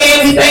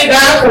we thank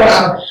God for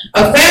our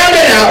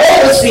founder and our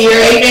overseer.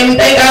 Amen. We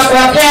thank God for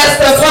our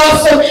pastor,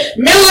 apostle,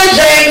 Miller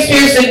James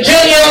Pearson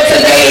Jr. on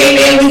today.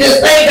 Amen. We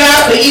just thank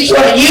God for each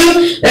one of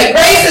you that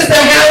graces the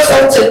house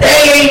on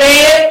today.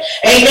 Amen.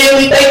 Amen.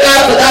 We thank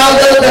God for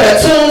all those that are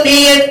tuned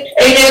in.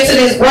 Amen. To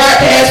this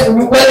broadcast,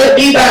 whether it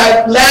be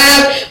by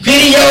live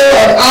video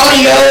or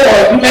audio,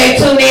 or you may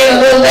tune in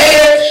a little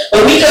later.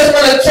 But we just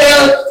want to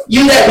tell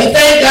you that we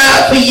thank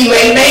God for you.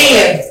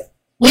 Amen.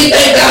 We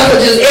thank God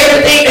for just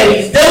everything that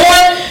he's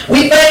doing.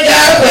 We thank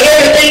God for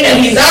everything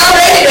that he's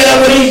already done,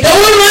 what he's doing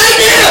right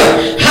now.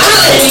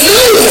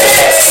 Hallelujah.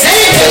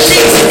 Thank you,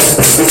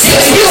 Jesus.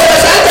 You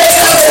us, I thank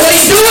God for what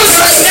he's doing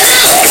right now.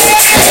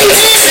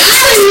 Amen.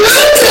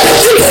 Hallelujah,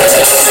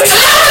 Jesus.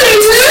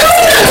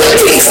 Hallelujah,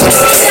 Jesus.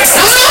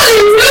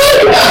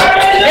 Hallelujah.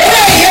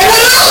 Hey, you're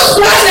lost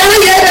right now.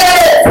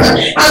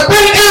 Yeah. I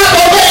thank God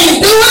for what he's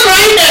doing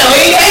right now.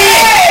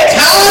 Amen.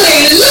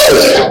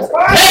 Hallelujah.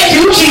 Thank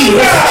you,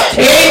 Jesus.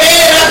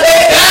 Amen. I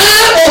thank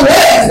God for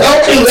what he's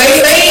going to do.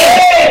 Amen.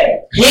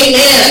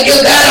 Amen. I give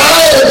God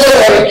all the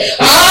glory,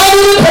 all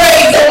the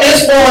praise on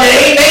this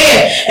morning.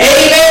 Amen.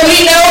 Amen.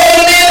 We know,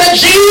 amen, that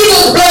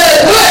Jesus'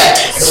 blood what?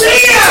 Still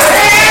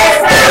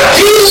has power.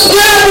 Jesus'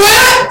 blood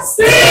what?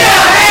 Still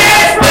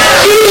has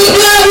power. Jesus'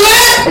 blood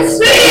what?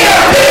 Still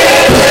has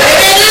power.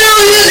 And not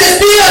only does it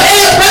still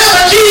have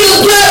power, Jesus'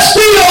 blood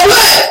still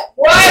what?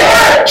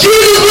 Word.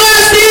 Jesus'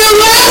 blood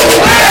still what?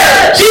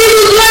 Word.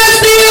 Jesus' blood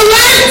still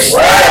works.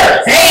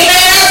 Word.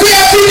 Amen.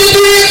 Isaiah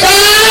 53 and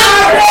 5.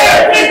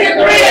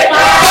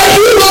 But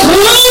he was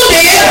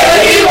wounded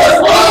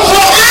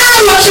for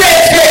our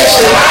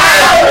transgression.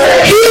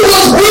 He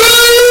was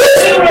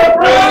bruised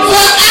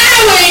for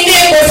our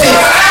iniquity.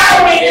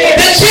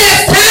 The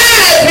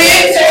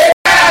chastisement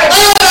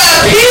of our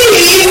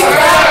peace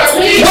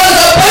was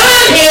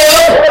upon him,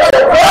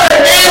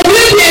 and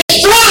with his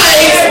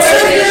stripes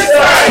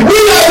we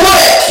are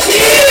what?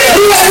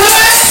 We are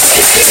what?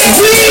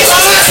 We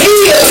are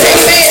healed.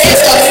 Amen.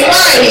 It's a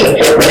mighty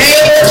name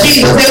of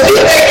Jesus. And we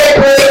thank and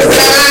praise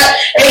God.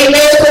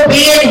 Amen. For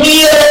being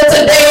healed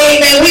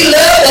today. Amen. We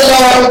love the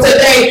Lord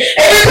today.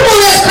 Amen. Come on,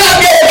 let's clap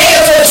your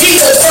hands for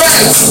Jesus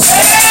Christ.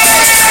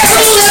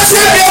 Come on, let's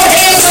clap your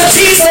hands for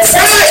Jesus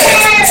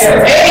Christ.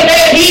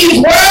 Amen. He's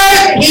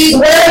worthy. He's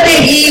worthy.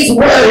 He's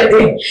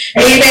worthy.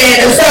 Amen.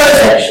 And so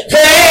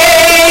thank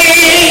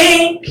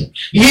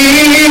you,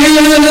 Lord.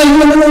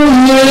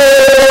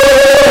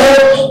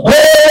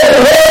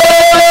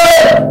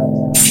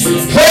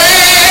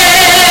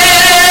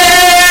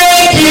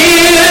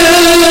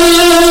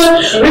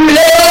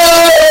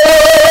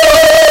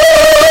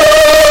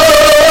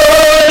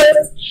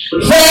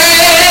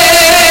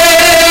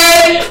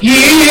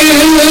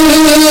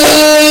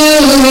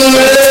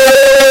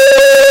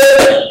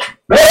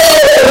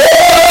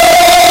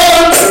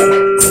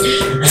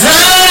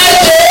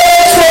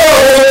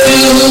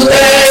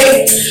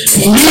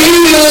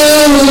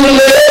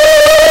 You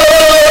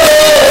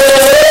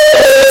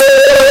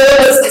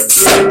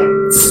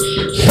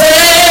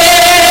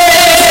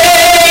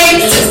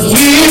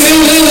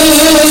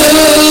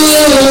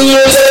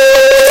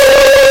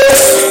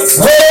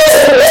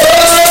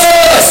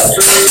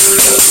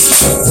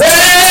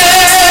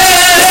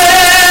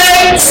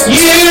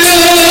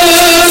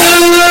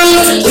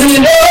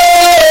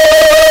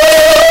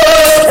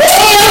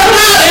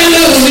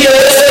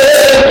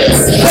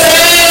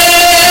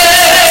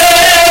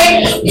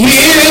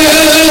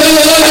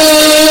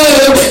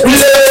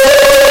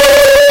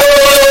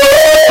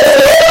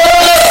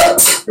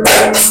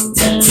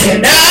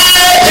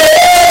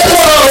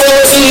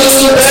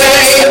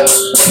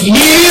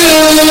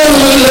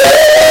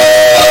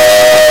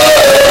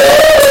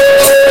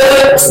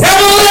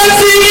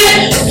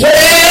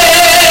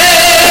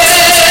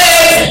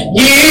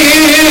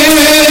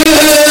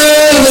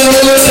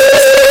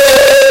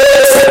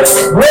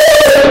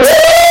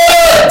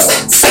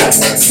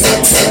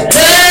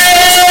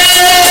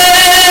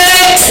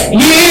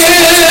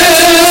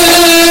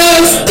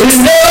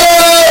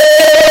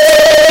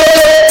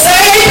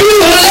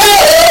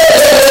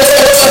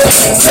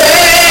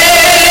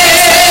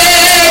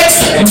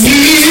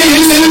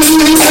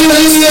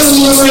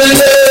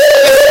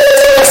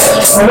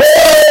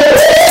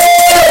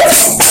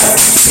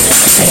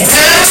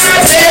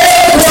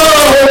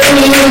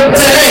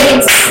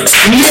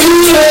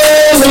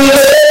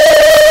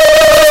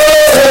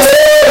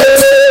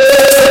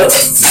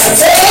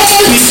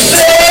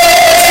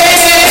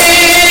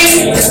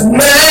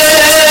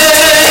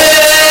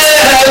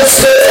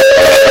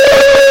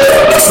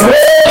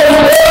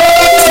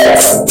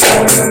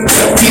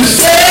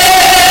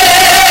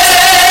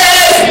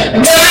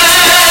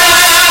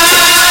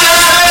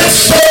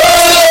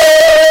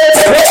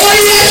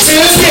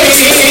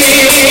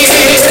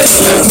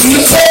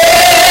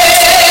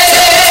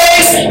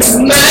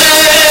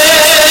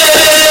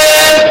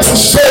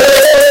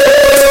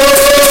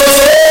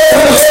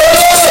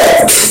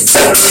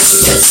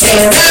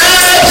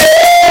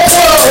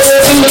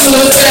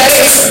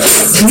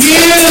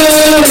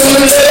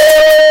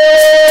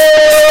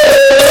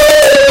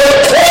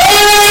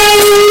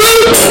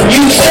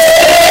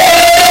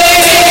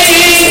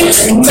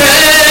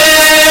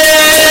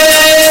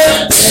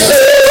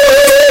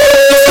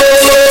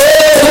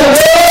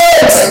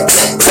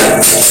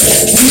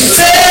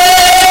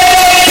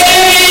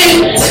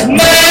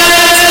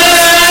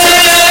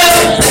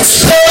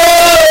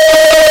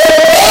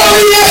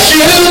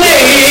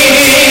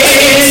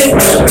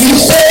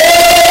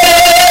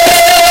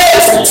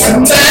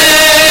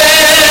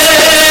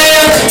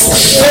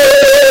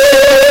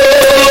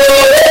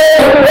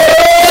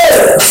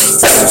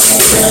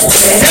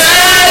You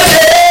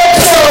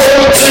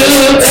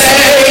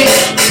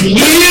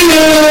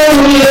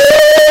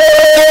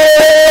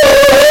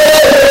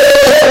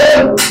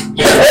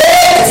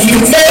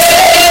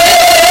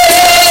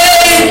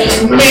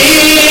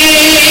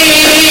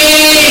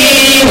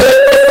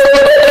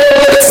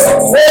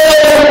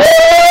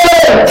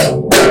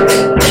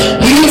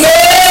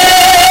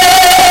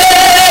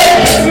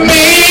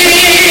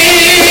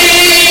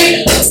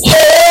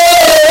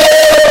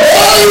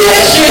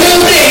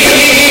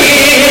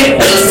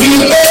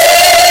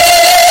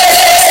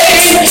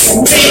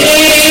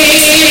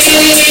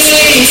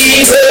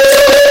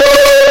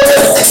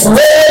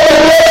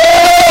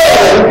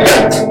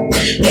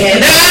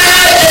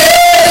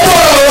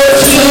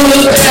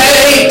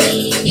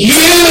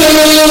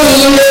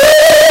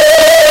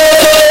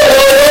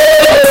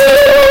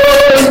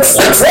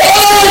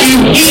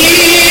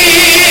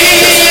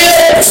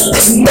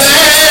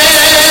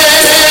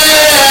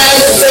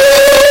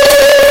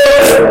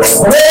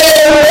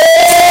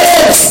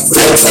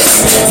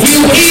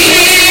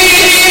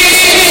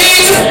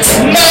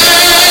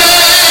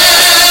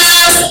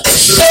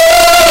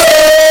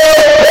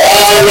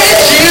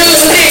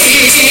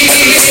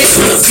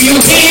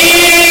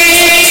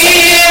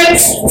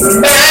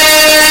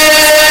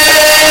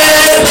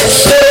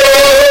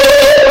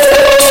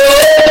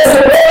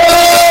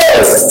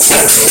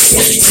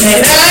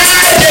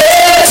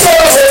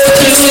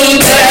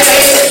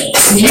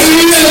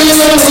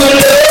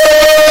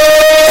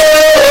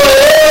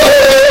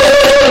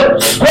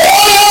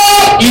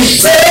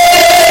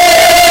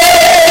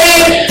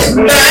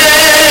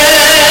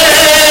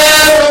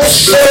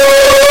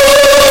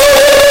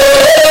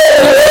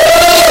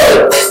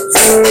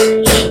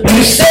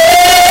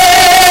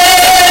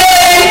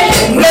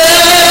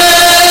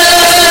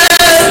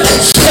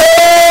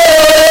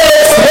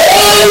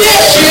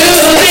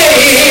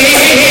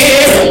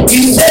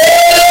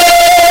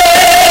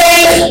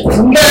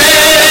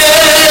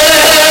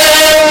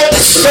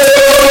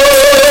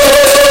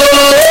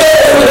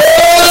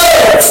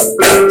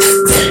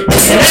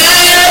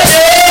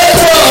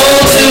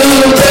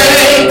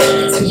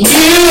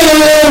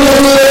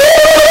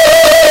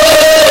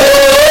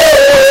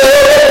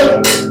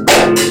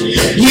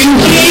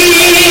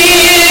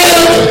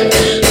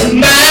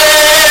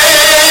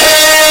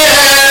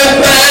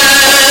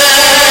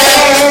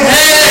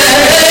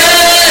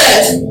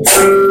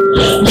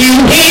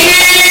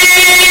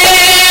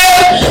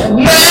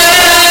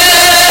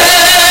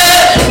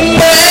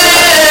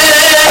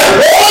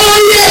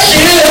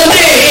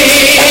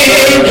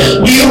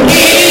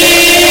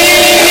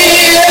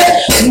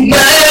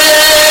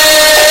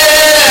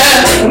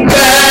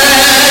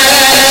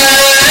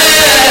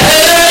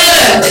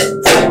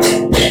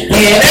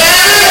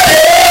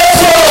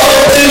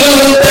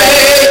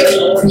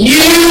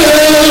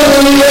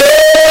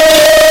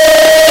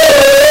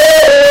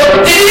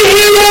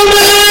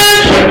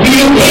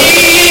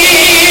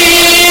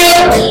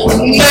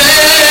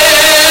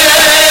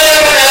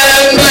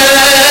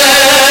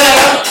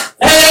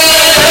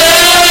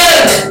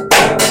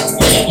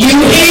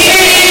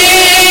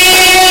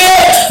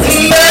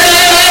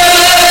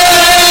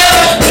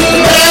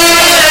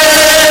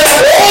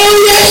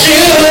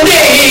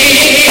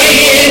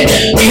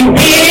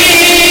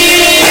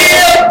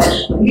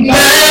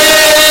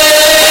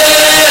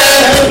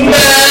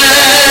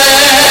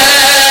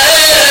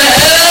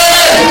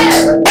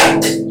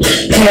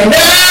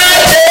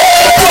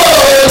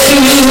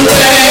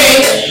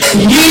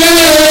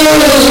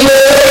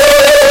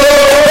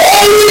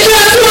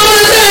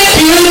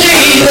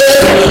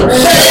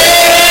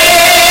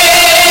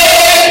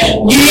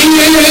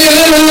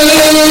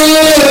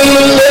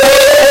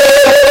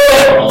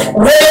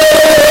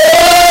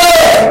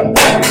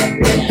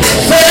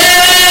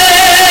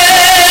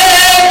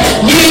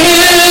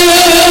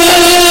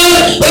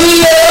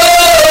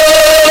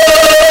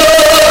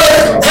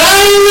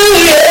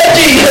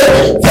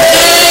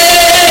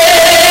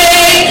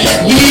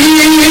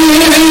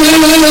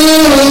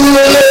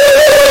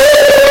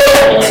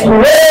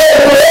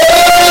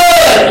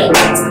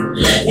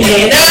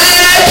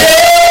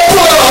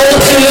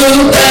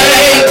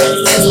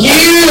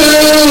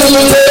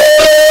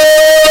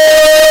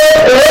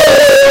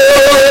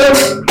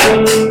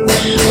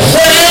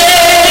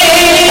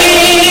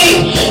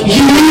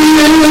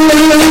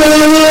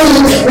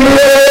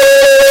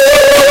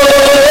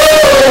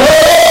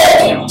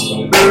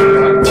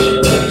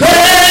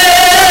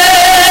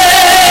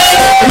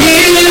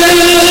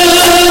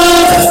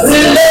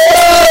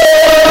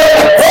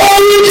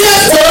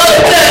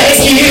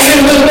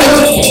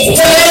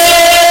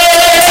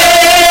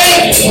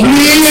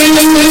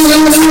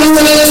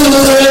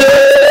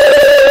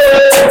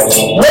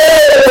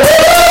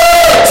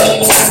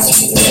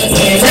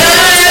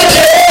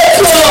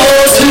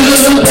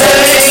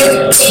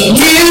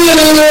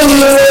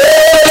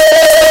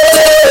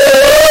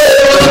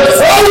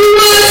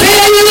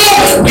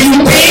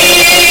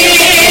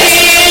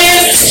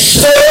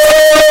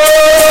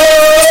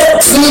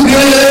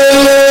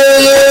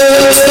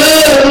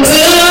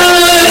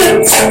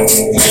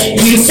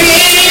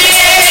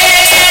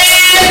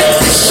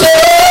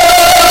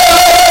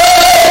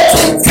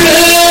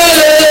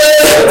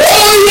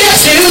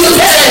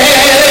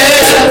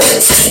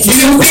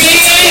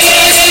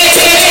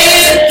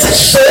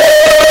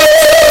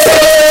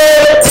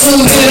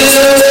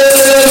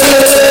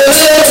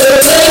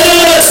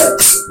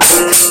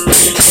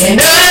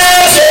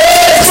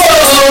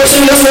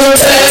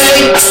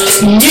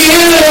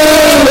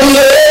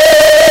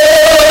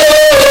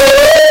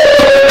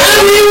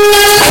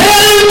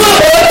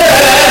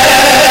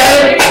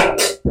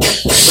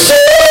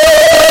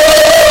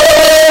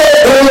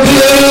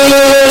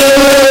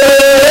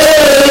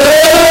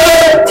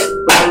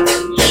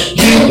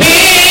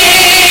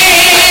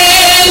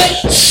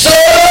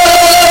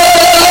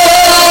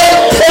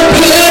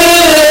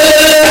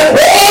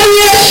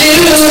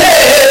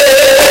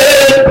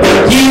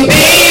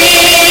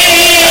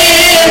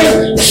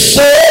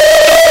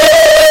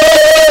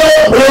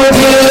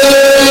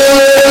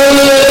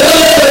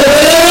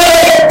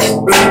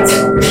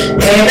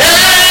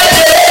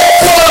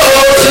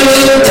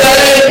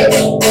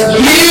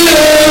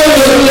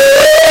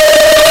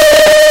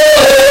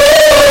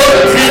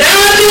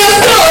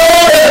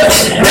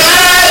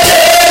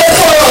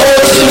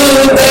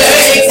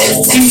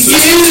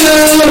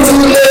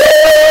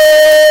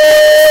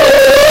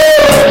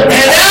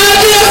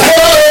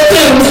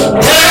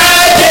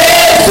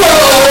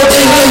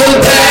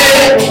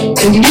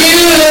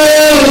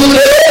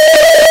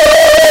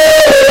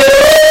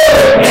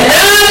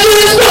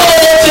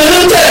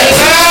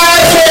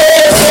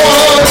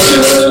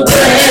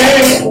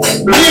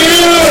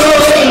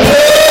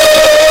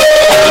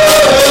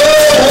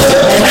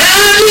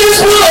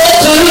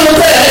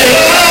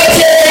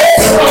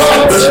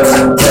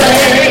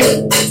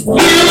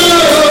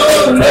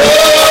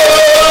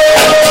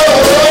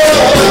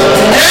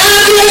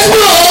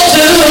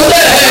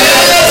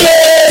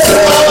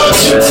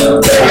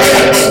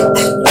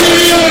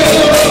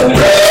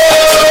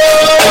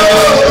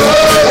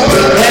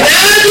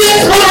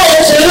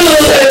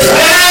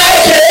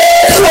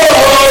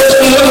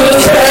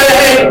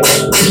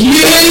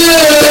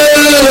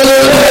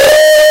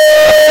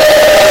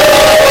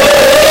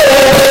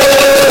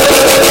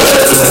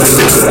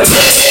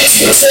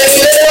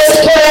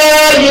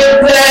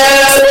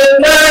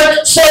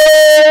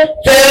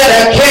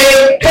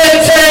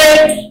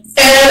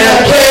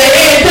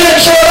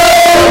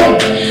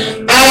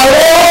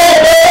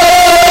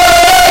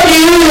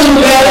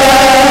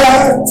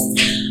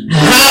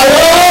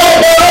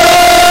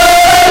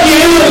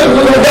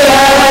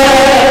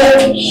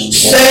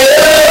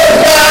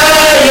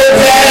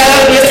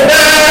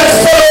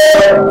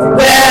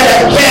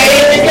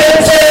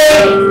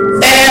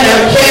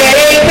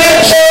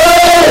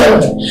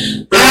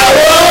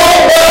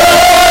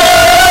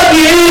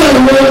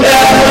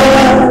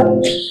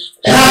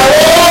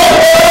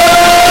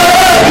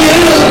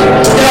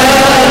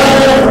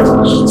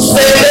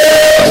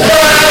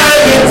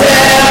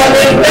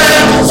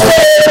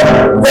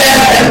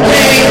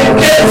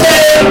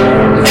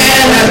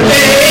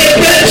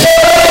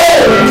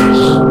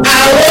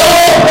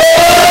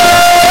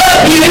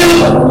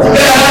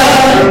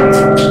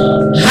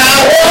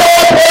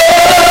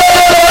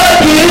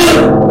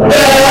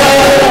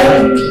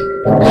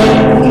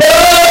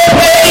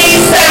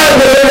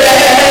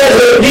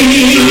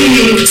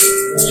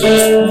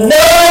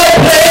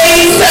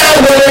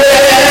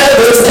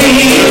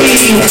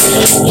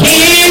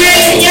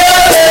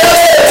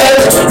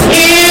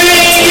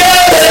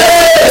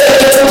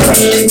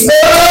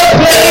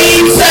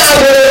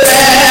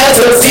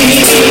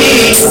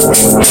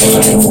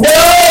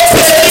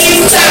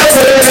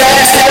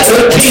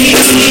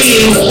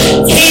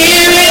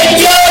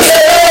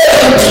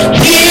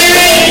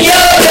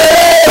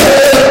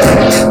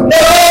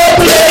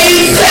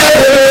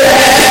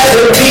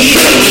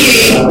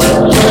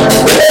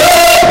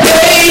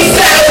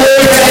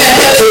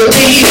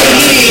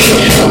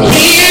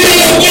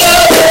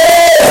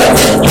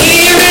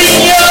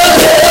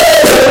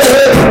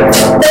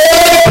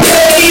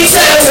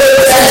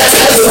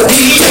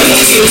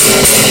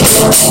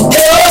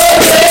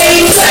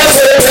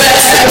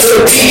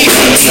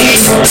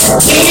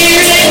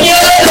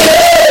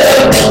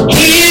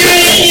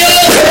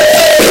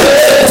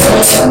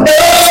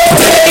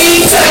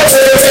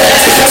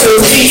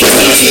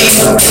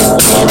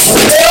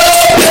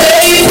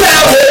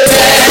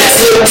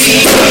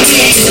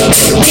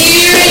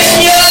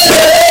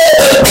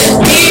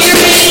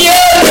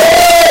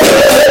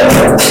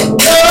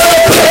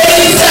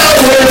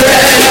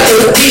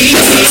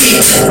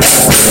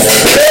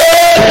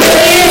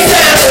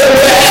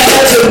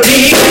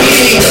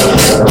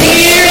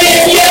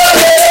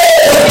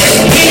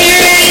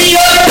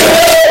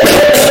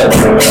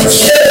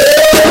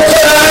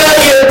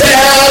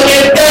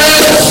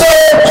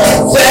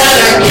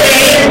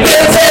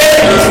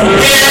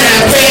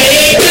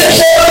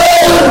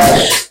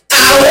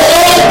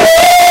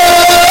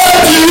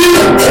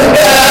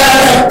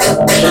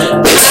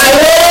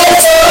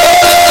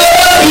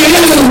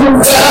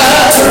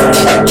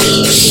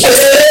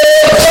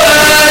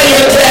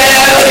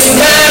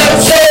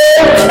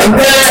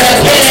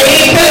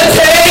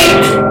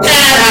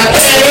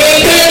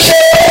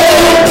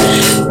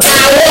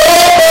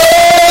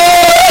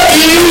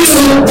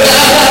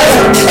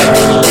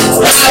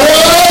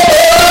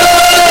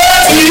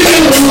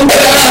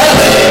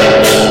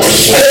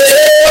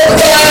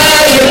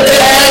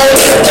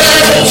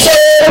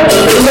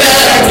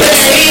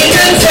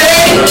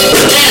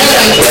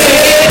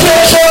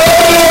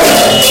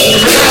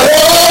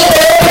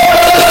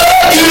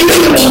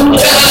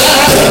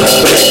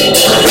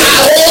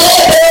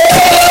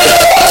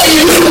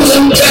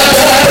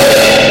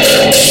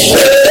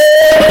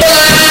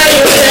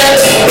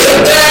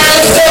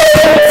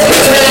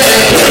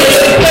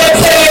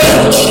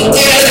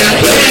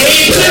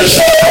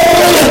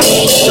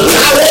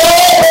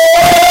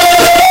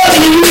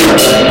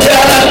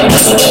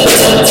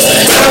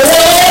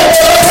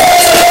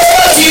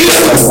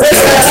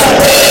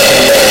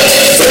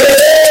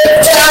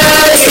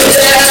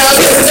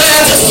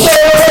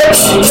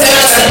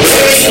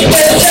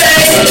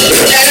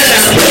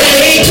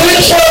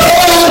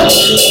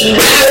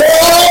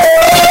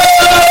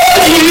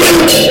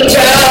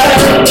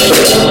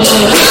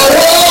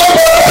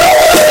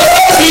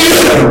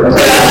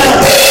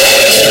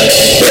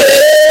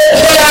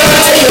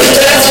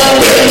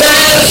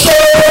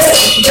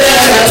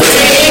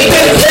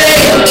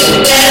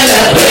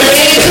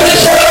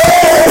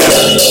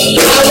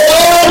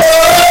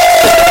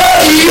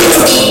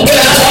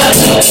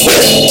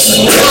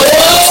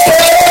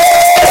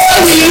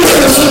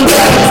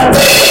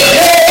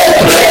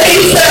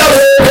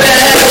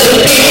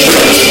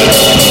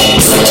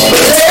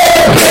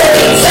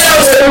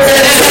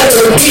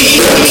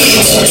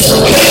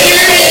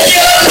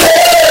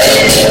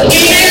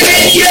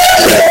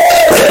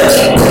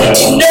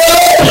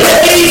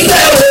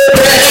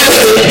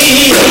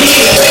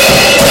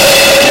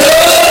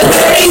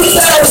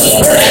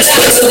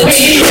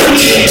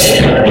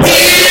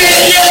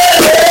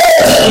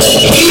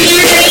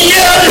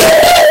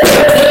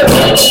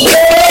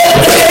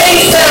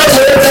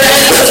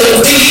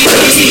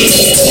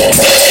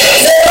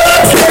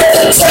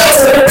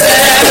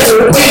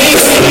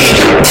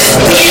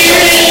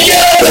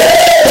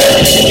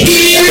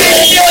Here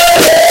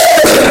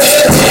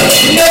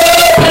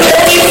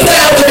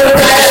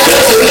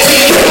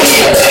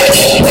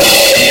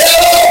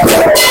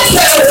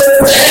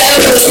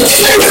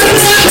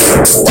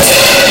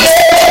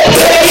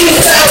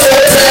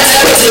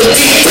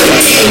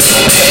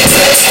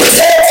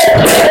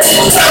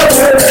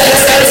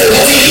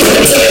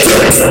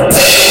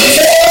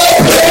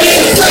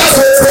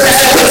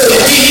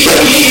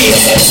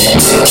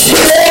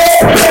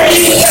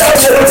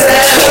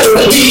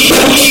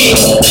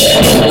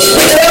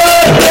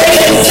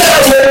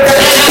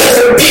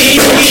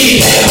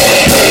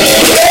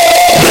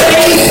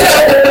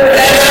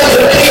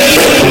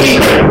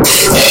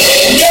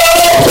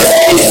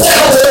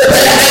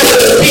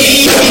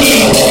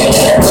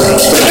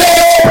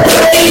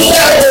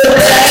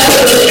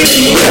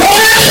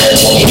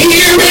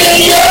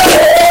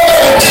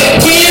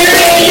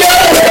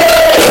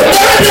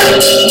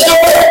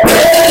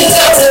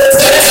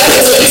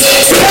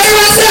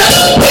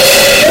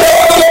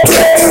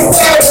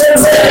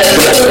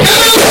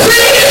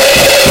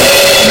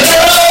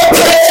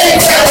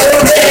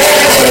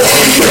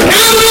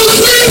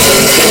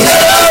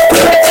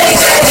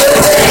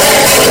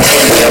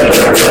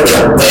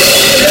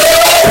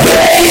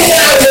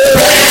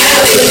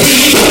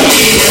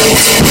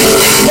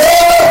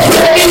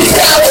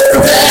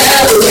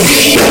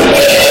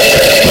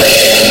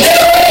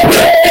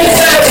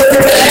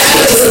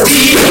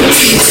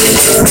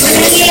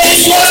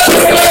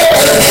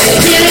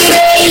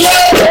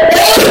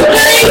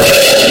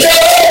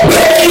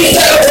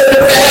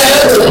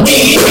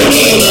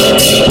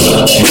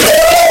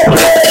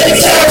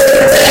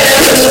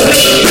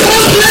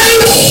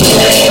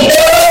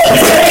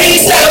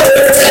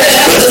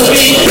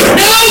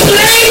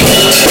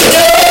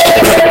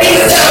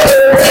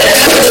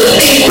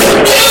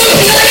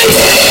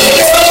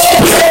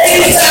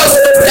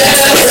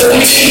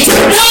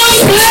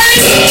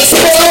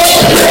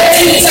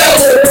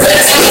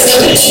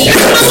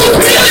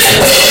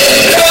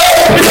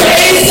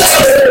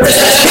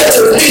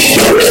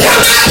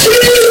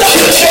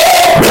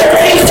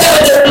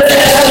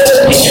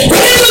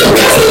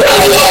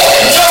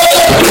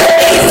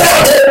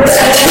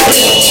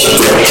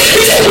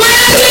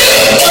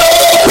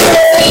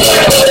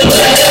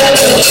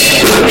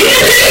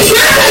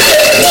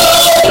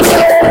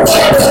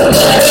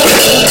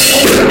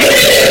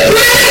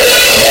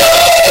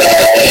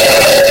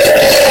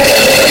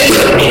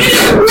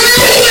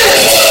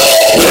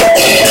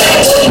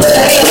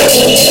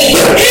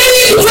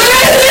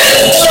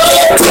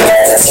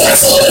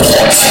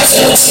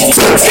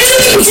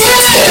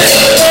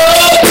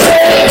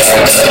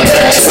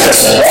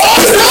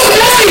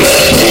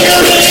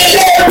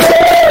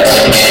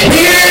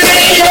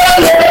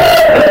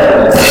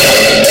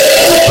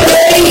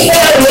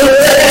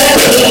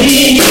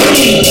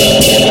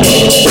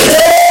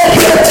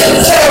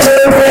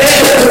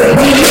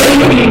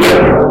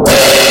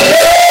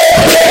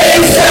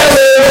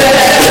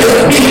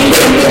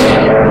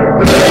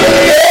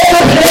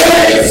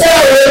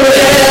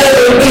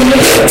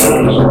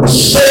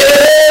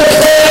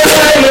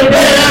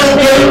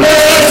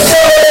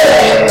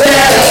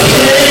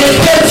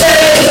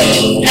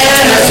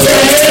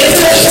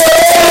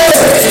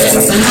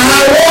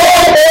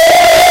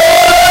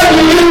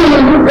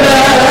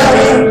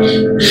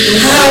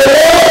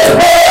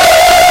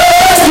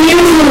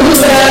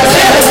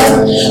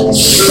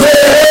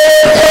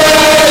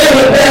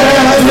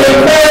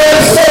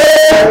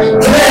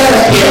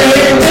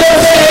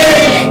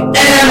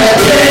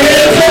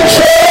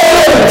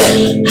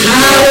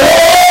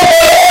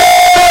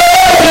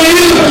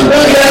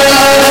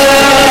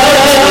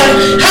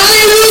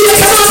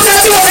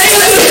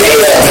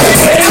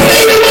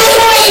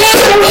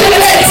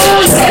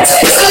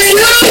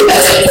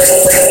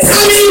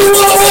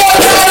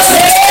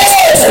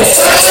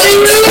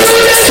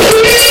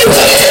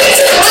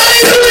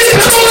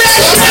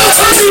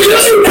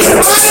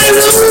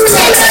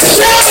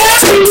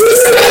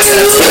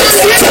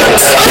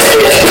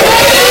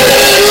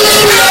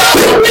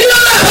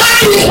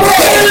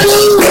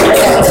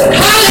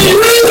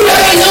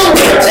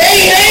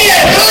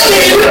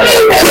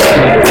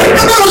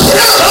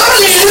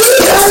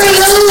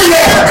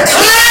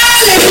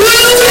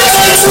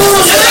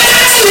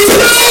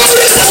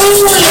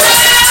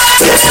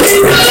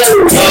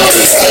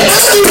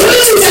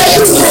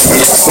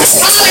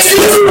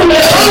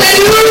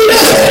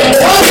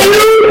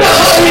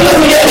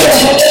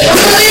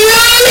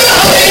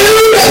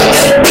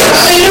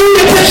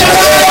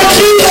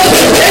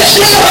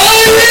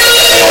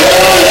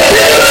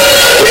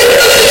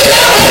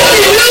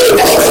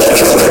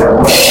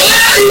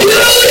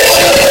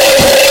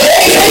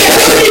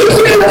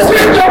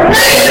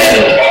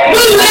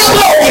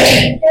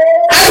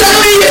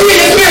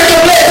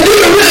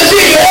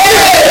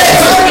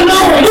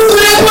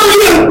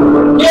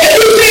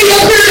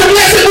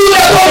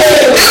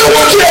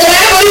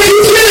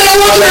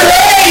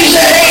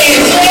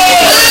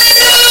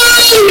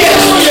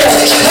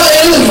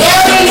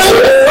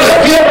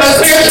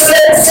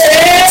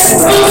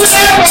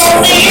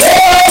Thank you.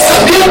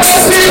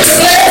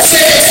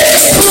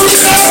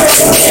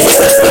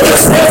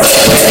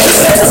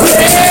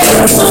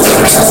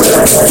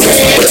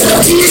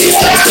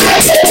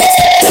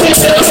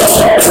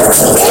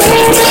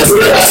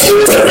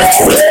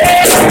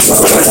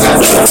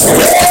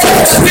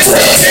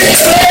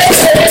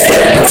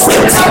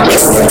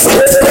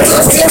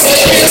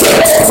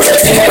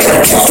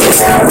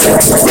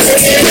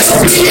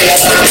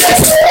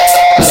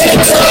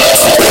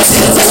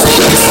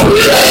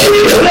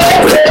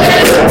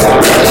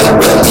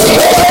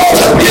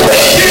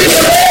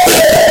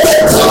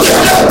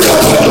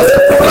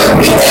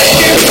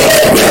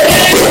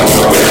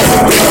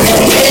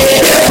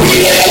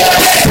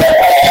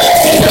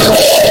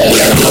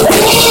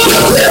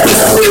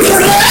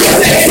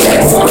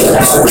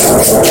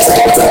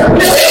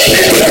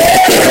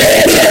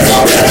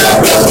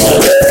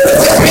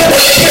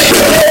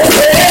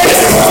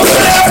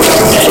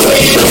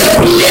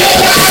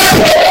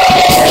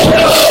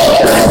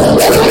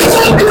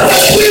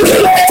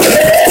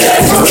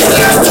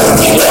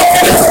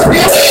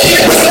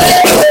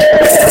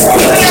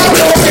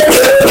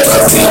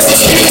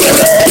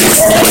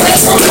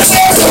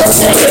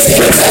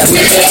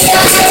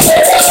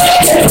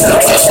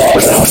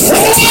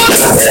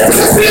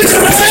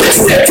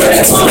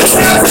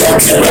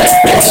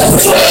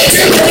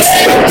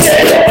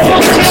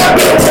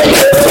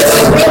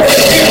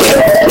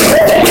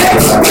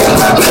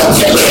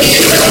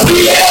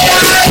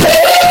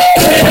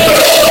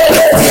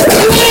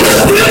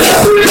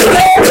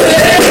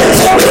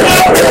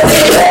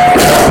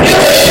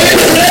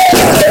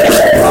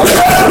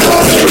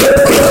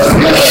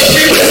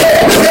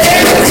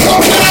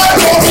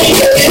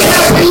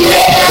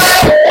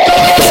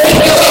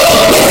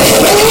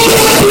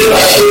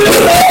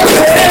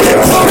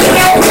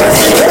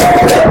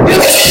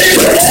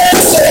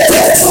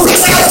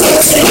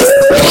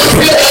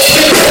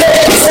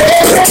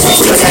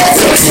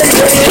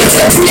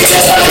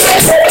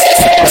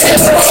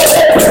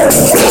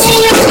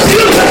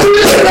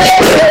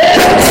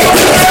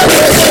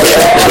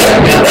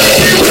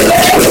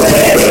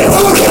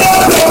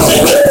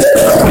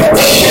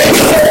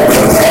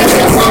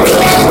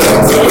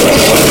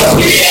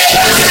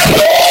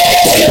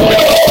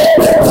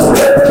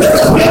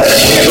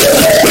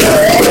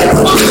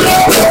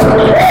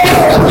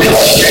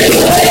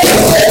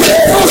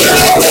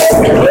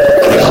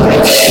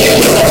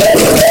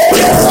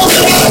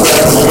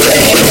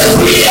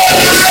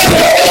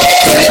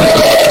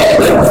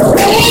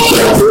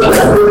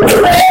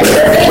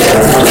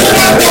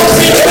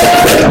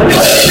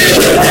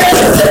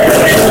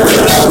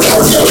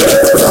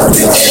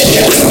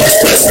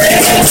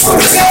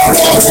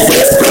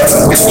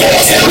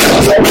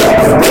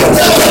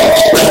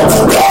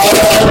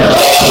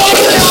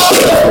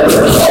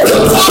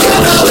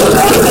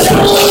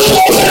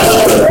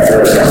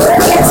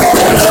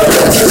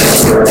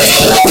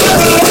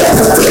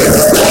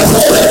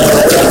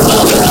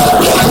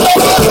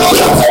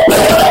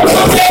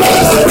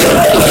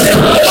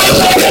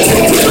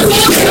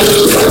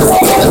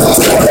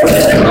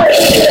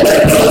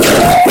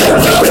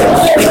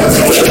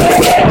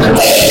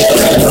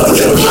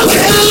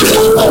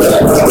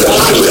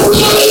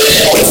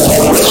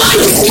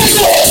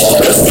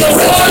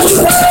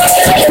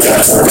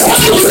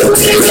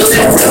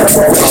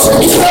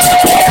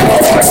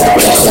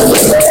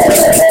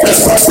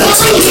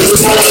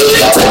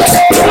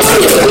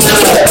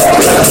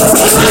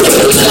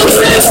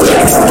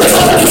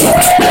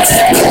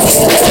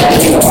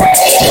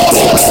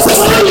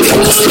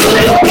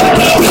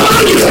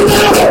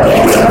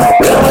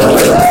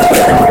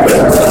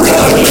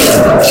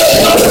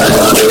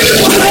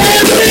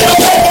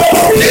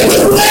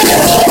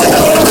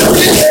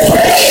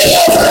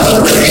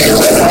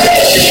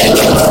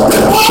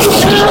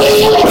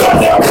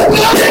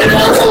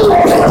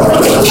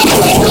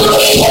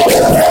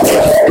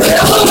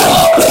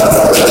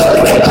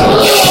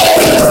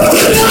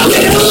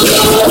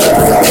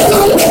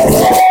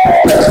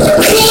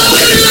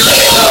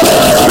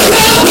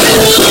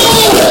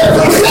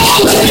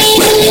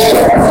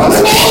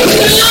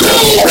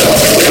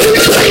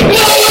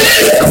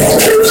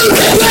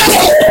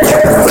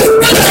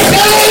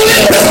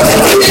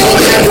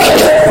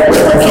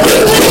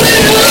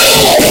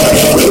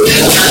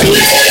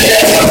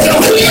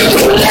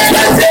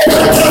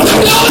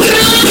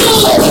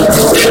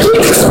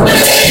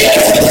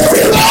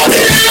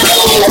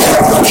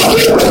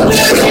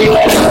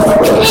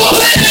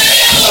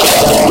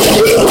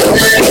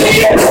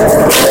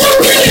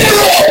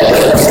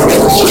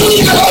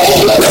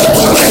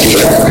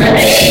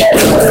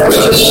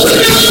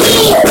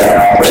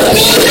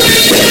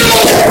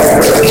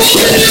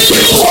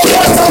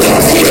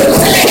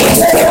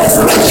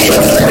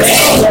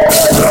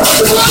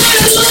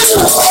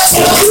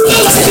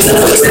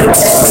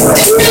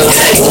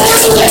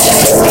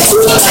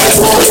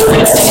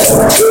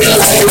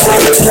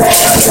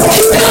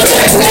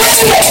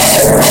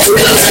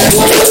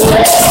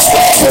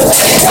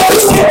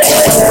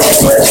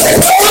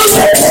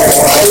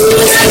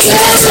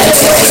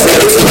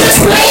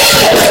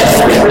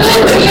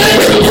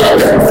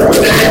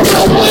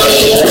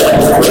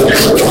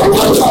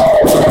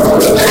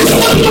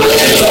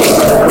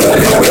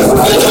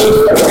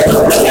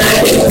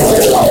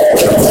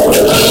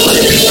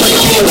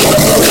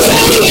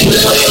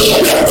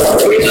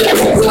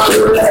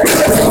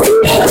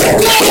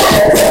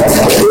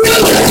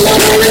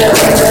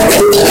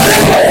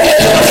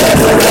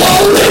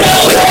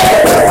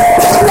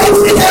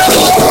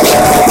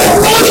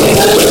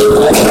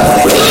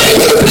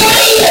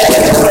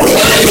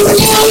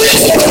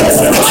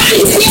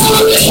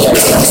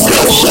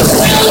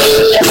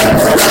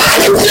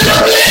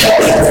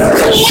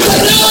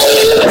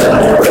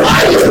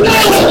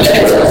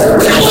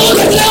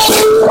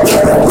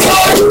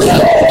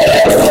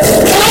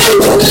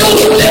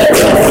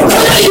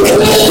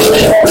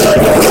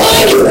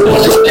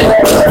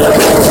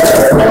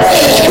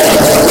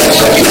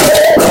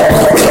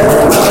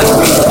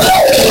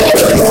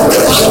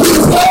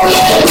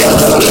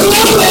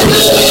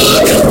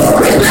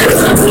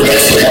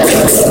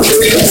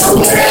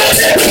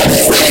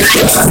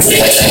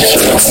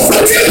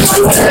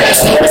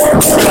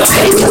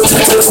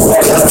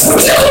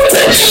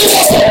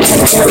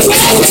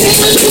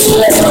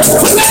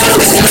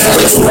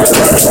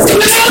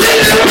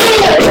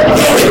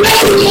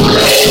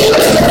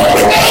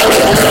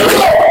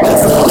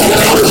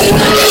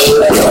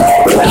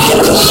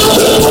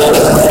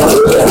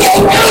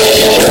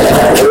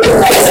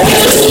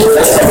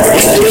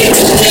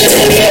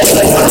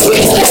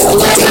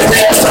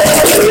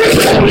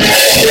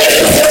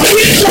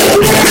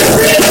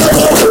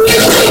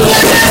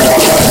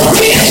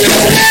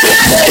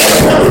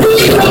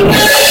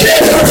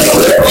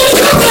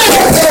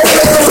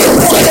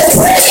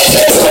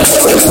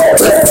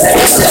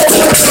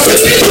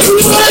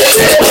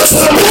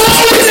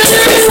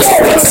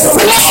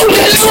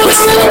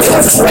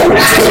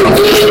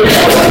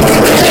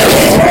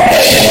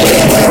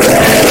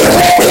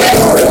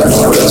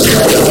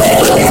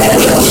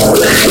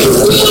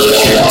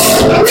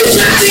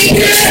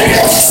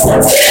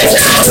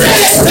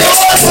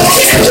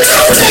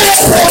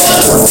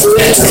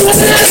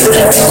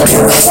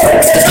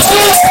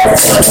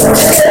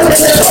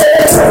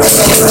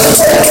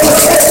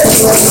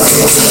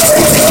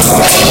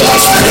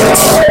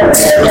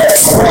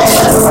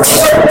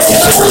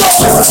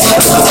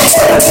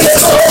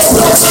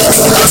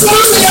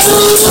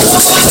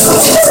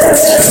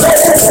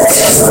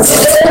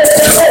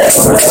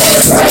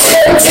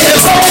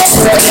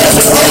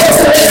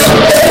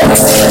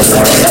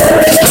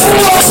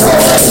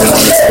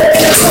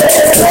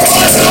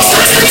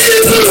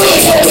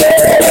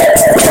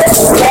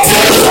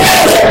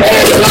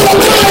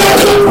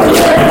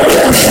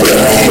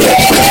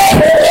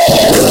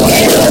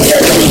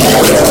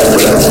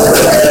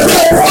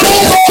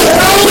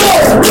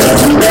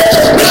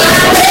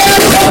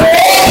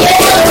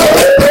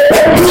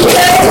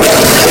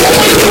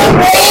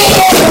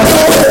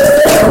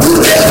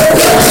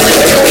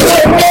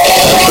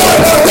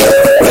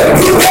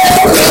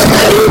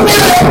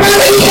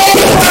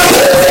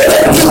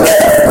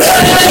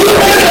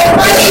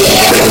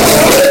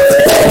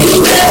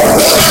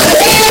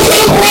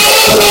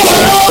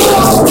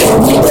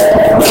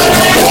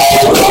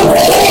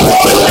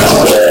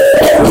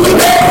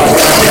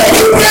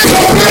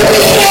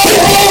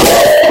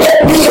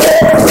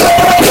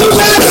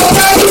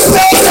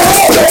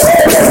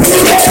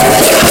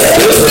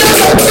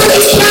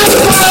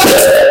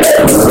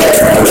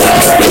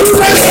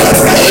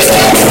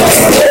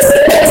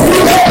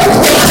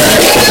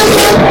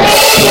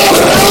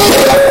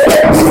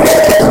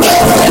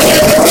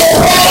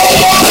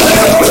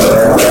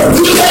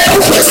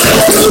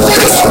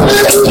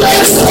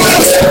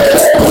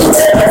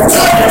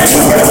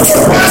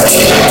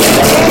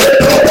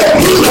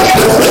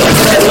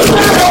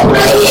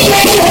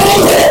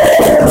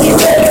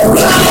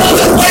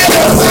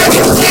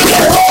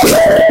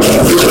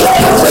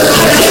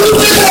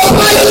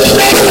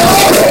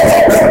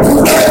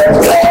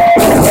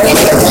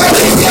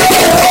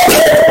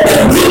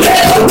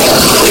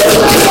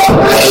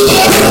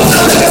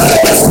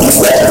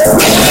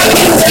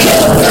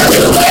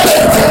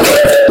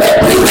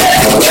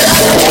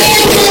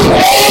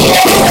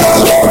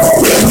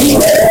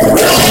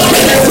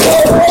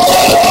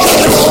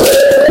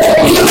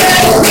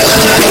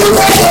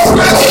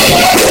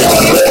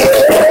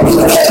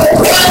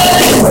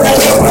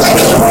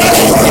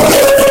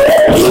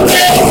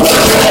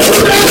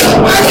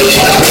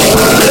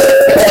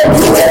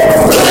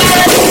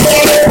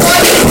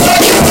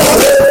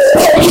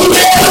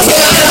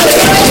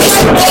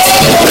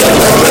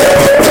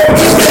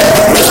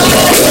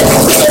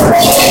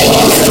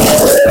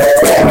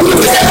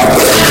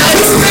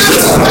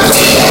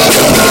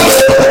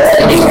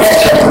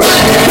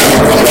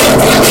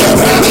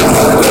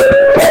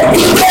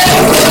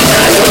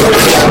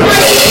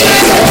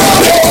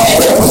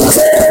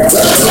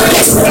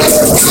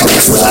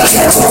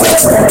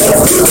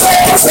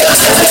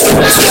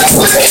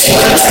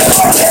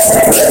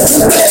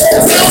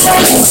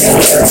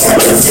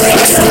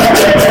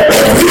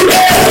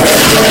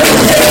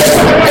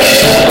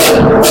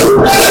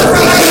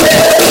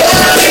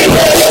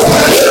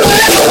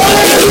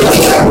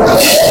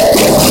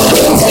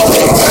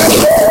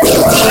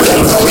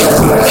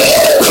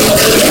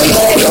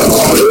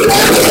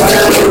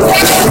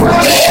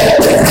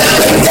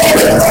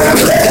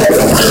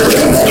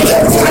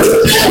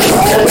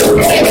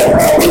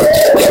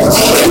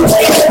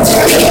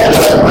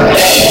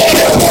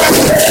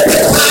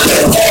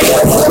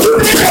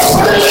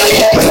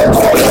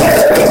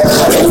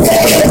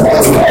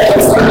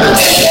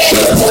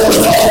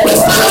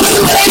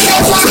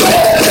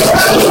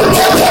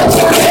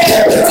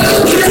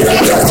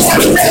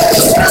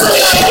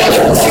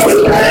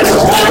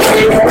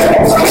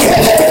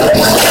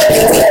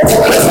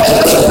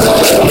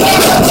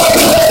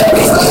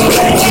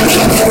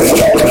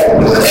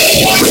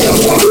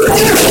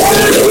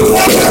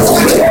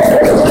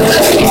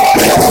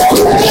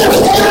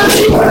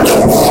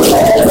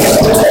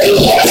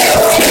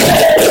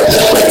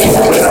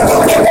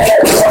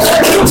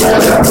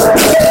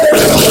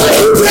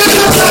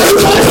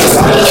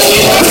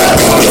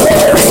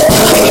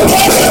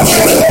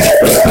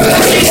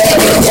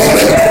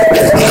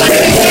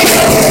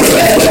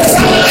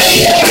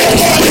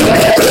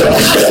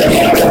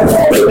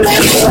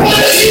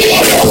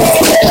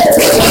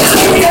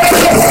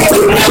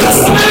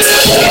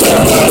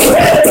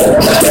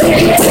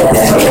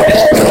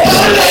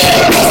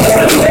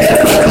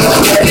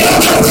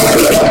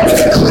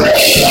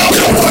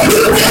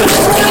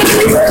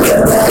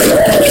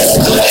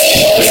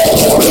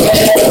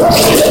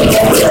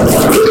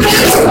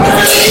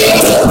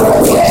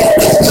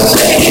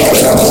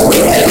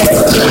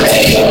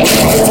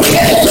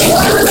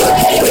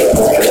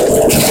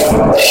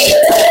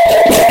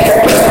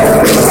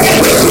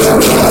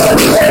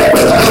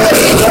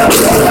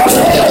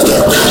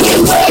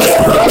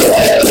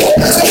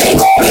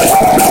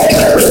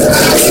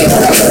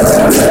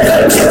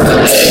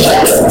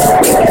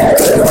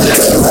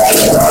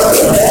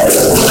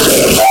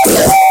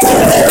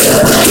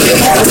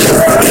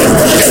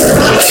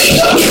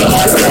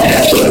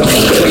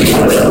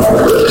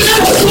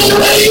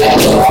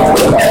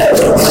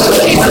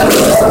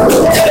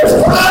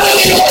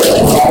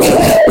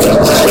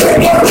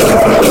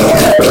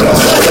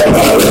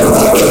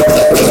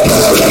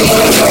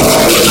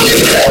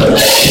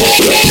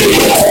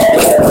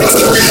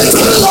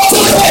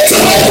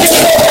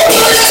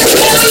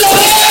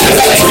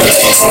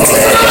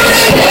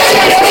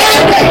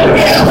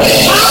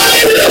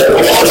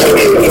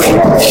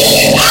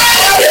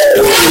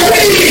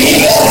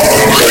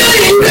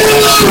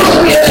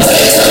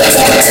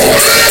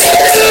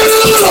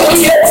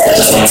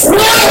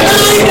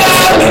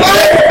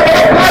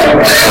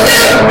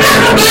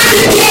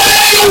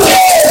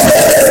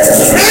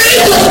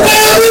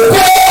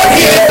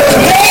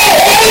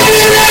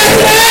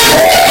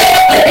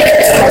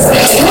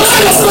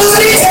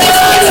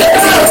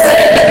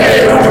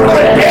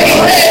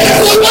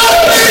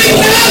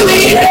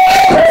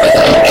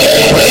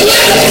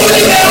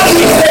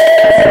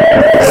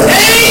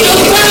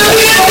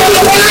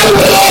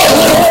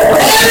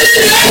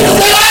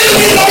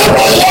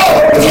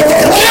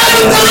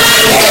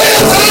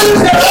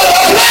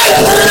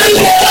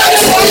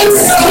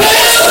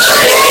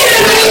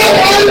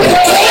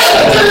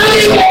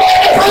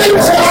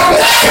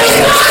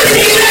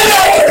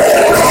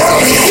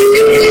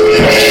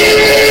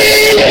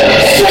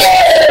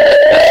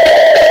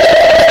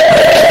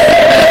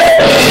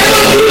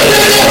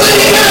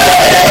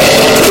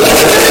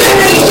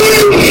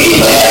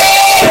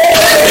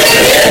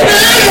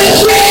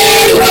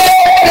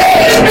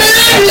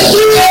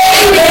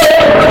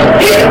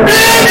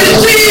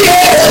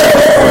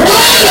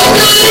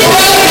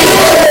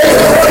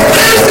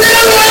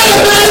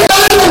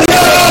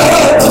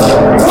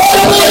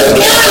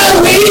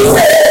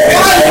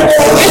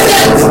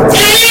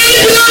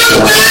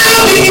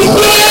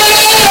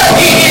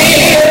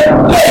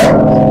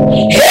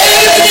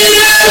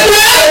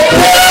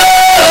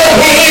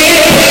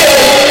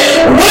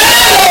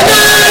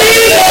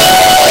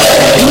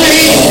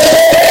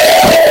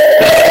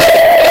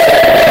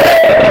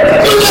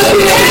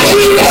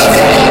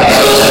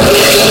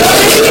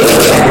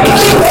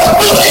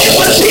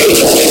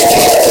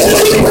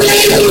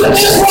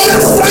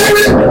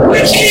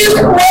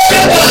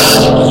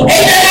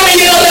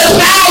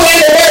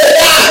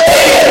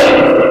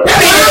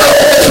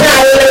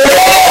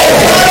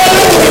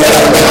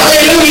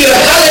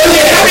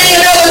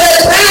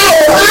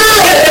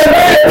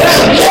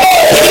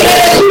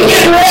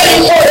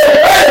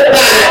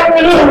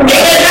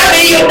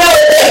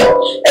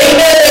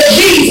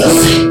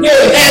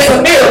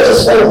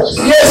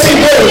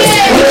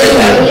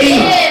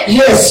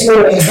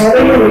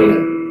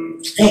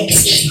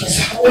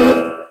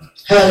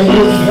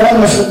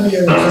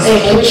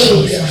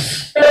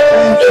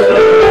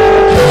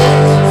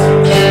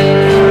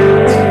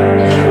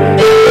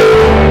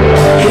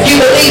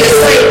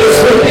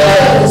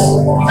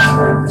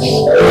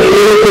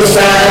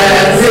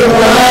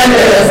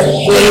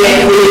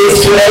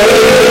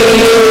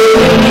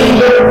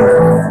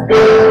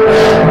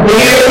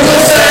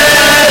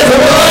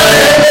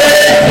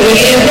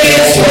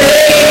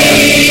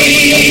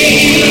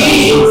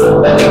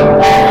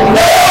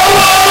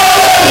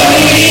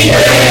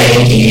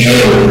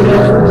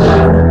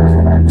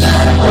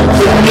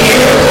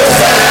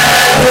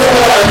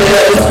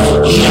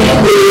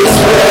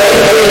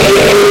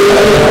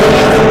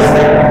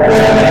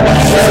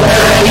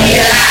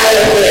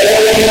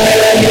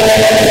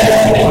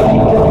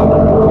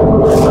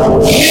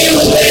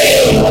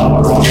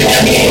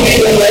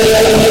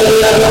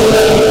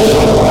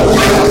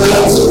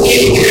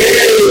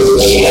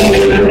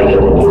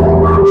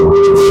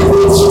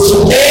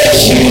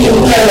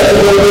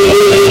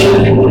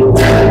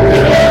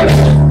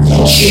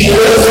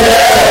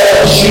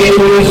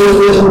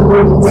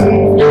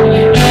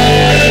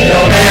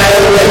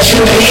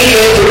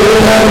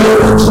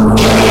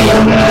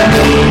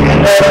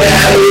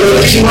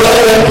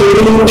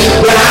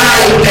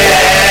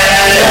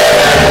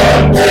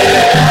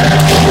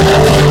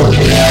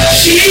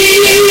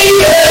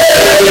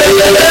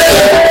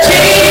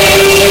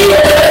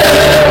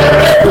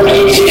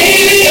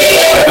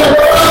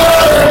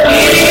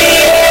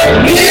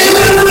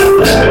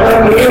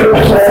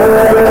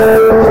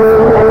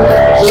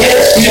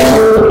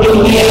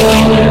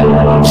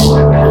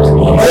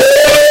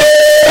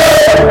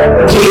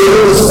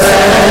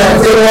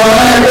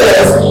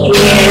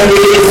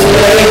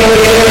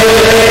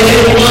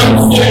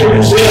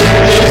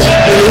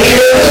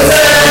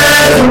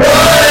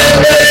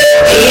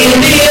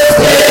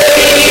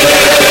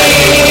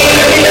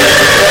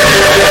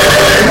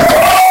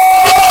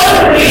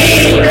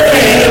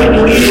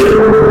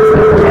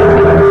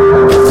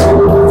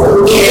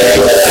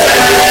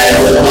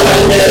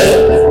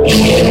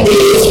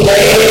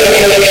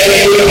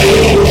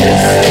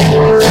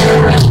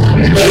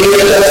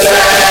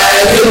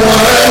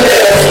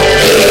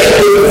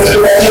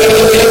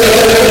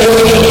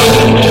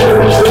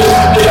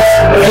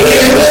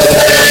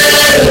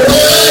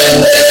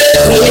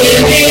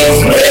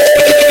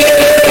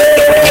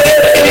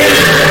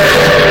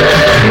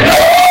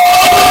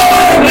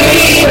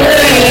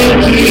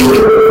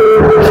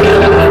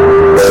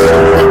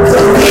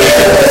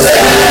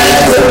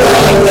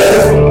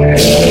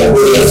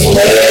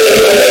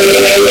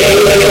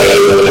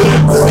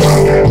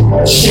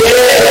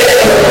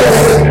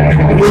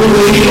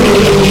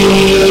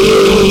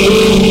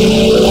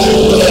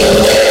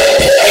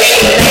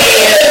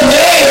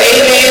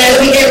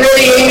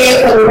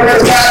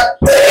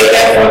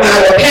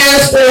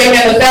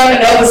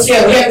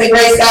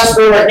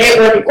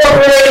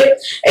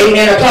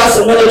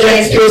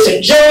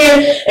 Pearson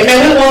Jr.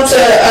 Amen. We want to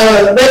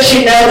let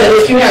you know that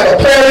if you have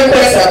a prayer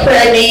request or a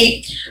prayer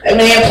need,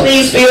 amen,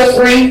 please feel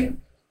free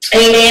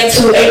amen,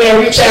 to,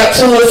 amen, reach out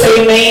to us,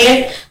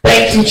 amen.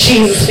 Thank you,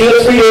 Jesus.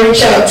 Feel free to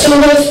reach out to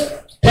us.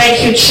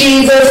 Thank you,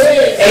 Jesus.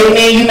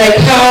 Amen. You may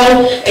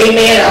call,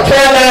 amen, our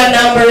prayer line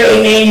number,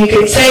 amen. You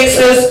can text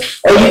us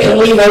or you can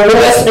leave a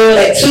voicemail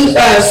at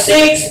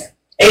 256,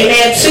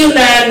 amen,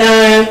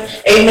 299,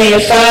 amen,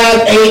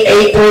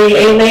 5883,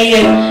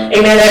 amen.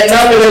 Amen. That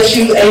number that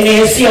you,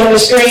 amen, see on the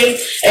screen,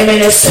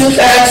 amen, is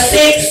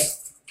 256,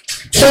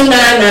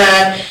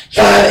 299,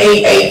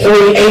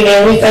 5883.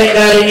 Amen. We thank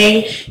God.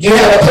 Amen. If you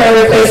have a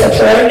prayer request, a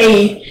prayer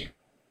need,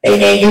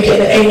 amen, you can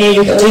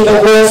leave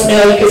a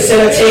voicemail, you can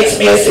send a text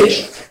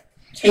message,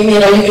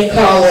 amen, or you can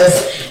call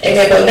us.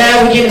 Amen. But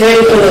now we're getting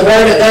ready for the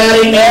word of God.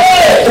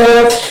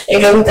 Amen.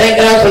 Amen. We thank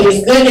God for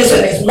his goodness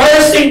and his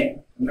mercy.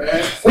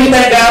 We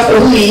thank God for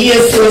who he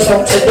is to us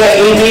on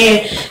today.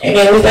 Amen.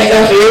 Amen. We thank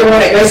God for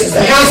everyone that graces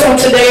the house on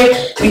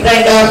today. We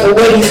thank God for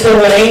what he's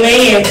doing.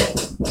 Amen.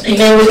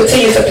 Amen. We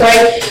continue to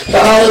pray for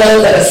all of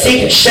those that are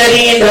sick and shut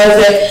in,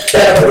 those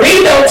that are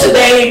bereaved on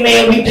today.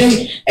 Amen. We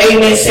do,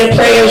 amen, send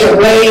prayers your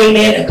way.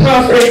 Amen. And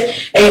comfort.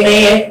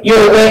 Amen.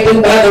 You're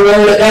awakened by the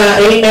word of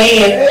God.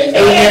 Amen.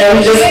 Amen.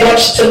 We just want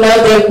you to know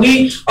that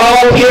we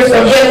all here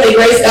from Heavenly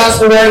Grace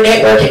Gospel Word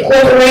Network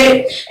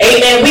Incorporated.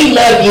 Amen. We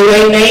love you.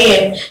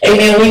 Amen.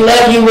 Amen. We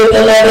love you with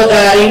the love of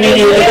God. Amen.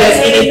 If there's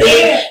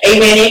anything,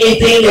 amen,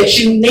 anything that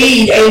you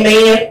need,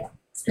 amen,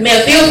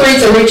 amen, feel free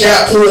to reach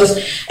out to us.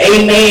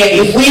 Amen.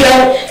 If we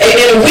don't,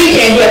 amen, if we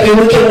can't help you,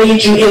 we can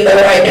lead you in the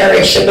right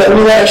direction. But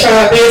we want to try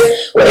our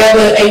best.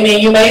 Whatever, amen,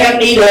 you may have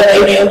need of,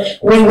 amen,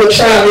 we will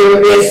try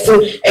our best to,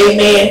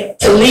 amen,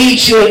 to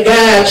lead you and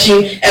guide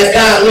you as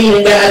God lead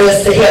and guide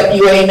us to help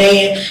you.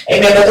 Amen.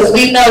 Amen. Because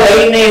we know,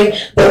 amen,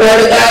 the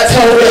word of God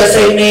told us,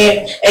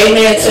 amen,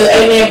 amen, to,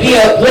 amen, be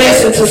a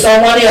blessing to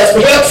someone else, to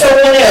help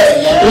someone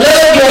else.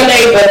 Love your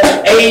neighbor.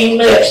 Amen.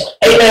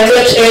 Amen.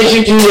 Much as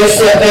you do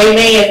yourself.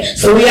 Amen.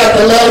 So we have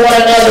to love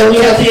one another. We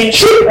have to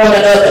entreat one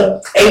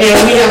another.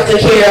 Amen. We have to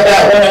care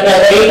about one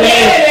another.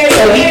 Amen.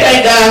 So we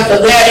thank God for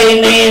that.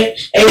 Amen.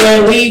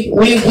 Amen. We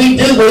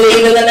do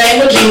believe in the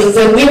name of Jesus,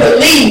 and we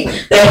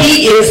believe that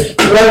he is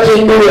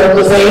working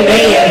miracles.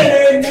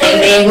 Amen.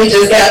 Amen. We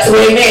just got to,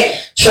 amen,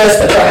 trust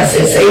the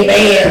process.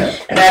 Amen.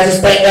 And I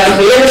just thank God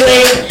for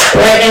everything.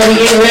 Right now we're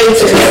getting ready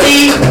to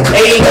receive,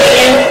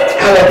 amen,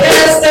 our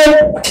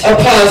pastor,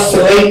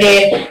 apostle,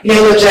 amen,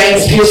 Miller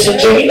James Pearson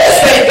Jr. Let's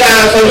thank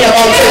God for him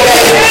on today.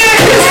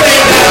 Let's thank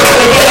God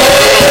for him.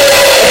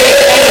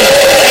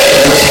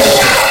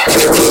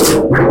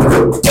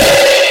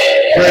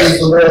 Praise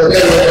the Lord,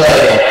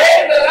 everybody.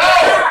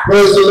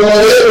 Praise the Lord,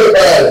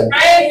 everybody.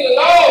 Praise the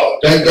Lord.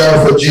 Thank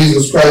God for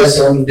Jesus Christ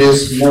on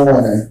this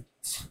morning.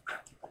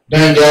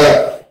 Thank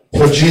God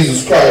for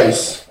Jesus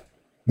Christ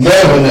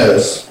loving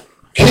us,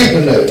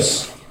 keeping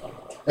us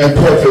in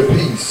perfect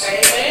peace.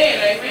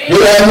 Amen.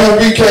 Without him,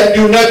 we can't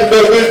do nothing,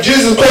 but with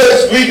Jesus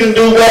Christ, we can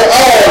do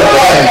all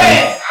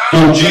things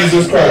through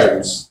Jesus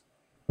Christ.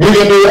 We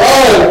can do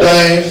all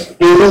things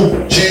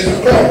through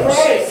Jesus Christ.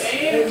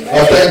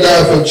 I thank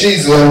God for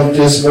Jesus on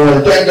this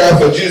morning. Thank God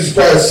for Jesus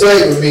Christ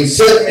saving me,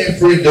 setting me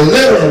free,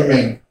 delivering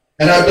me.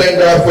 And I thank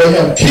God for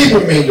him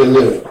keeping me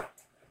delivered.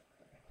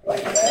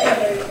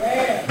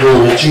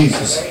 Glory to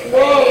Jesus.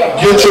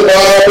 Get your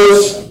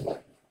Bibles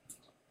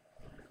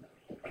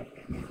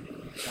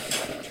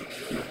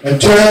and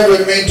turn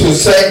with me to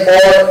St.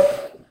 Mark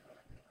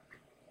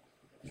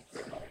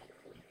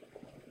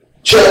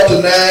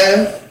chapter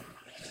 9,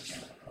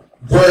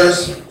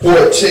 verse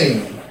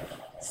 14.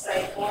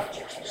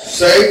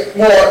 St.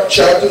 Mark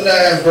chapter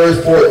 9,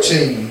 verse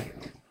 14.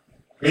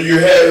 When you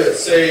have it,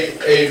 say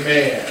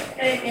amen.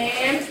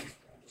 Amen.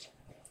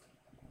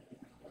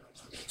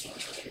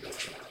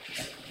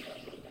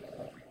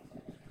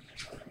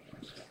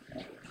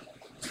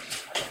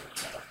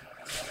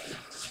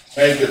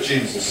 Thank you,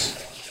 Jesus.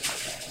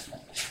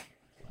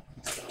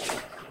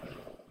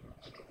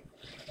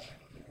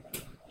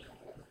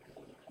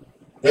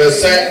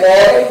 There's St.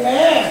 Mark,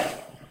 amen,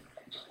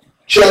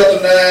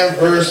 chapter 9,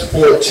 verse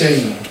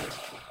 14.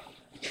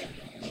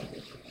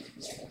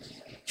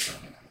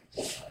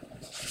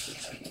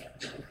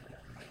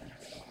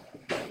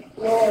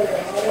 Glory,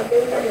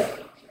 hallelujah.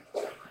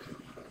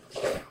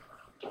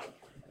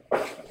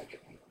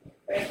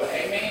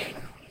 Amen.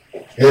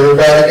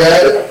 Everybody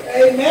got it?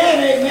 Amen,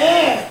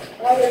 amen.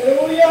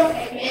 Hallelujah.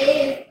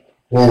 Amen.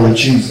 Glory to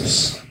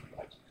Jesus.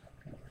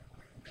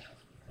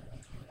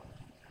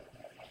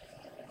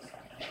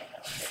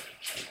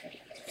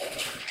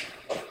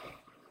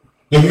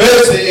 The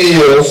message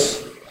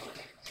is,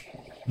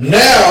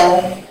 now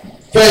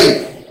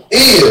faith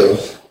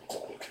is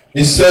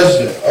the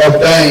substance of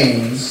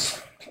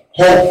things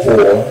hoped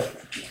for,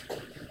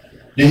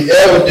 the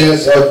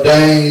evidence of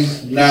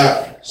things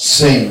not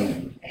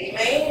seen.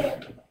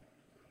 Amen.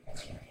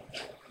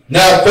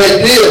 Now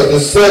faith is the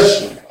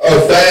substance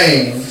of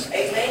things,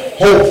 amen,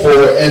 hoped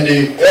for, and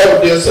the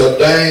evidence of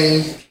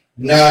things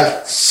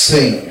not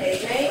seen. Amen.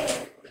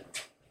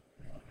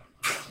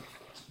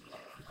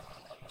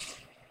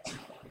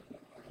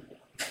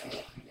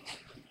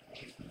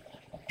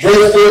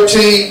 Verse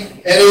 14,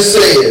 and it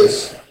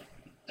says,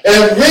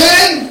 And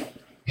when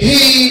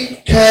he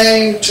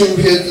came to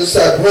his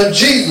disciples, when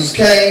Jesus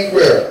came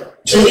where?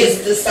 To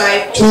his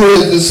disciples. To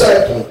his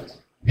disciples.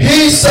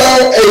 He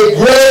saw a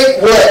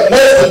great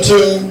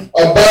multitude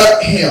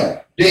about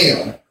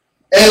them,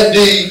 and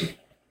the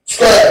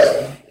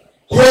scribes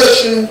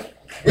questioned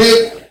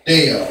with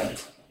them.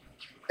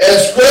 And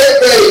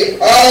straightway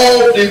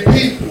all the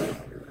people,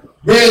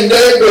 when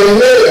they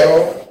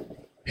beheld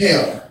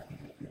him,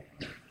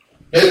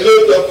 they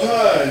looked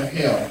upon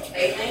him.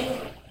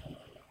 Amen.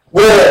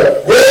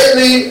 Were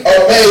greatly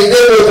amazed.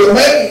 They were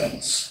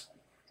amazed,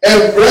 and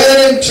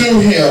ran to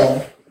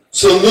him,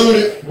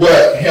 saluted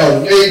what?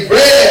 Him. They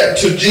ran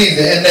to Jesus,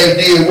 and they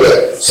did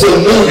what?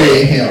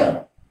 Saluted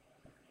him.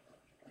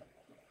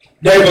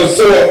 They were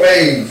so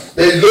amazed.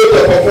 They looked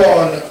up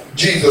upon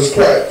Jesus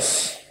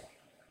Christ.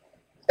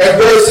 And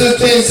verse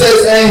 16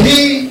 says, and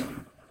he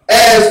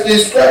asked the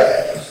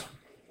scribes,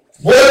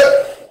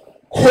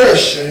 what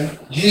question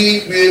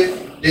ye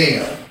with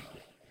them?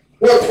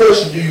 What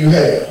question do you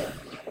have?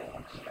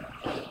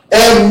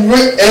 And one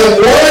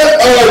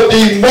of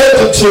the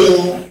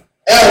multitude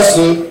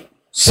answered,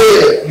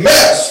 said,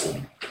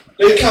 Master.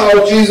 They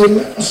called Jesus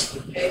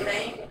Master.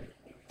 Amen.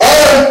 I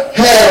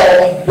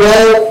have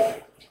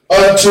brought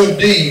unto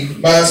thee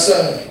my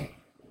son.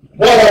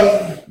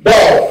 One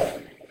brought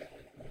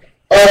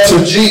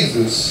unto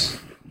Jesus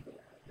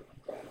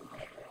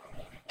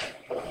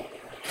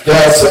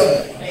thy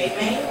son.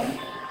 Amen.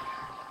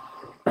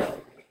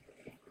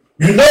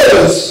 You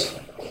notice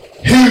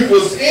he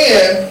was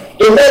in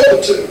the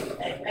multitude.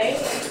 Amen.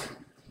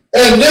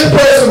 And this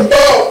person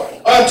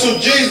brought unto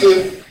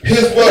Jesus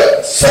his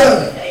what?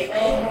 Son.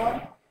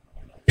 Amen.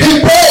 He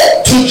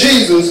brought to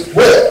Jesus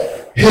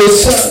what?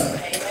 His son.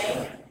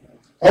 Amen.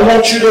 I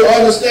want you to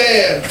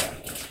understand,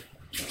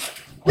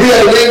 we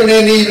are living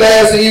in these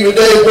last and evil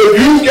days, but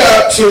you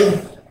got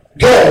to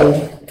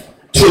go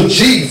to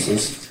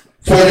Jesus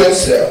for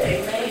yourself.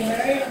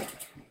 Amen.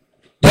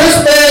 This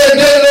man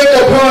didn't look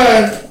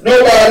upon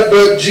nobody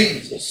but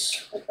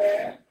Jesus.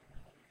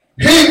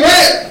 He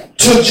went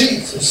to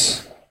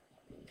Jesus.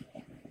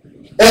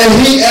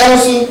 And he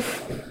answered,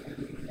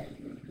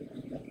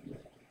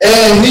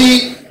 and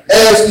he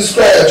asked the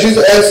scribe,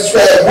 Jesus asked the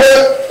scribe,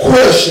 what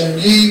question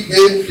ye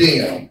with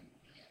them?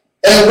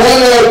 And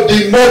one of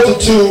the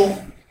multitude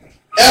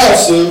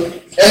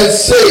answered and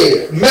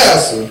said,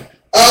 Master,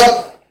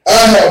 I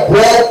have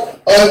brought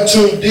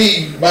unto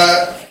thee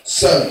my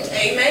son,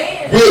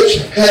 Amen. which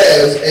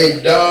has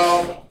a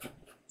dumb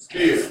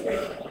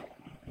spirit.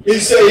 He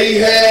said he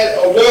had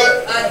a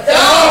what? A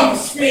dumb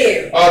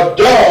spirit. A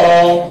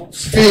dumb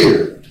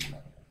spirit.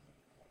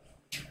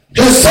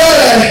 His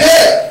son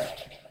had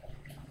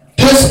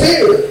this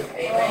spirit.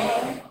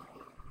 Amen.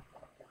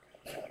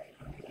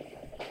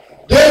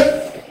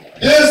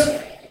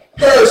 This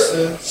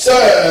person's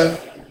son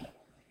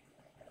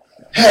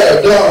had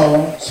a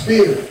dumb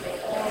spirit.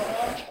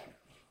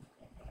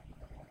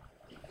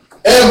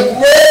 And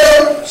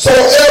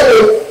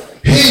wheresoever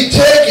he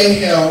taken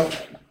him,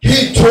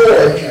 he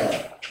tore him.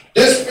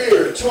 This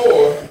spirit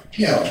tore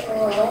him.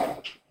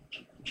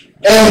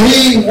 And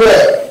he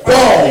what?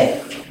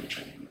 Foamed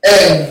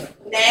and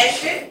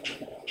Gnash it.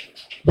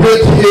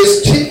 with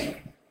his teeth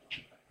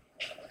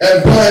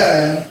and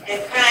pined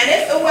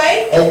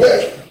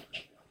away.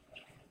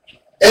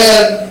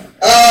 And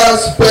I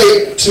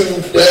spake to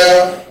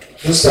their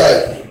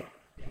disciples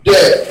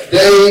that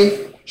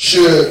they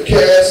should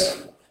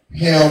cast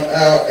him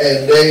out,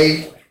 and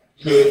they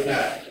could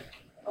not.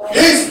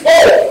 He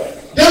spoke.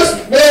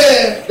 This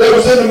man that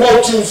was in the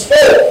multitude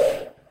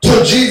spoke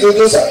to Jesus'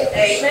 disciples.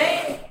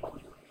 Amen.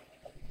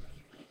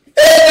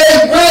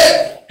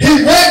 And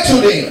he went to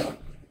them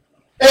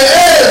and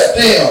asked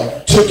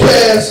them to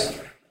cast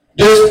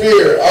this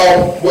spirit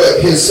off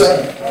what? His son.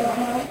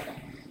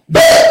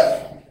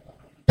 But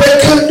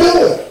they couldn't do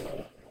it.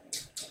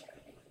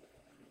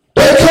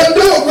 They couldn't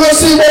do it. We'll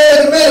see why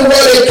in a minute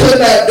why they could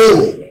not do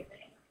it.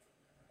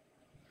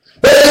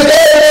 But it goes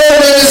on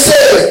and it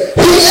says,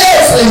 he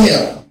answered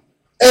him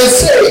and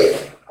said,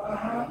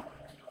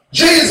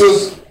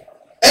 Jesus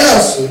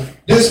answered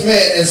this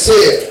man and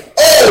said,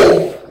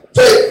 oh,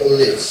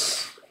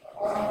 faithless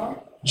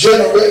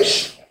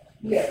generation.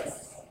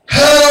 Yes.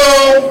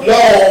 How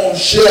long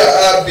shall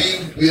I be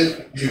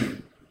with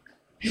you?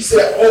 He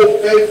said, oh,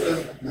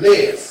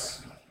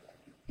 faithless.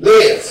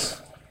 Less.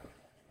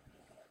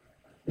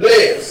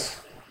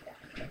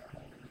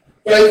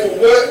 Faithful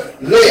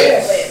what?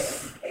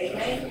 Less.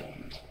 Amen.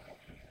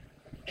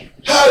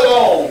 How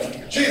long?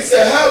 Jesus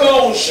said, how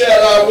long shall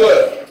I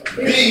what?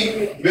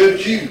 Be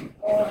with you?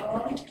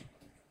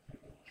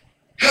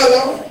 How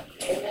long?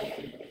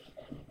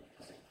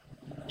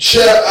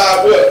 Shall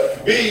I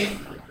what? Be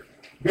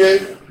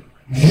with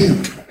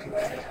you?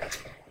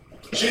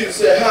 Jesus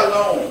said, how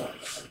long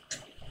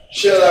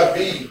shall I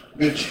be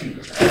with you?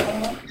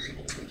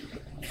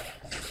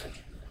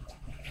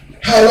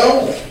 How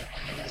long?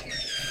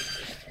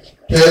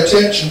 Pay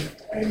attention.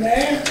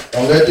 Amen.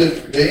 Don't let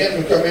the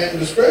enemy come in and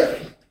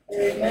distract you.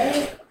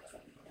 Amen.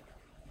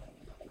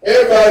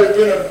 Everybody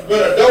everybody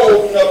when a door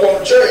open up on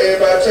the church,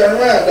 everybody turn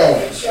around, don't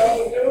they?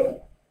 Sure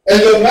do. And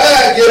your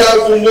mind get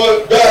out from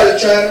what God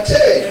is trying to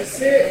tell you.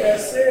 That's it.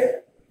 That's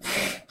it.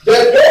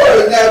 That door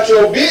is not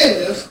your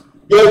business.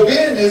 Your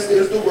business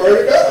is the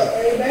word of God.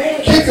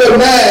 Amen. Keep your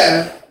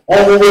mind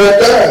on the word of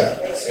God.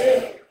 That's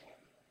it.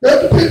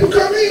 Let the people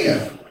come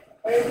in.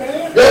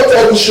 Amen. Your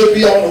focus should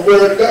be on the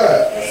word of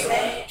God. That's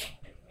right.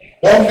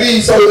 Don't be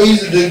so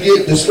easy to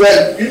get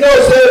distracted. You know,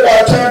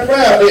 everybody turned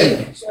around,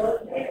 didn't you? Sure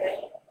do.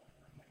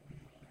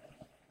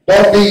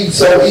 Don't be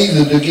so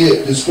easy to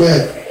get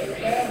distracted.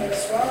 Amen.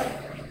 That's right.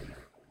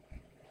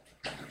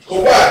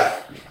 So why?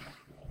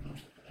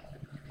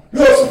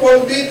 You're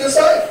supposed to be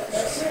disciples.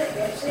 That's it.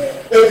 That's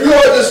it. If you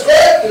are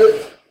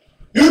distracted,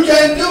 you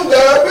can't do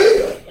God's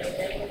will.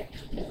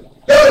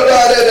 God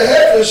allowed that to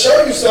happen to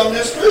show you something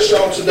in Scripture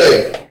on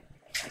today.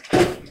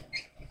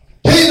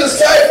 These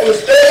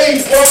disciples,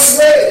 they weren't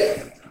ready.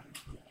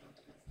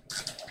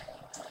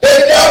 They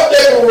thought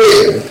they were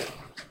ready,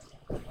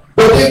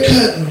 but they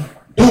couldn't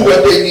do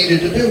what they needed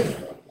to do.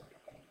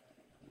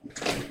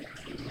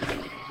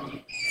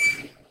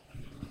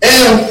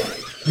 And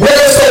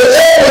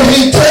wheresoever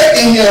he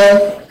taken him,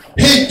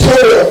 he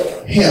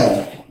tore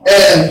him,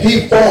 and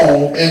he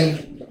foamed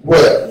and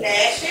what?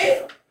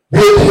 Gnasheth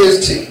With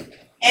his teeth.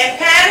 and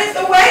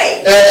pineth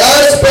away. And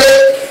I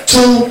spake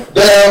to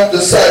thy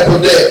disciple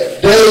that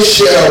they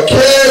shall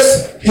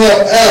cast him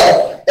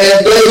out,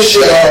 and they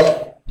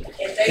shall,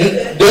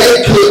 If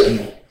they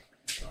couldn't.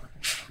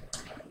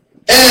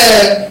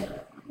 And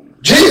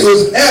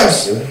Jesus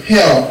answered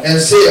him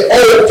and said,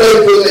 O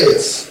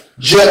faithless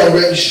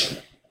generation.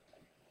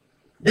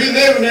 We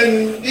living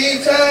in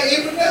these times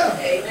even now.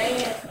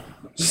 Amen.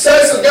 The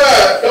saints of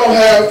God don't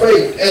have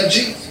faith in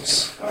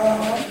Jesus.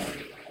 Uh-huh.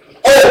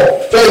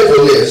 Oh,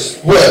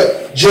 faithless,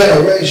 what?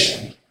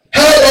 Generation.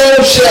 How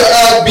long shall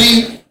I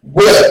be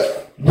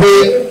what?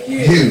 With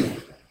you?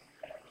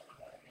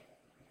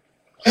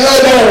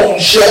 How long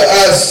shall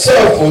I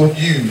suffer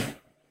you?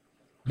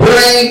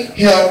 Bring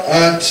him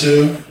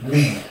unto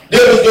me.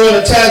 This was during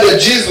the time that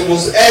Jesus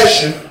was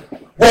actually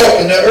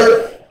walking the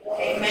earth.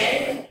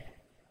 Amen.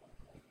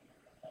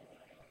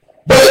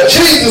 But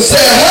Jesus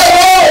said, how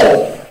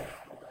long?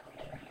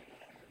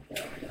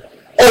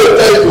 Oh,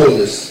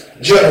 faithless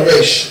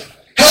generation.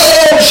 How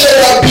long shall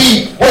I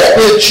be what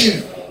with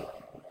you?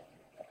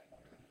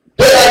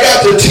 That I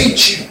got to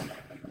teach you.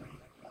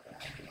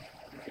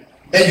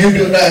 And you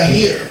do not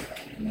hear.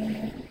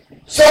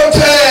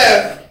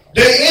 Sometimes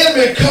the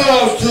enemy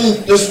comes to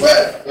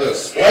distract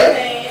us, right?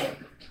 Amen.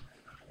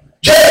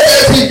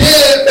 Just as he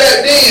did back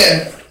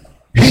then,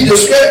 he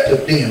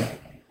distracted them.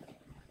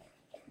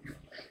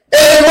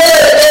 And the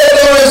word goes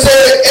on and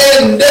said,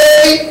 and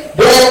they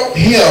brought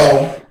him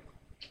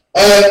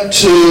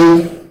unto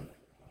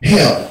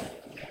him.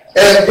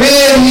 And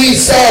when he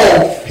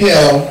saw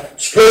him,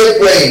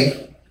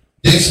 straightway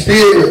the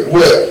spirit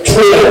would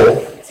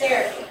tear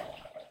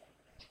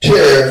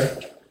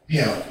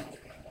him.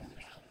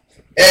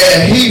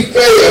 And he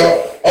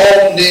fell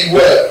on the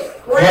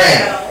what?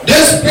 Ground.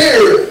 This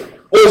spirit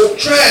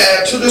was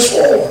trying to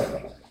destroy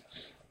him.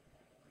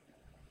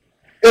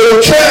 It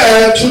was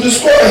trying to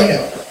destroy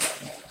him.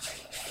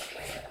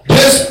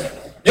 This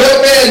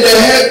young man that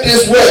had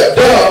this what?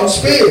 Dumb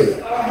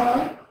spirit.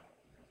 Uh-huh.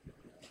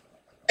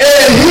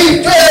 And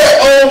he fell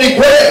on the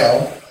ground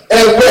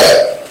and what?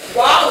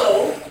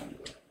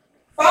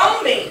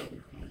 Foaming.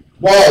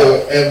 Water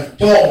and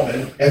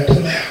foaming at the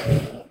mouth.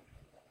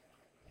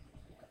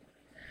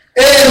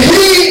 And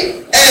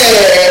he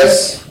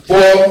asked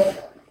for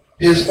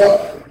his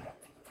father.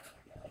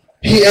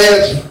 He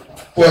asked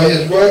for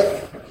his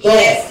what?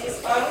 Yes, his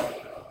father.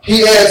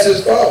 He asked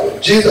his father.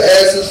 Jesus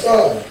asked his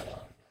father,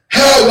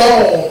 how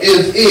long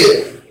is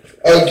it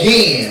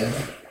again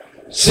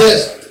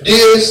since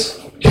this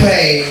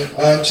came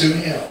unto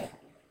him?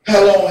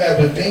 How long have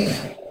it been?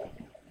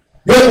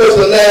 When was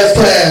the last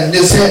time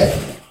this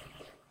happened?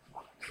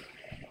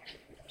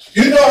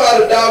 You know how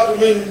the doctor,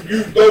 when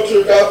you go to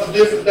the doctor,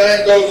 different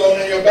things goes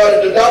on in your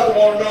body. The doctor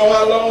want to know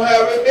how long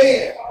have it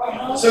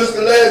been since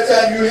the last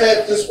time you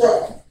had this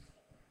problem.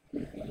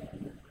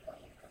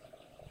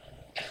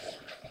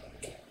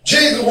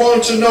 Jesus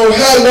wanted to know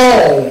how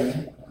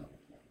long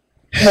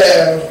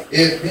have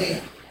it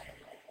been.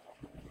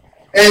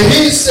 And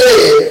he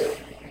said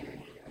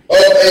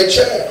of a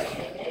child.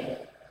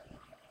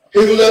 He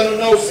would let them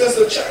know since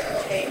a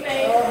child.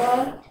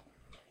 Amen.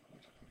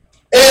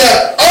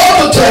 And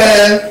all the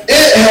time,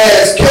 it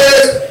has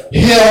cast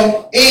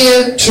him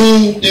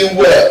into the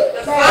what?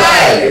 The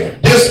fire.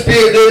 This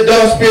spirit, this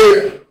dumb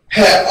spirit,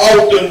 had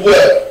often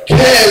what?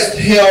 Cast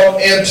him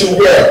into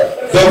where?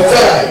 The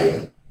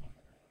fire.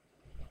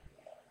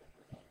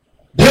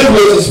 This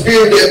was a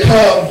spirit that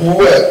comes to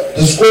what?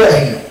 Destroy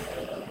him.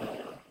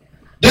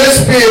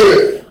 This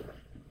spirit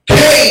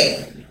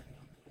came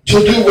to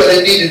do what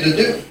it needed to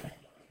do.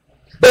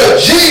 But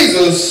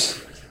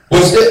Jesus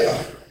was there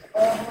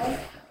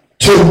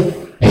to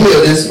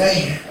heal this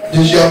man,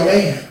 this young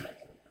man.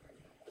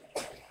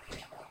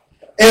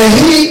 And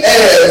he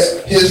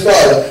asked his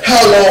father,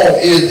 how long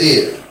is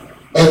it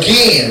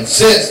again,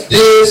 since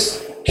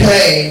this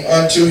came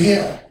unto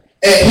him.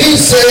 And he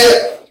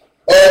said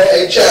of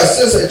a child,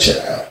 since a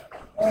child.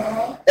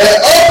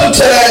 And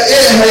oftentimes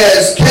it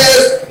has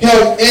cast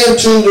him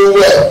into the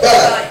what?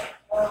 Fire.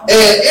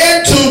 And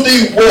into the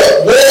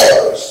what?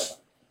 Waters,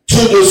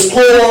 to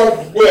destroy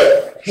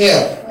what?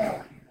 Him.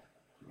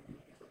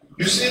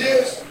 You see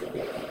this?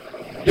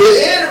 The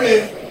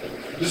enemy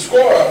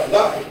destroys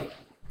life,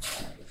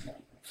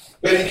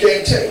 but he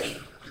can't take it.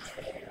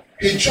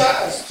 He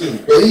tries to,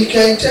 but he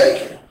can't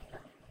take it.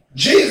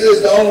 Jesus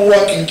is the only one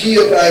who can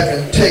give life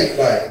and take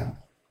life.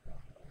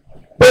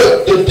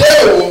 But the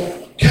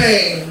devil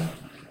came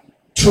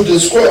to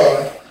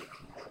destroy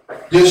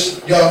this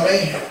young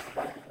man.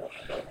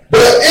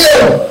 But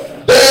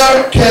if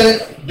thou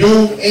canst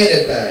do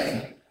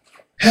anything,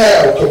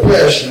 have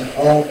compassion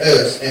on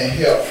us and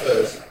help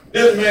us.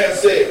 This man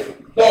said,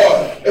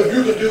 Lord, if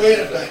you can do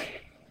anything,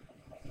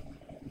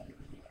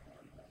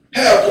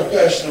 have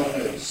compassion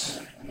on us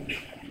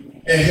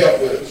and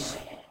help us.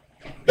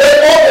 They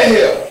want to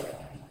help.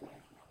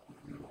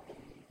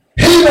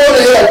 He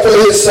wanted help for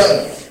his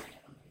son.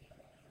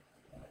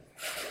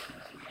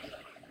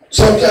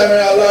 Sometimes in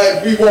our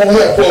life, we want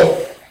help for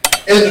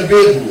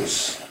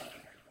individuals.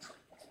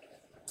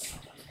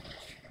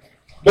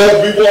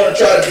 But we want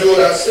to try to do it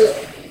ourselves.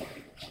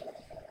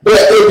 But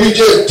if we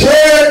just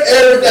turn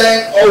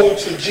everything over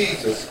to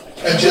Jesus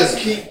and just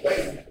keep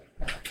faith.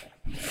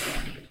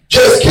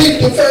 Just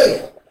keep the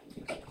faith.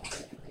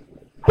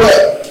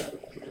 But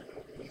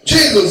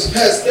Jesus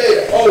has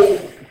stayed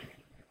old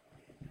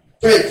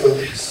faithful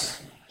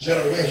this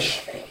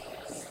generation.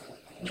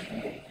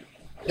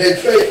 Their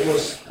faith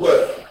was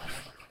what?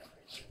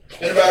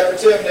 Anybody can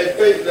tell me their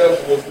faith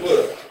level was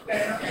what?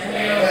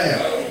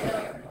 Damn.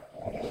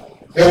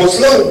 It was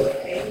low.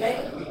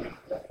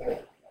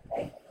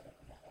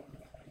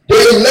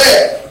 They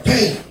lacked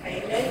faith.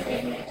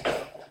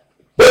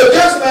 But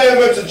this man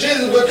went to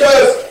Jesus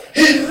because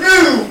he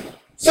knew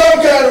some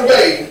kind of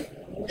way.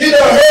 He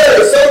done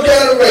heard some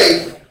kind of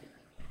way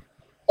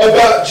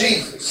about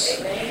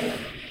Jesus.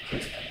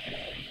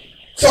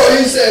 So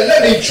he said,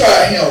 let me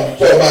try him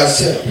for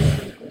myself.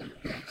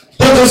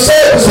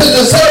 His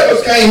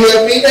disciples can't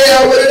help me. They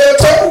already done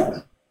told me.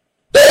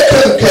 They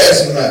couldn't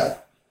cast him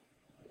out.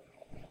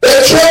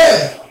 They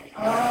tried.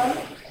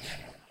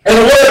 And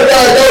the word of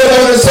God goes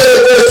on and says,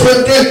 verse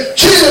 23,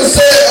 Jesus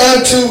said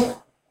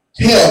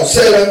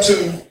unto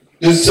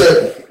this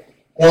servant,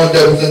 one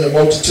that was in the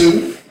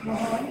multitude,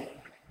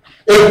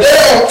 if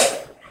thou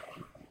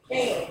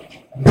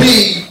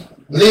believe,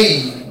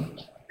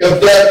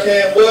 if thou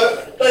can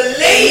what?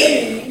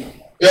 Believe.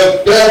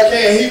 If thou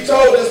can, he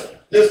told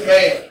this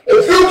man,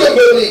 if you can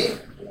believe,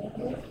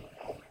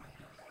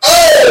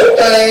 all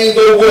things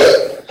are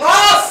what?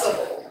 Possible.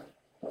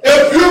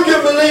 If you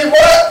can believe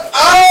what?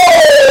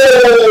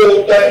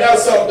 All things.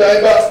 That's something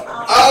about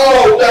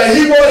all things.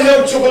 He wanted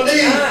him to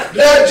believe,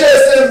 not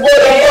just in what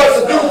I'm about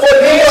to do for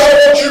you. I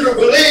want you to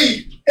believe.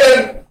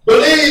 And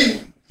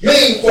believe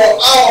mean for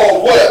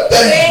all what?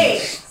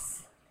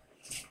 Things.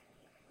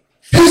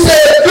 He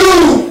said,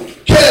 you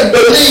can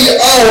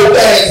believe all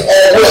things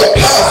are what?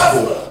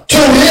 Possible. To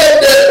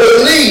him that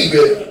believe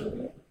it.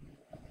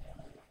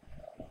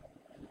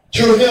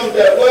 To him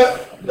that what?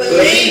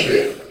 Believe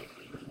it.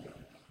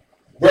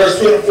 Verse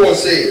 24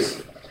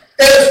 says,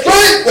 and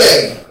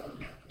straightway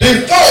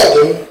the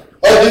father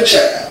of the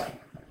child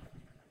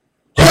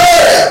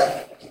cried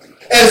out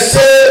and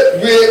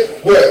said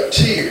with what?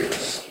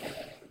 Tears,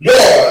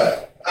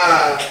 Lord,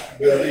 I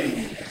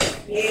believe.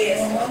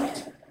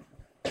 Yes.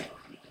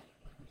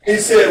 He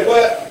said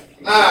what?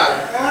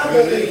 I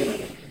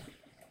believe.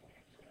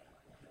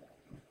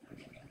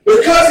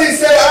 Because he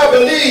said, I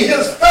believe,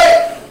 his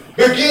faith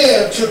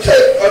began to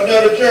take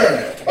another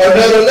journey,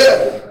 another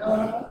level.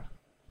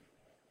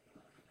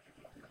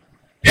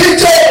 He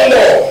told the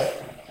Lord,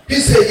 he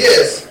said,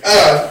 yes,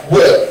 I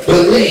will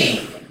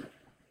believe.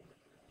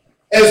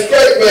 And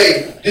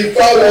straightway the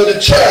father of the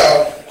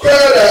child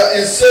cried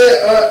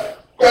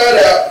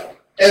out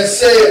and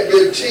said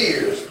with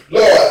tears,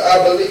 Lord,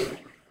 I believe.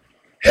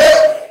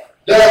 Help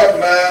thou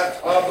my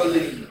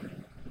unbelief.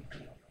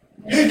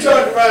 He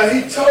turned around,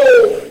 he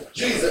told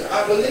Jesus,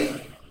 I believe.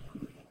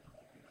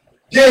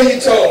 Then he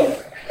told him,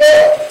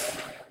 help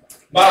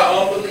my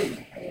unbelief.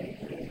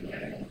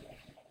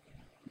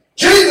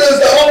 Jesus is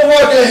the only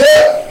one that can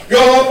help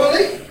your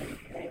unbelief.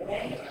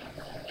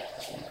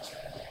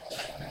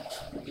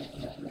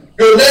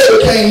 Your neighbor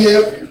can't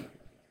help you.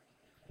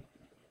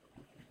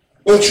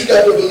 But you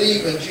got to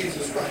believe in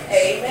Jesus Christ.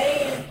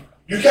 Amen.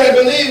 You can't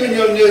believe in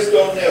your next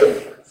door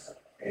neighbor.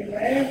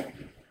 Amen.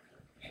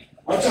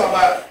 I'm talking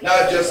about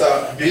not just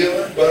our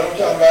building, but I'm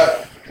talking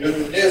about your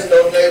next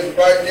door neighbor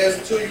right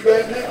next to you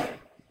right now.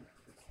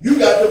 You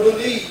got to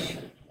believe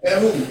in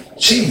who?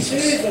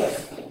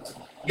 Jesus.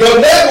 Your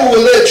neighbor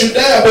will let you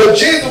down, but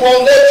Jesus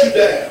won't let you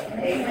down.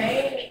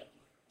 Amen.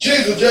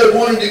 Jesus just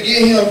wanted to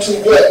get him to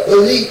what?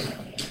 Believe.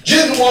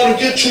 Jesus wanted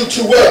to get you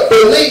to what?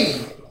 Believe.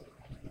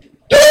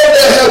 Those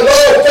that have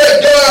lost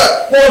faith,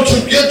 God wants to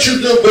get you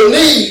to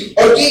believe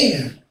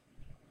again.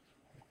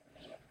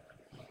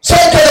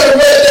 kind of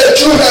way that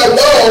you have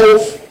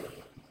lost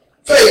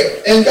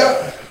faith in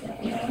God.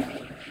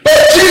 But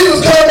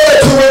Jesus come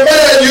back to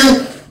remind you,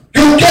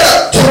 you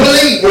got to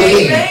believe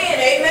again.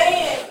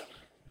 Amen.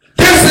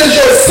 This is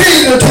your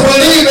season to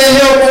believe in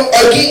him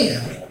again.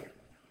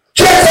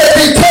 Just as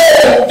he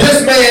told this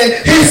man,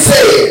 he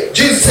said,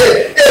 Jesus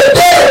said, if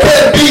there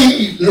can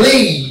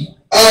believe,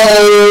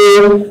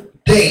 all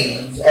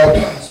things are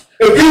possible.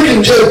 If you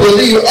can just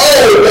believe,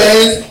 all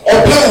things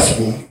are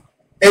possible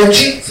in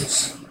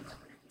Jesus.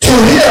 To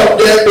him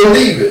that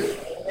believe it.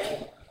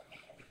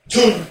 To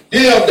them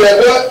that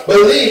what?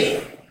 Believe it.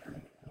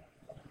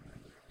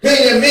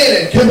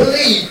 Many can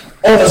believe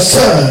on the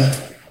Son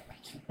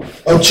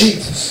of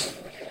Jesus.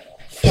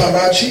 Talking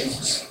about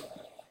Jesus.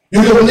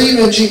 You can believe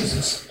in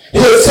Jesus.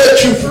 He'll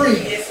set you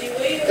free. Yes, he will.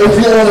 If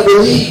you want to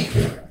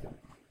believe.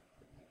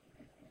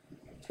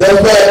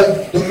 That's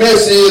why the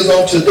message is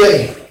on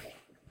today.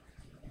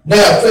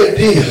 Now faith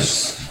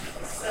is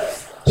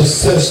the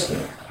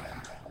substance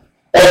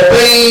of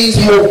things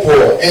hoped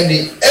for and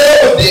the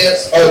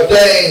evidence of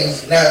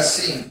things not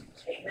seen.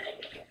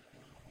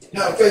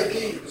 Now faith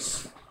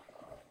is.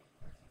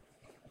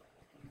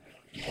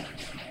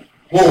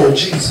 Lord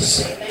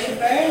Jesus.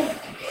 Amen.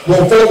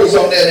 We'll focus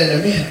on that in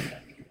a minute.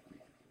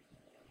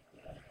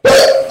 But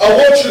I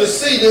want you to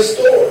see this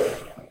story.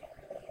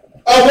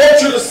 I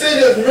want you to see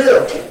this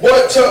miracle.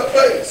 What took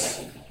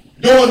place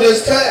during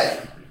this time.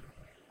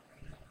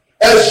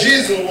 As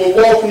Jesus was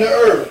walking the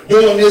earth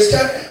during this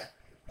time.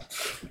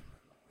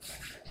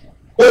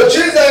 But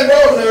Jesus ain't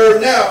walking the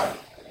earth now,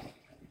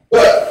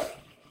 but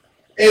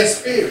in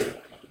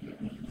spirit.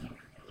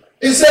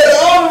 He said the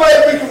only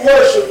way we can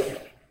worship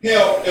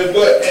him is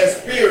but in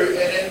spirit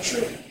and in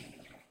truth.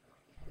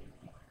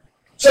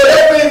 So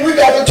that means we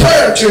got to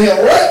turn to him,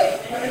 right?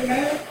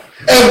 Amen.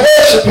 And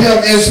worship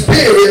him in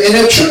spirit and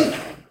in truth.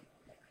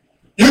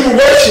 You can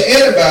worship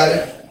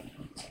anybody.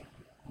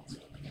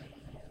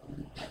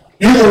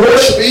 You can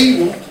worship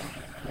evil.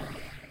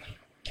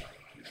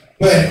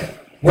 But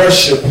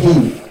worship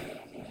who?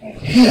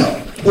 Him.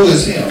 Who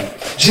is him?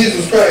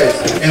 Jesus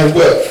Christ. And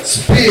what?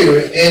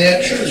 Spirit and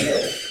in truth.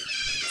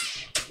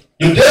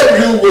 The devil,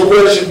 you will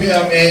worship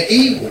him in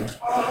evil.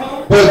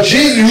 But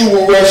Jesus, you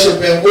will worship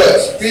in what?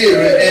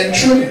 Spirit and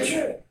truth.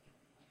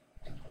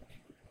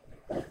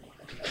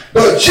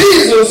 But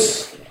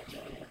Jesus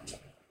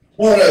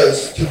wants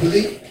us to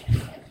believe.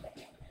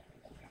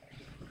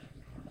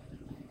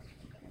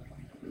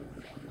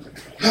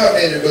 How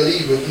many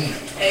believe again?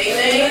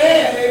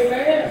 Amen.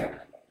 Amen.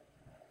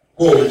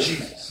 Glory to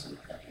Jesus.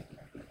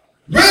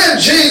 When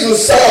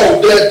Jesus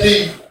saw that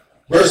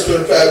verse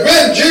 25,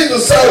 when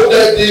Jesus saw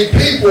that the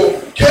people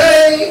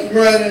came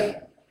running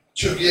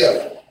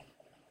together,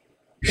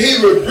 he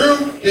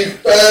rebuked the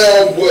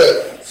foul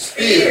what?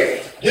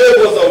 Spirit. There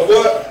was a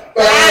what?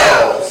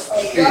 Foul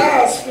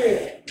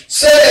spirit.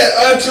 Saying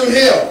unto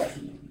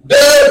him,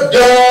 thou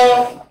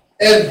dumb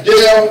and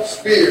deaf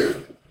spirit.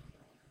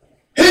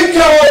 He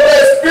called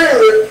that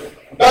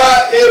spirit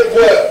by its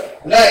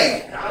what?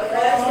 Name.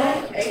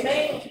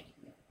 Amen.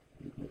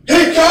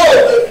 He called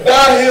it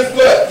by his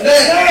what?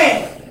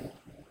 Name.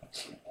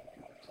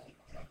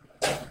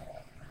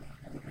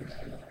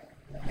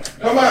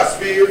 Come on,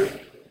 spirit.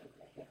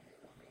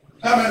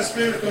 How many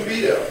spirits can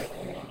be there?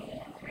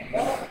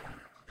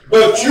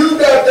 But you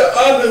got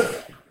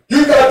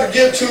to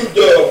get to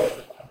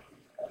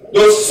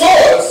the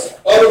source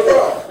of the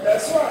problem.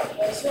 That's right.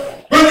 That's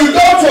right. When you go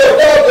to a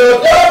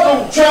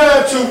doctor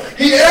trying to,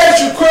 he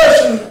asks you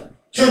questions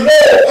to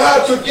know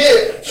how to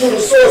get to the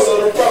source of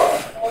the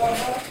problem.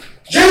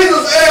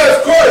 Jesus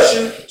asked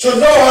questions to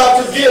know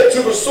how to get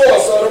to the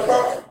source of the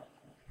problem.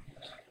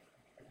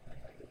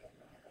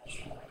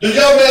 The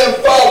young man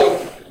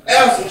followed,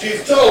 answered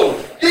Jesus, told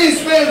him, these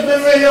spirits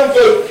been with him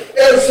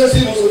ever since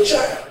he was a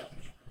child.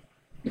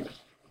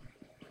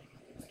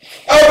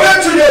 I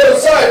went to your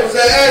disciples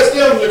and asked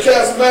them to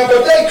cast them out,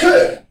 but they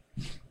couldn't.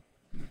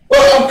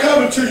 But I'm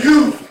coming to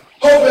you,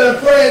 hoping and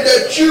praying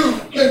that you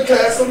can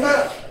cast them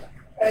out.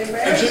 Amen.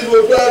 And Jesus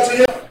replied to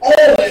him,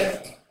 only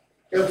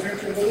if you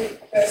can believe.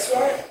 That's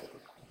right.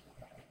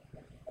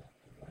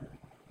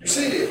 You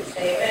see this?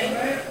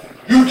 Amen.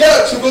 You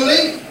got to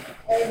believe.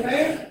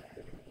 Amen.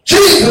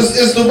 Jesus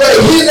is the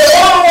way. He's the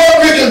only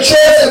one we can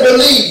trust and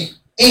believe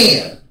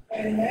in.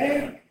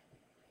 Amen.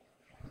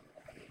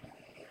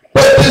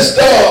 But this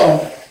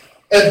dumb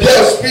and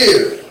deaf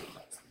spirit,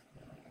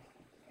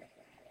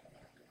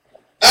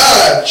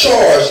 I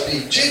charge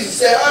thee. Jesus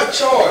said, I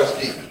charge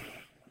thee.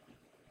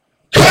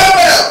 Come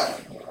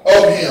out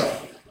of him.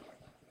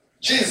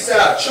 Jesus said,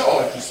 I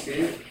charge you,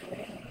 spirit.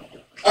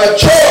 I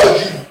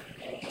charge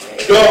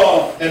you,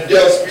 dumb and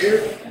deaf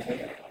spirit.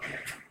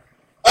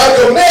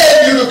 I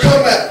command you to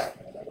come out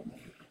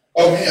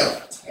of him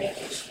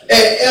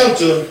and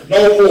enter no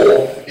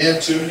more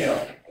into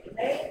him.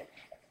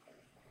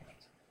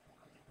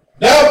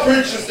 Now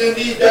preachers in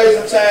these days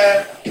and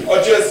time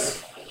are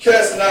just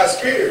casting out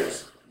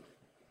spirits.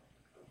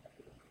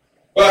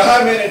 But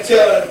how many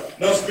telling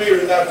no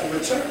spirit not to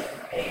return?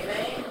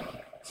 Amen.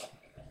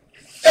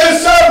 In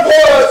some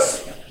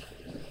parts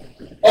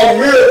of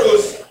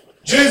miracles,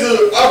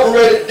 Jesus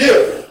operated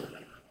different.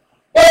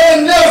 But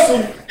in this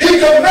one, he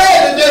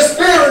commanded this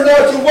spirit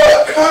not to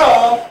what?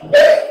 Come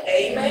back.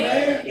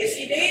 Amen. Yes,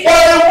 he did.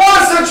 But in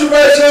one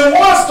situation, in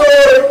one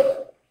story,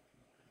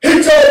 he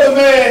told the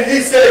man, he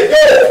said,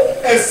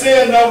 go and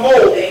sin no more,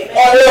 or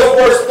else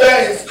worse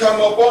things come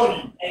upon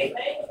you.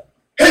 Amen.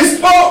 He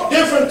spoke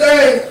different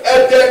things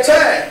at that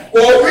time for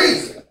a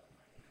reason.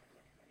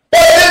 But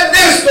in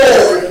this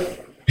story,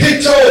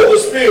 he told the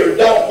spirit,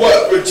 don't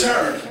what?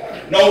 Return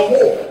no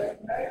more.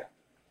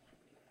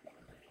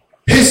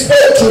 He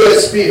spoke to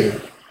that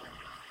spirit.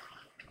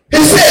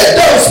 He said,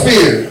 don't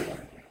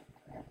spirit,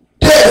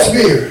 tell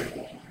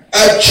spirit,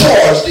 I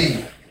charge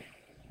thee.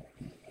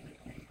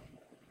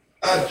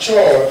 I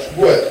charge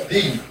what?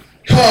 Thee.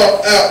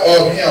 Come out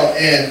of him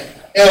and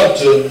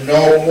enter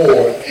no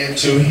more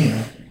into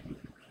him.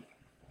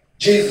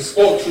 Jesus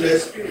spoke to that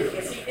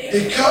spirit.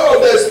 He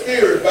called that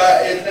spirit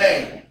by its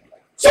name.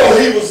 So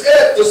he was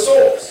at the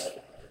source.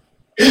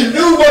 He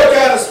knew what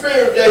kind of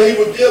spirit that he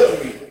was dealing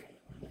with.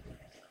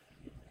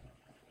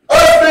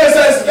 Us men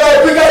says,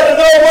 God, we got to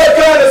know what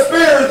kind of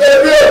spirits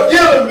that we are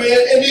dealing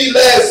with in these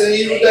last and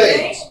evil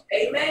days.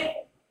 Amen.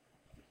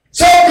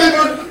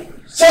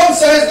 Some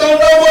saints don't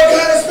know what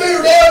kind of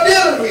spirit they are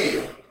dealing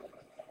with.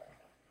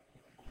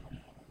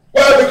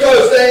 Why?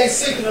 Because they ain't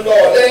seeking the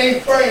Lord. They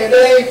ain't praying.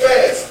 They ain't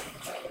fasting.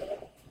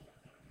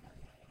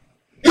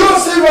 You'll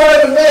see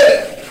right in a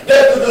minute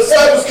that the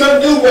disciples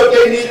couldn't do what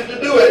they needed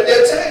to do at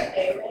that time.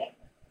 Amen.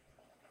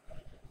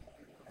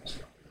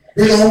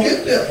 We don't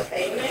get them.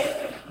 Amen.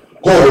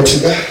 Glory to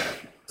God.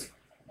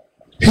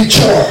 He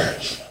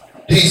charged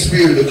these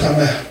spirits to come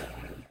out.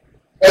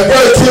 And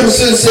verse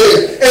 26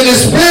 said, and the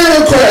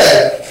spirit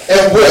cried,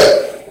 and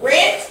what?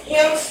 Rent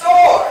him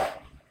sore.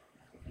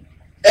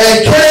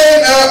 And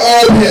came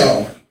out of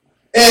him,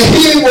 and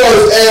he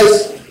was as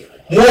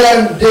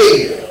one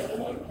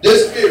dead.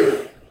 This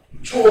spirit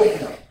tore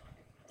him,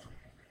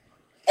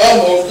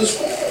 almost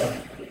destroyed him,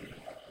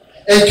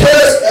 and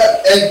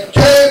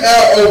came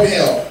out of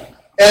him,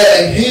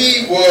 and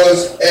he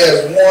was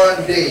as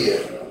one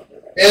dead.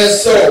 And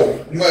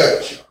so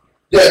much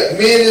that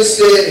many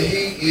said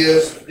he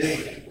is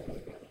dead.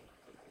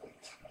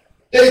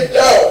 They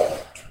thought.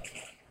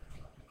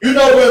 You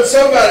know when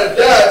somebody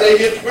died, they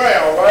hit the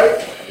ground,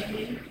 right?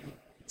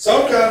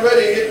 Some kind of way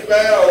they hit the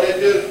ground, or they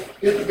just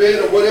hit the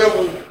bed or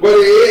whatever, where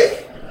they at.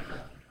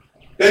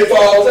 They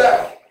falls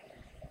out.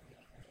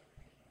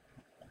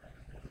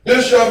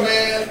 This young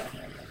man,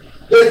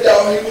 they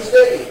thought he was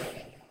dead.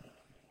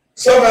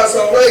 Somehow,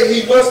 some way,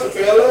 he must have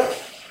fell out.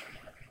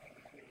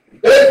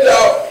 They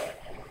thought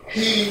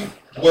he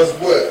was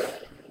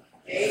what?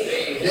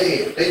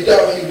 Dead. They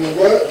thought he was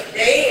what?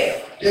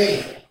 Dead.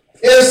 Dead.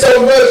 And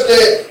so much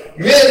that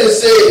many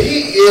said he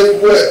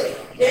is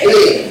what?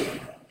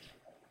 Dead.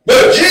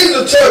 But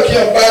Jesus took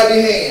him by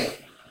the hand.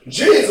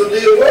 Jesus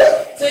did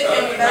what? Took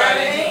him by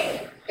the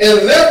hand.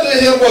 And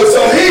lifted him up.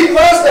 So he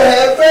must have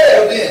had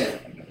failed then.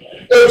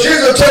 So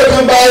Jesus took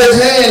him by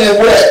his hand and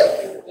what?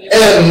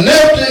 And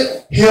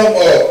lifted him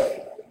up.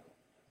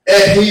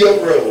 And he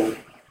arose.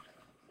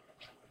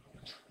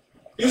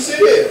 You see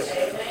this?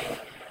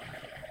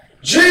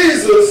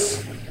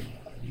 Jesus,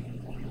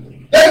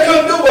 they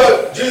couldn't do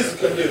what Jesus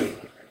could do.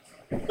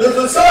 The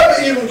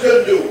disciples even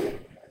couldn't do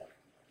it.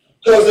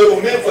 Because it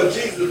was meant for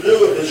Jesus to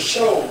do it to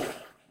show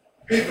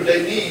people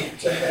they need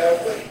to have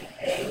faith.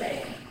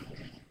 Amen.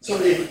 So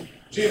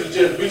Jesus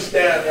just reached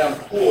down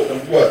and pulled them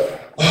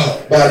what?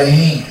 Up by the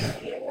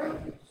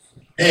hand.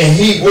 And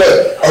he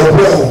what?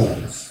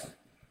 Arose.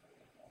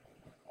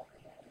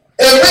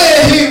 And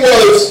when he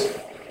was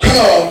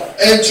come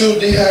into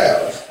the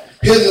house,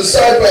 his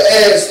disciples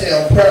asked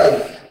him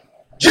privately.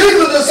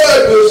 Jesus'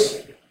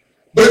 disciples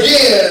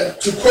began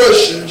to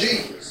question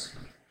Jesus.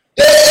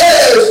 They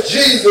asked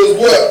Jesus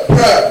what?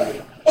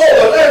 Privately. Hold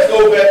on, let's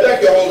go back.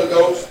 Thank you, Holy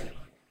Ghost.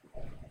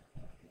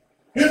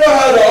 You know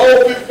how the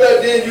old people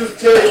back then used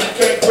to tell you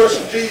can't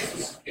question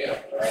Jesus? Yeah.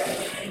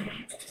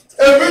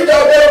 And we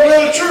thought that was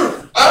really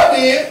true. I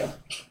did.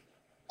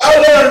 I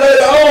learned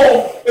later on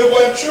it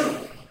wasn't true.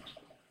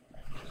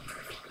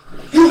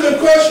 You can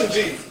question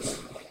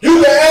Jesus.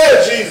 You can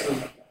ask Jesus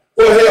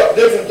for help,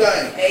 different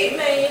things.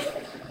 Amen.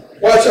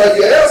 Watch how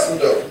you ask him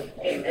though.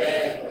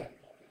 Amen.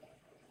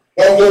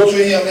 Don't go to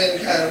him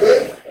any kind of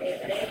way.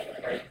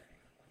 Amen.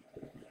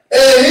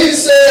 And he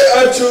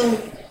said unto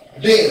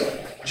them,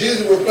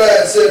 Jesus replied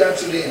and said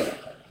unto them,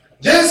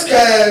 this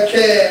kind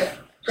can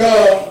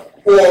come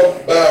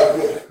forth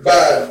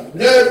by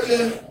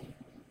nothing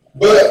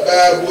but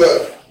by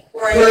what?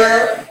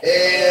 Prayer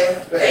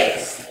and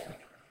fast.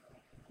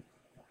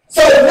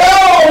 So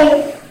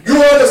now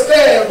you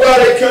understand why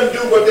they couldn't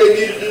do what they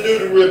needed to do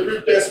to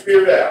rebuke that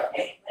spirit out.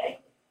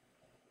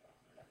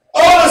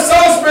 All the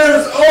some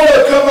spirits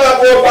only come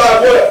out by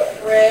what?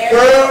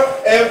 Prayer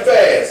and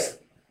fast.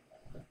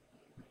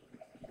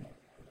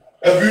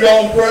 If you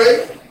don't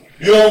pray,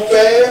 you don't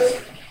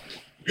fast,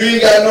 you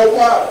ain't got no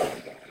power.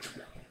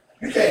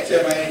 You can't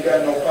tell me I ain't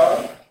got no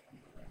power.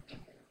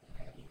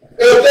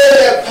 If they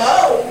had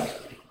power,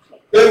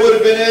 they would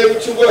have been able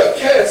to what?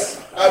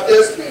 Cast out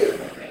that spirit.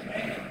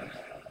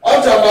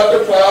 I'm talking about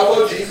the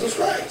power of Jesus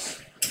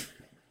Christ.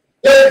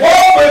 They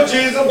walked with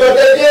Jesus, but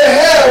they didn't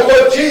have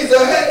what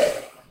Jesus had.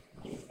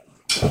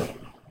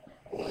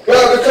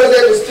 Well, because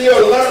they were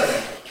still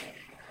learning.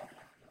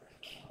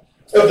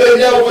 If they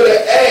never would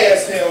have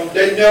asked him,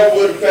 they never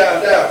would have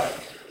found out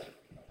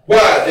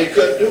why they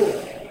couldn't do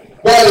it.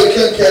 Why they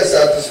couldn't cast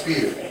out the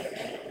spirit.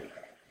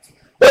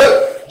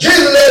 But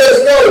Jesus let us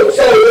know.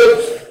 So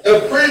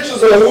if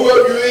preachers or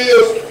whoever you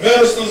is,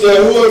 ministers or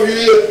whoever you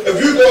is,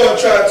 if you go and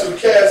try to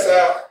cast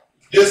out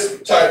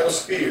this type of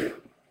spirit,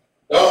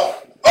 the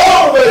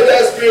only way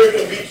that spirit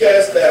can be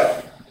cast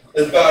out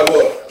is by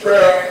what?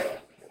 Prayer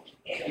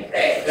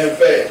and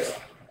fast.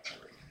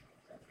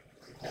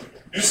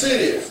 You see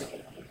this?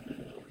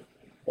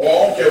 Well, I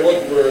don't care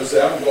what the word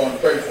says. I'm going to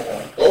pray for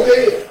them. Go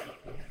ahead.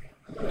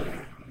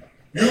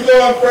 You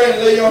go and pray and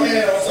lay your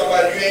hand on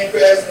somebody. You ain't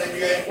fasting and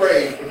you ain't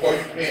praying before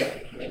you can.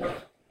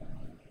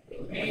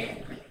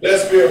 That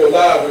spirit will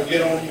lie will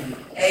get on you.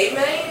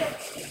 Amen.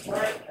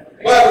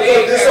 Why?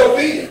 Because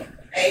disobedient.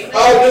 Amen.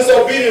 All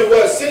disobedient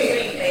was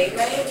sin.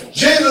 Amen.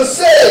 Jesus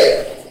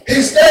said,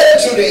 he said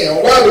to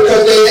them, why?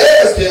 Because they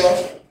asked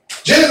him.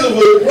 Jesus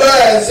would reply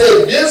and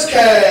say, this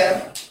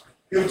kind,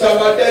 he was talking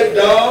about that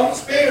dumb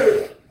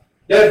spirit,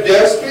 that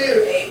deaf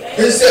spirit. Amen.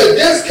 He said,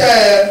 this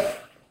kind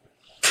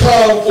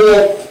come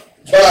forth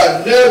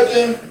by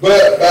nothing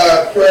but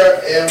by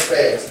prayer and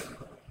fasting.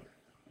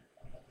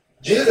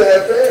 Jesus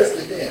had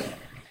fasted then.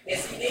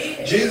 Yes, he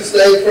did. Jesus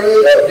stayed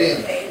prayed up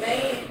then.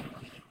 Amen.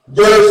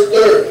 Verse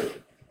 30.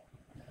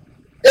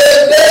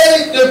 And they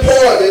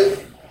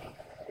departed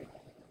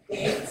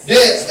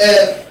thence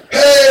and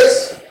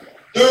passed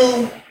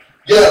through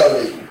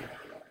Galilee.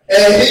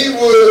 And he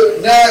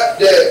would not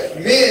that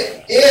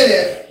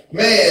any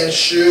man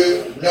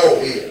should know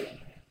it.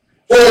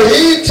 For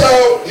he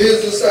taught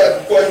his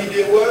disciples. For he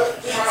did what?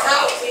 He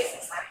taught his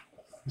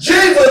disciples.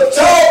 Jesus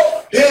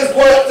taught his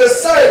what?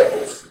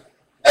 Disciples.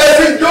 As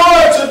he's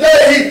doing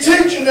today, he's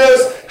teaching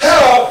us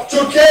how to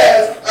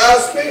cast our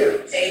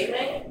spirits.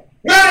 Amen.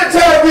 Many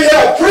times we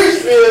have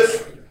preached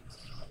this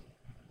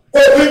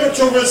for people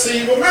to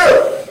receive a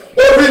miracle.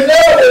 But we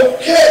never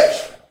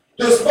catch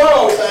the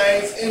small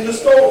things in the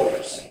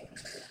stories.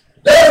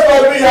 That's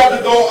why we have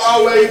to go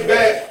our way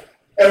back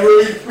and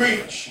really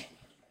preach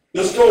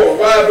the story.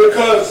 Why?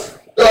 Because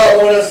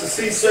God wants us to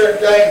see certain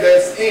things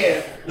that's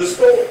in the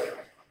story.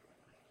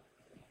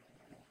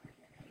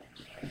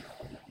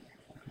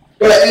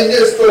 But in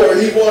this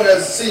story, he wants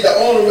us to see the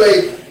only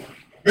way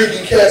we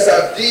can cast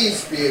out these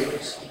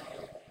spirits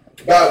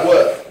by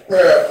what?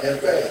 Prayer and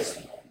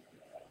fasting.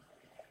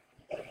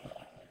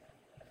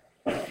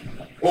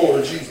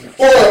 Lord Jesus.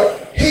 For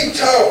he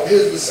taught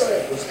his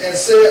disciples and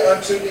said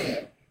unto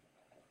them,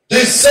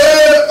 the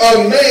Son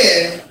of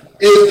Man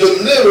is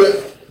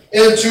delivered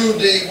into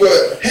the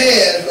what?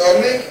 Hands of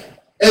men,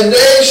 and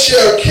they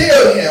shall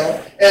kill him,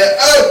 and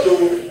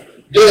after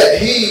that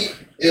he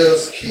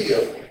is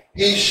killed,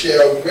 he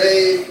shall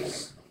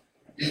rise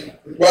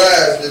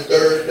the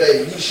third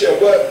day. He shall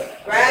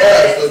what?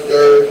 Rise the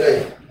third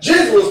day.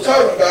 Jesus was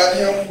talking about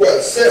him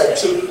what? Self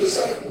to the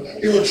disciples.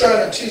 He was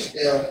trying to teach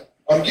them,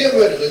 I'm getting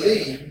ready to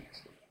leave.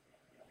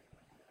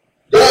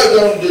 God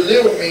don't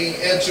deliver me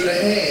into the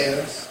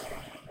hands.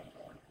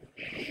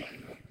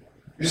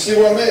 You see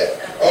what I'm at?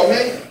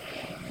 Amen.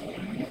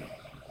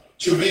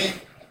 To be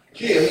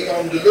killed. He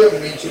gonna deliver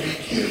me to be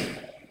killed.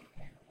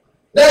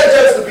 Not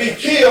just to be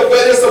killed,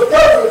 but it's a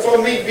purpose for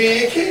me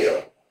being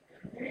killed.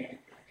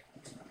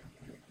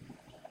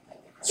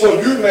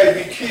 So you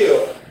may be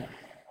killed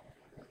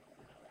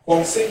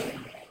from sin.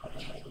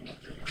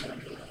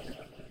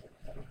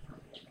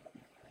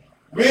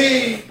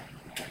 We,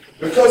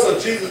 because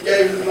of Jesus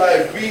gave his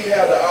life, we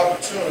have the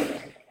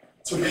opportunity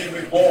to be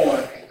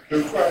reborn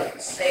through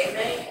Christ.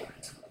 Amen.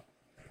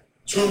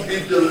 To be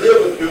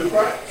delivered through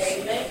Christ.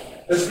 Amen.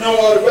 There's no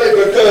other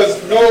way,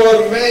 because no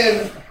other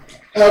man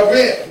have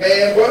went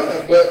man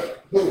born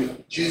but who?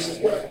 Jesus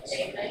Christ.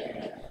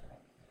 Amen.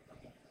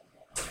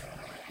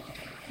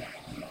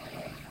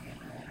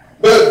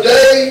 But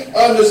they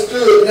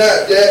understood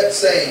not that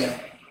saying,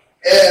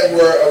 and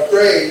were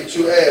afraid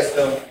to ask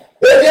them.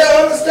 They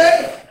didn't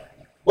understand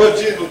what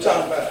Jesus was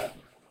talking about.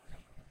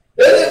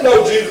 They didn't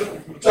know Jesus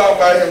was talking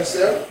about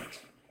himself.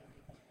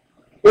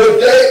 But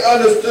they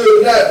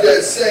understood not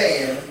that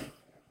saying,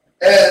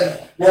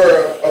 and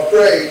were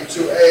afraid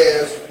to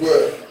ask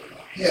what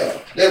him.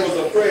 They was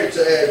afraid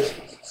to ask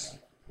Jesus.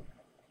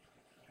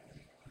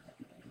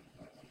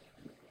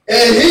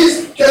 And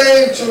he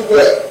came to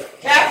what?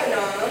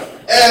 Capernaum.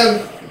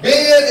 And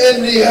being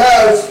in the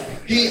house,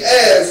 he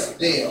asked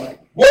them,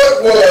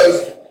 what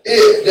was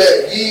it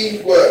that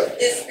ye what?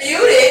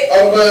 Disputed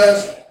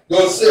Amongst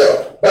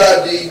yourselves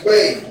by the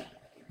way.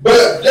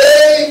 But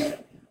they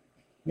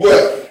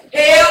what?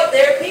 Held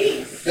their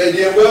peace. They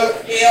did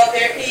what? Held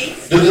their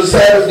peace. The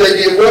disciples,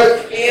 they did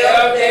what?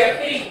 Held their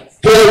peace.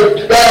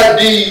 So by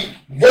the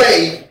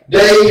way,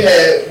 they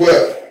had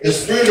what?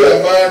 Disputed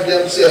among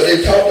themselves.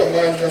 They talked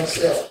among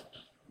themselves.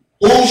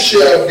 who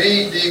shall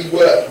be the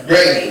what?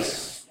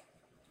 Greatest.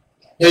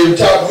 They were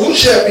talking, who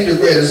shall be the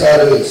greatest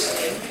out of us?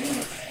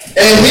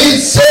 And he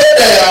sat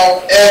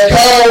down and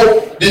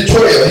called the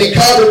 12. He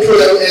called the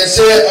 12 and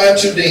said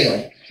unto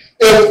them,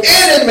 if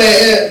any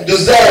man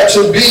desire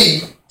to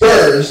be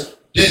first,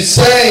 the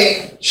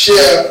same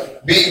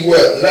shall be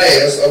what?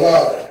 Last of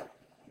all.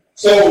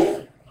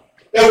 So,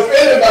 if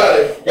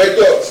anybody, wake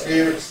up,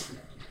 spirits.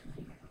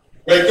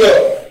 Wake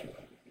up.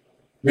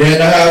 We're in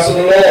the house of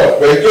the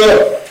Lord. Wake up.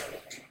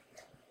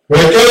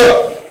 Wake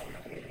up.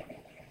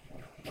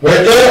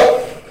 Wake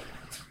up.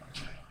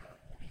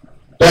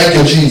 Thank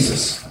you,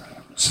 Jesus.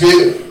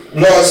 Spirit,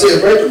 Lord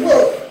said, wake them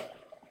up.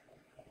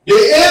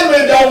 The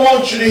enemy don't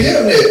want you to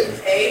hear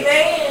that.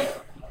 Amen.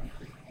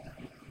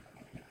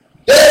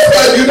 That's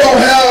why you don't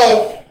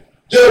have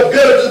the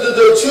ability,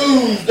 the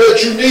tools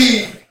that you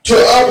need to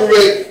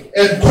operate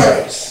in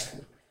Christ.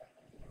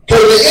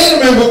 Because the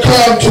enemy will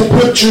come to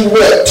put you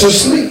what? To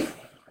sleep.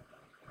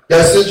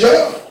 That's his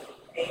job.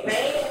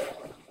 Amen.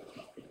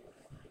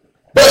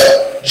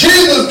 But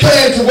Jesus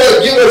came to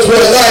what? Give us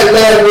what life,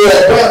 life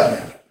more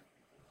abundant.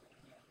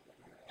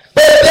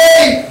 But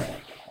they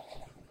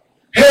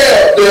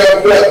held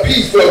their what?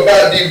 Peaceful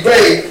by the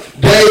way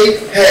they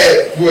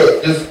had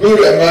what?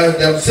 Disputed among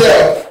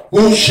themselves,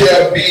 who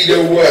shall be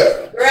the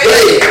what?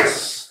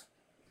 Greatest.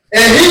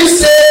 And he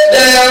sat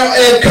down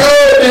and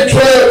called the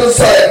 12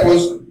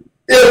 disciples.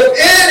 If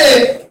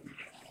any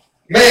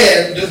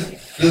man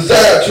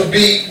desire to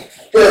be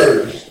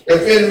first.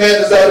 If any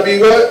man desire to be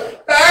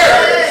what?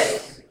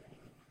 First.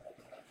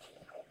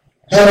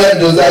 How many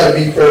desire to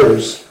be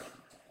first?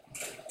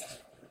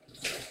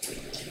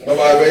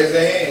 Nobody raise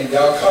their hand.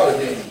 Y'all call it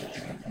then.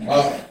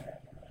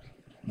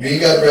 You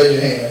ain't got to raise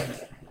your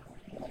hand.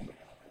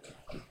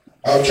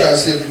 I was trying to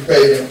see if you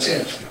paid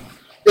attention.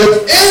 If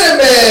any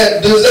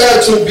man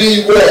desire to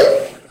be what?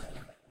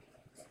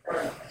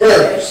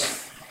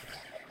 First.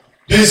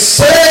 The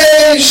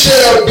same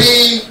shall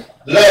be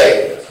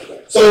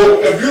last.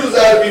 So if you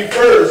desire to be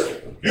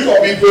first, you're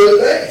going to be put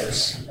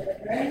last.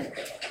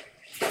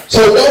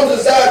 So don't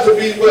desire to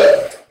be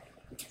what?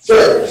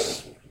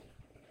 First.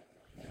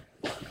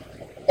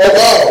 Of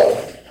all.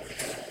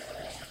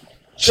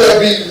 Shall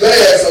be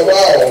last of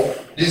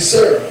all. The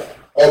servant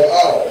of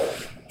all.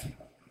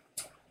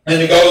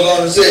 And it goes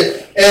on to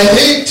say, and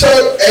he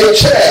took a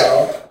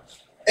child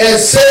and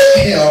set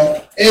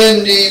him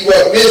in the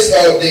what, midst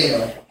of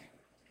them.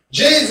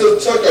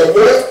 Jesus took a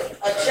what?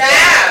 A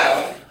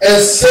child.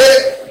 And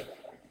set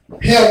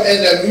him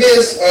in the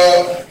midst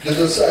of the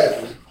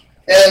disciples.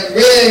 And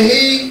when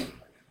he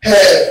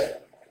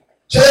had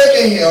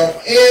taken him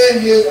in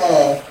his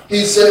arms,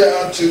 he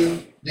said unto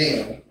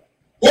them,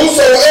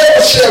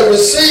 whosoever shall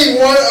receive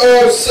one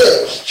of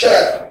such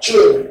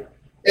children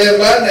in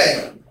my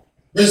name,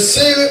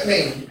 receive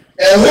me.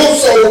 And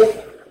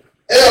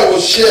whosoever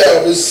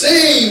shall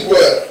receive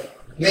what?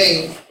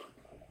 Me,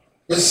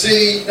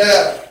 receive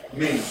not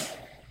me.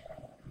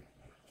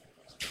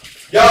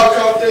 Y'all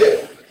caught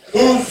that?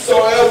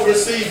 Whosoever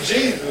receive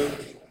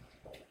Jesus,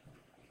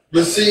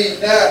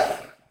 receive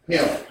not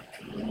him.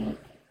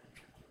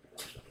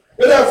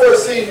 When I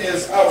first seen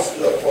this, I was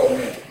stood up for a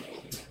minute.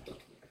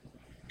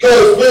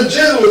 Because when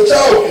Jesus was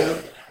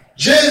talking,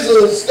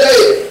 Jesus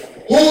stated,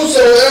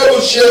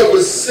 whosoever shall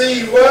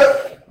receive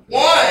what?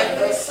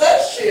 One of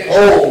such children.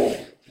 Oh.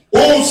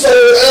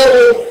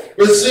 Whosoever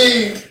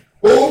receive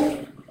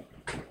who?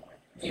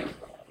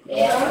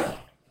 Yeah.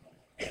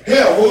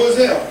 Him. Who is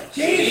him?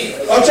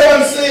 Jesus. I'm trying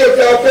to see if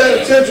y'all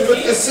paying attention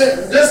with this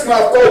sentence. This is my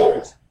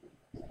focus.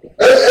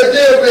 Let's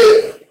deal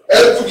with,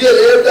 and forget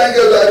everything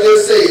else I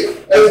just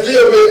said. Let's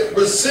deal with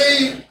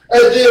receive,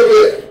 let's deal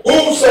with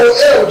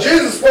whosoever.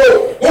 Jesus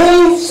spoke,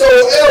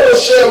 whosoever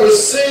shall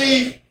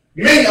receive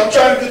me. I'm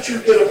trying to get you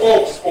to get a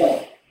focus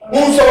point.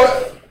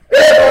 Whosoever,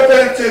 everybody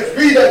paying attention,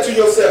 read that to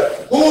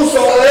yourself.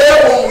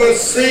 Whosoever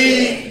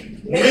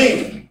receive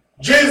me.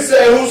 Jesus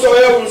said,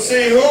 whosoever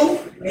receive who?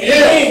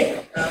 Him.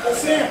 He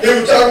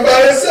was talking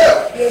about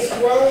himself. Yes,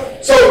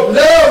 well. So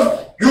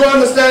now you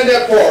understand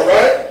that part,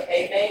 right?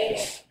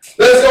 Amen.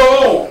 Let's go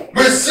on.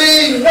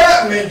 Receive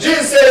not me.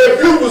 Jesus said,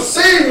 if you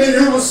receive me,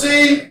 you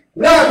receive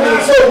not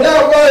me. So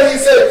now why he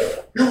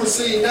said, you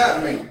receive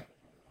not me?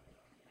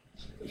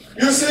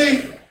 You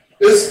see,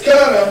 it's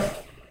kind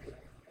of,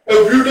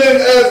 if you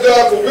didn't ask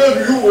God for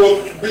wisdom, you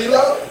will be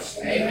lost.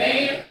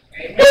 Amen.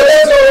 But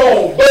let's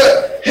go on.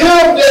 But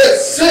him that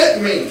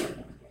sent me,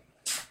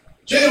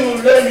 Jesus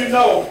will let you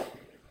know,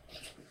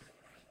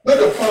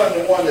 look upon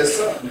the one that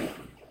sent me.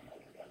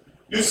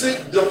 You see,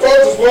 the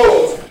focus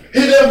was, he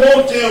didn't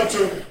want them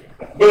to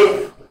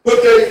put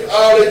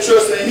all their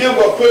trust in him,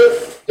 but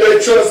put their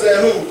trust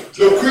in who?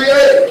 The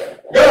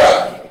Creator,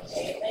 God.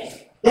 Amen.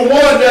 The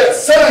one that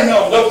sent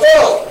him, the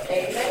Father.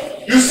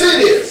 Amen. You see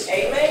this?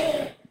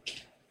 Amen.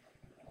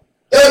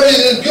 That means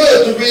it's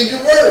good to read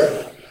your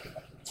word.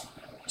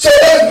 So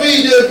let's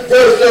read this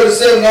verse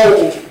 37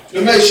 over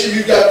to make sure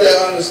you got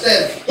that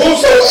understanding.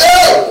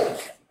 Whosoever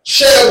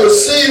shall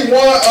receive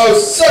one of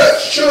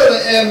such children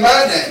in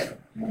my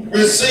name,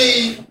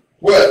 receive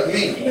what?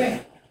 Me.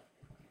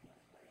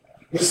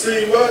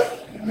 receive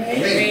what?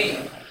 Me.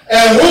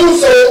 And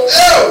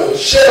whosoever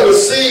shall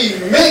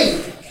receive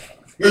me,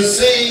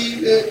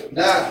 receive it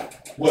not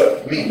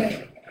what?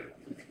 Me.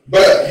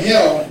 But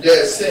him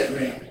that sent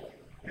me.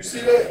 You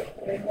see that?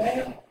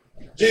 Amen.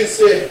 Jesus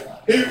said,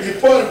 he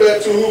pointed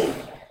back to who?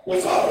 The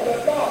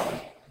Father.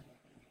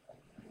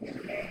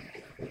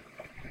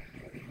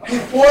 He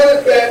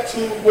pointed back to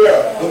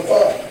where? The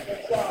Father.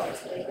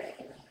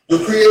 The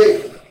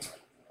Creator.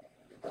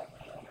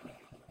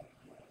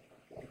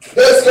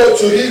 Let's go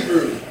to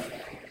Hebrew.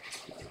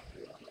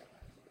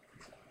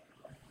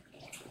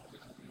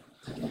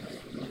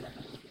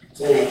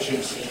 Oh,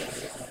 Jesus.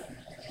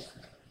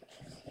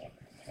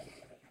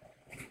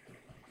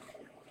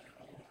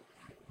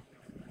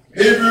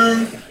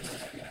 Hebrew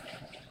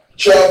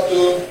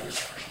chapter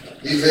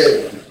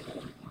 11.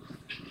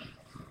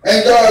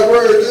 Ain't God's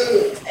word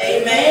good?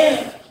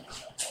 Amen.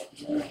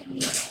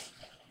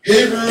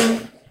 Hebrew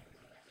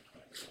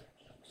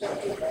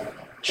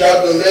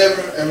chapter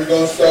 11, and we're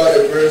going to start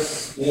at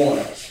verse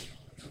 1.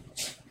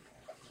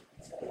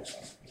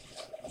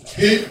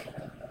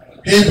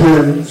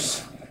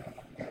 Hebrews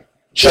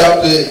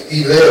chapter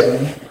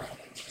 11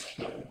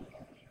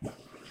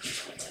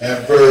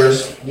 and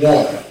verse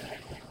 1.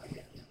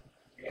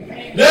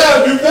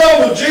 Now, you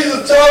remember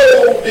Jesus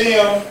told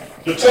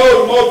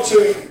the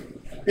multitude,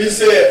 he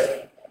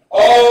said,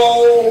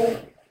 all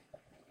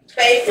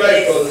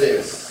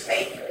faithless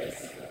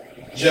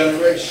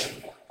generation.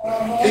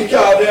 He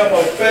called them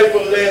a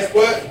faithless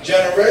what?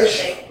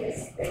 Generation.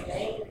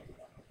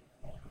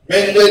 Meaning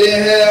they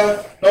didn't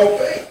have no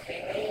faith.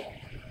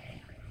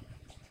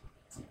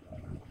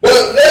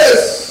 But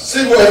let's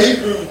see what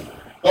Hebrew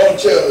gonna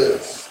tell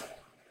us.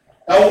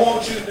 I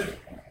want you to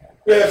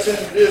pay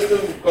attention to this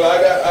too,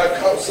 because I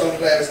caught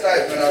something last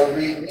night when I was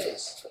reading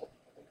this.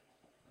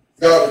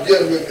 God was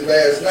dealing with me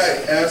last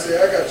night, and I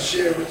said, I got to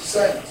share it with the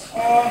saints.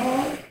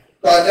 I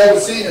never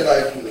seen it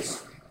like this.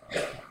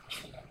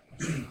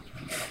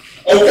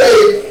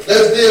 Okay,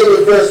 let's deal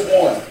with verse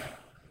 1.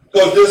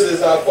 Because this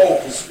is our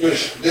focus.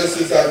 This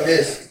is our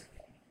message.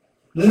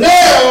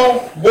 Now,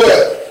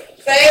 what?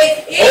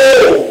 Faith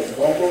is. Oh,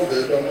 don't go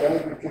there. Don't go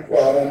too far.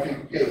 I want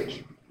people to catch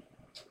you.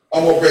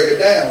 I'm going to break it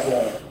down for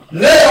them.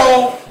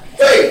 Now,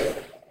 faith.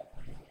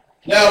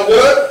 Now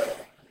what?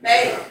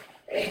 Faith.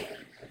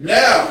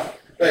 Now,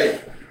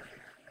 faith.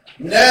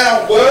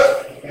 Now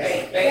what?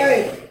 Faith.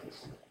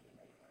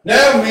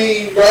 Now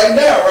means right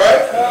now,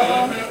 right?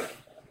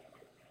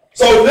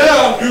 So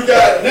now you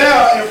got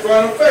now in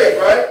front of faith,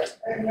 right?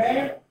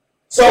 Amen.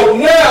 So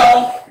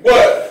now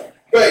what?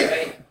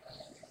 Faith.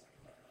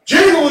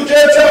 Jesus was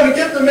just trying to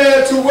get the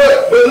man to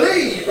what?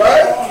 Believe,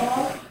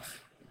 right?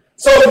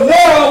 So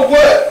now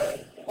what?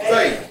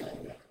 Faith.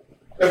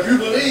 If you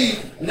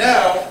believe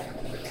now,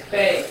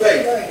 faith.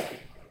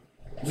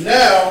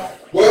 Now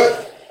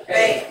what?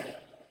 Faith.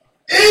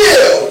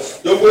 Is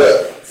the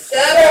what?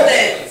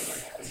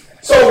 Substance.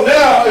 So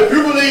now, if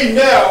you believe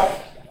now,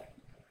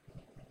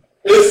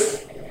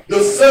 it's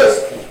the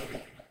substance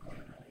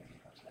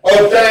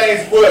of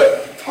things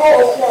what?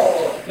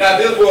 Hope. Now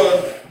this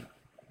one,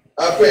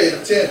 I paid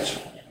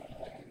attention.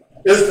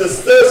 It's the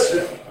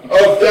substance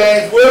of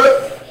things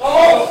what?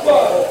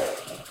 Hope.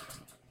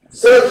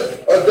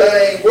 Substance of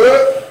things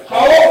what?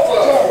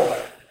 Hope.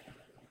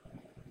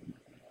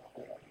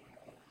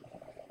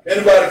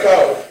 Anybody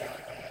call it?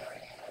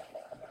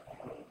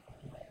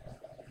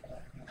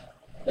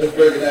 Let's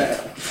break it down.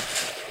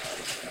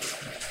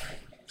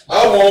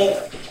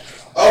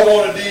 I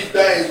wanted these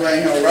things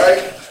right here,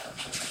 right?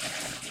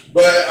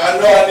 But I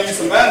know I need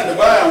some money to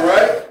buy them,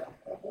 right?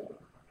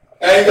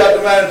 I ain't got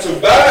the money to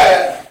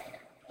buy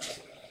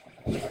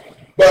it.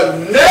 But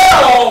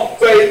now,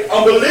 faith,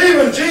 I'm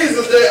believing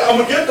Jesus that I'm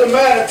going to get the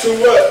money to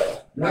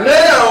what?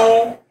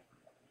 Now,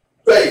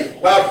 faith.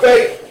 My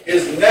faith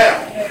is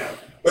now.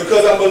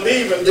 Because I'm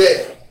believing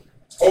that,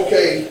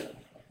 okay,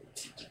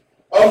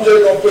 I'm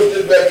just going to put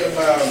this back in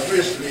my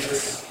wish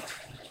list.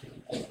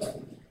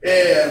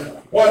 And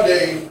one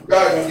day,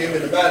 God going to give me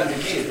the money to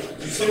get it.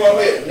 You see what I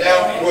mean?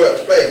 Now, what?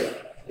 Faith.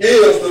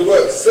 Here's the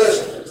what?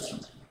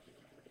 Substance.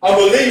 I'm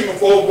believing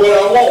for what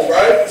I want,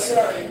 right?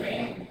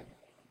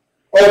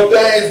 Of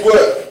things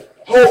what?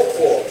 Hope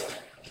for.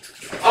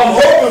 I'm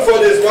hoping for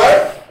this,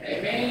 right?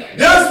 Amen.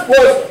 This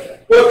was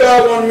what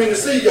God wanted me to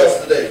see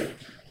yesterday.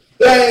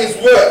 Things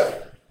what?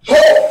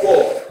 Hope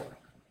for.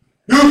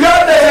 You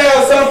got to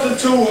have something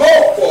to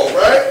hope for,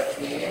 right?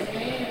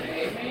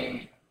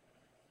 Amen.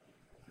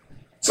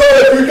 So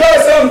if you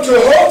got something to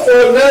hope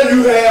for, now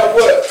you have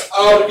what?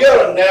 All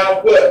together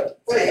now what?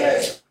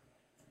 Faith.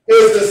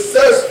 Is the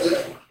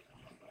substance.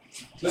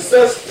 The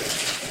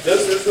substance.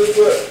 This is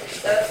what?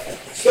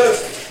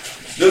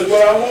 Substance. This is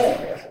what I want.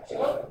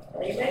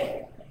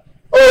 Amen.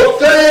 Of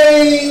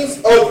things.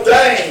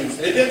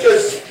 It didn't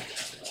just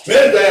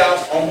many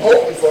things I'm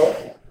hoping for.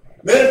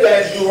 Many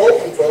things you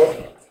hoping for.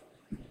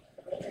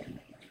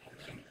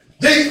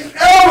 The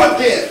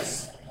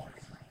evidence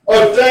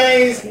of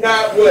things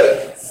not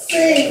what?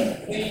 Sing.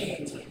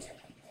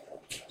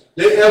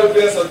 The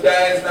evidence of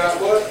things not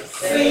what?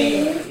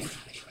 Sing.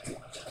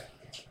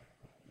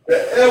 The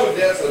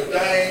evidence of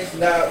things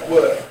not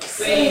what?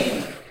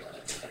 Seen.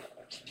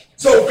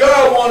 So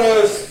God wants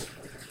us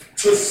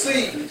to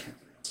see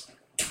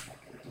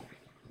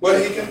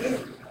what he can do.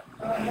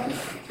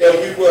 That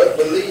we what?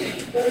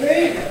 Believe.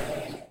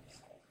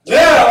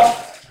 Now,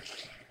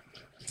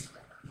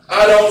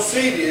 I don't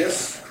see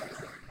this.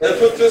 Let's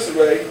put it this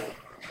way.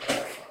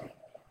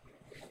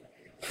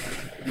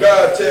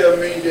 God tell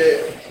me that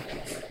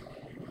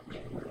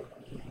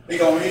he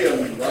gonna heal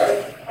me,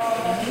 right?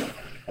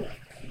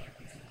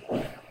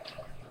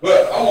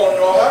 But I want to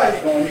know how he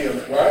gonna heal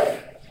me, right?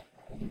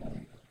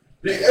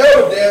 The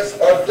evidence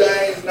of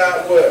things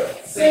not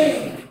what?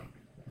 Seen.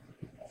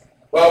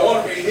 Well, I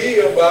want to be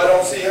healed, but I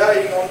don't see how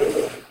he gonna do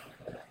it.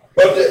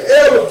 But the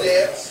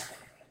evidence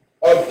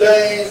of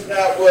things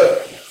not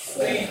what?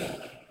 Seen.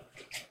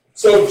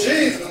 So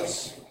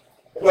Jesus,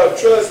 if I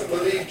trust and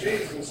believe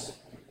Jesus,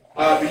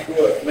 I'll be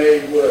what?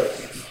 Made what?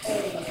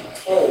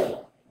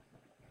 Whole.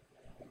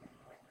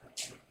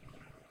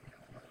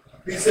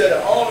 He said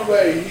the only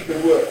way he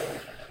can what?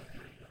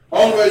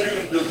 Only way you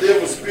can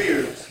deliver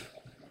spirits,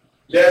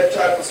 that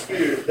type of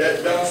spirit,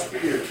 that dumb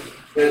spirit,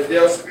 that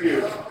deaf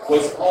spirit,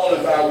 was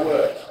only by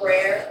what?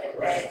 Prayer and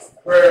fast.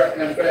 Prayer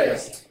and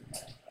fast.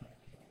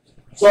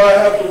 So I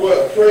have to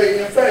what?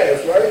 Pray and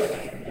fast, right?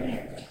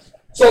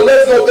 So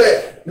let's go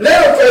back.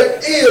 Now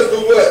faith is the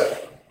what?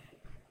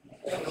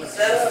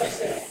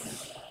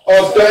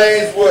 Of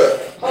things what?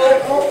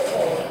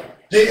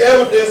 The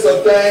evidence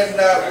of things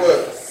not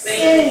what?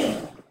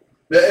 Seen.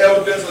 The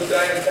evidence of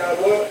things not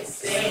what?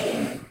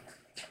 Seen.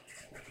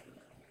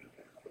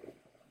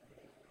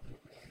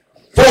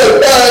 For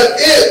by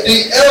it the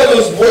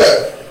elders what?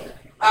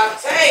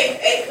 Obtain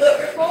a good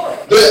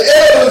report. The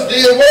elders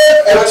did what?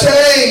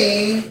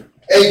 Obtain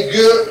a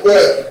good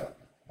what?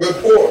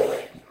 Report.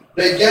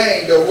 They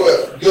gained a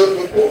what?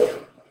 Good report.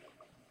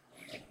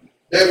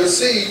 They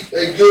received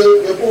a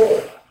good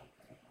report.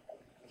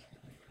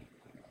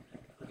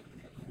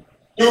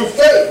 Through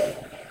faith.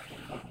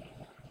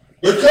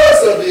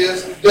 Because of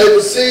this, they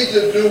received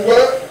to do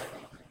what?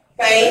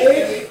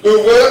 Faith. Do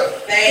what?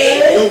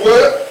 Faith. Do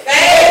what?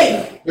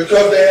 Faith.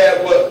 Because they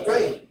had what?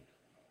 Faith.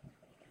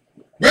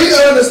 We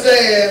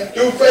understand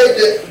through faith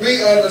that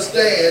we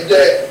understand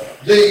that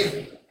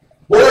the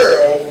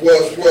world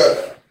was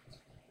what?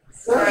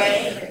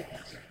 Framed.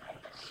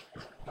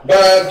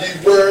 By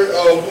the word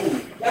of who?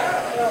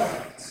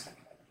 God.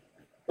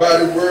 By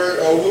the word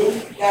of who?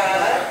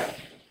 God.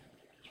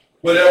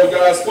 Whatever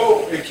God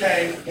spoke, it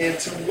came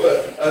into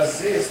what?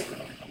 Existence.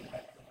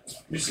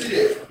 You see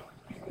that?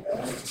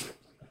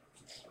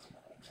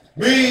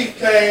 We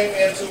came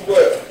into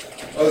what?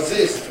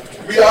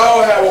 Existence. We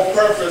all have a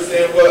purpose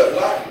in what?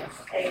 Life.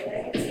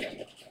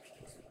 Amen.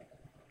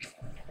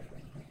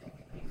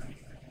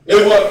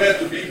 It wasn't meant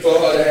to be for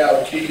her to have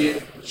a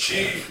kid.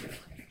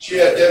 She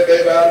had that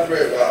baby out of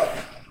wedlock.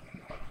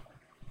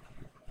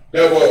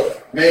 That's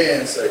what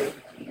man say.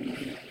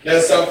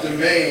 That's something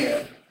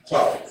man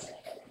taught.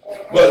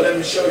 But let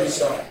me show you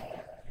something.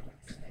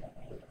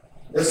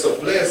 It's a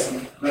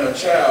blessing when a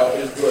child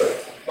is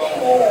what?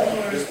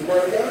 Born. It's the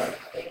word of God.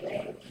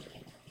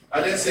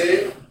 I didn't say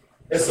it.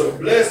 It's a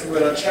blessing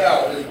when a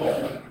child is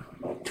born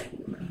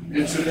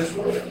into this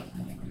world.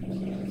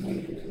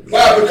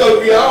 Why? Because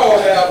we all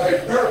have a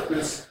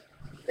purpose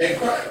in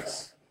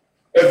Christ.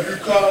 If you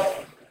come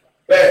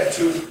back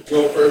to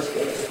your first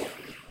love,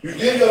 you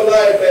give your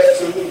life back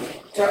to who?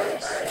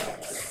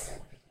 Christ.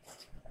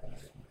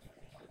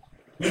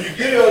 When you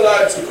give your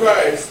life to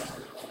Christ,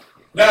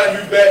 now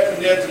you back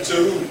connected to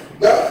who?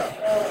 God.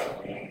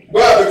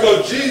 Why?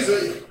 Because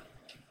Jesus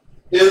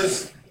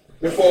is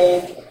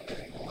before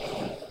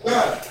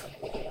God.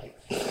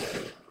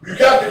 You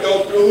got to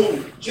go through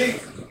who?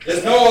 Jesus.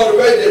 There's no other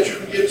way that you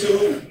can get to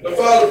who? The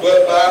Father,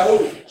 but by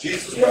who?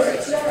 Jesus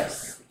Christ.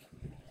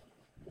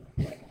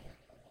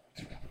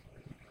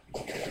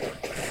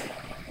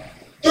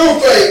 Through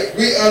faith,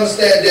 we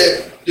understand that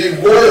the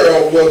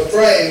world was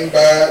framed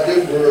by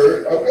the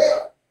word of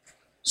God,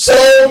 so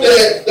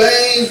that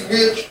things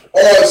which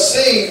are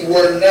seen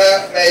were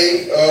not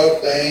made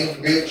of things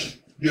which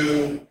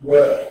do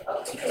what?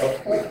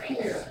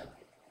 Appear.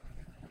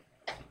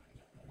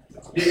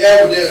 The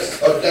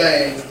evidence of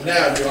things,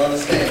 now you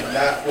understand,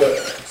 not what?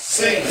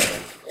 Seen.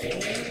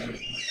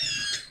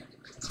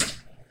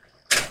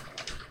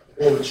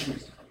 Oh,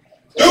 Jesus.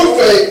 Through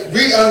faith,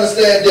 we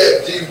understand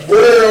that the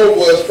world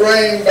was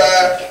framed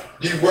by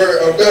the word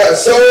of God,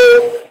 so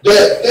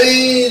that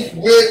things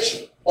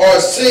which are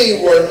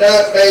seen were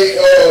not made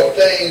of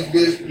things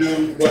which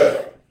do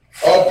what?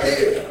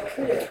 Appear.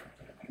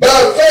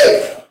 By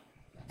faith.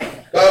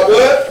 By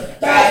what?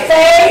 By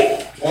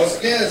faith. Once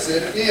again, say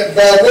it again.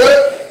 By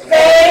what?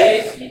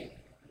 Faith.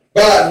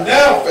 By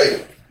now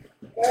faith.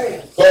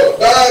 But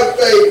by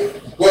faith,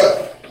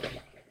 what?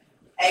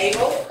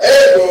 Able.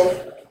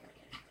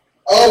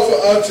 Offer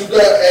unto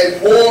God a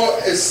more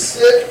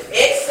excellent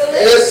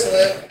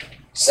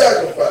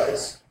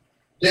sacrifice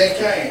than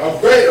Cain, a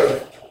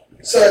greater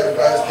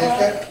sacrifice than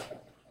Cain,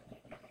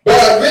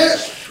 by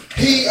which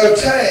he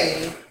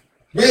obtained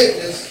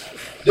witness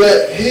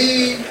that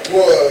he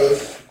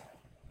was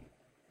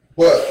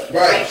what?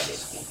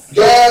 Righteous.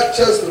 God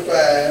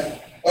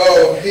testified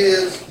of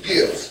his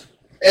gifts,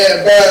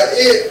 and by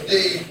it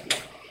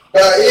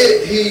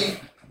he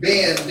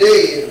being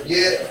dead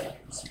yet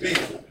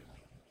speaketh.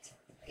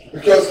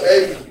 Because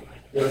Abel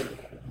was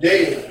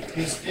dead,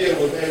 he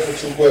still was able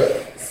to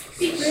what?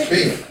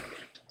 Speak.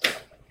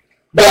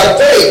 By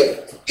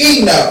faith,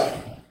 Enoch.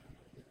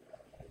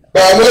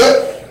 By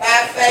what?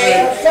 By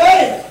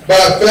faith.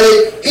 By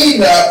faith,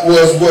 Enoch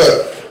was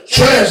what?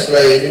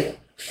 Translated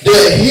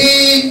that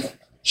he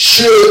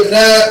should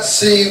not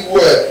see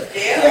what?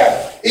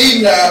 Yeah.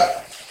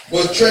 Enoch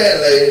was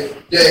translated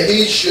that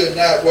he should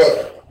not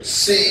what?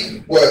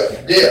 See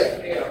what?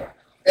 Death. Yeah.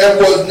 And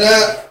was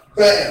not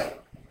found.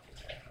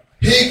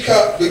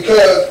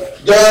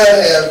 Because God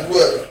has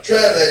what?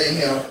 Translated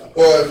him,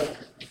 for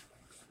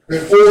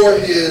before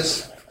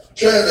his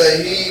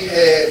translation he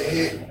had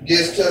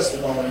his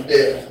testimony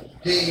that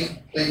he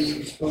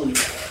pleased who?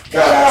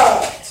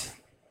 God.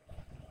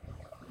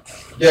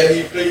 That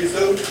he pleased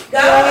who?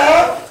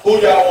 God.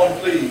 Who y'all want to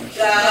please?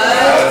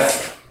 God.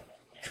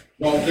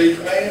 You want to please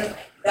man?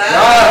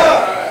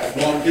 God.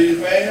 You want to please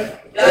man?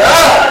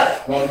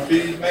 God. You want to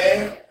please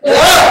man?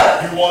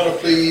 God. You want to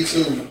please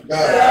who? God.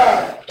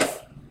 God.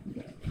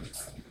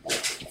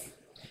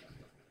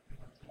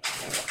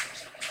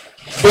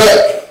 But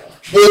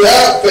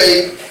without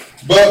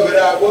faith, but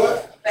without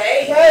what?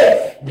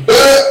 Faith.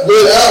 But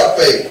without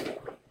faith.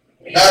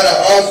 Now the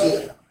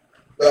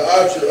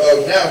opposite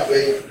of now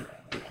faith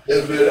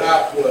is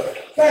without what?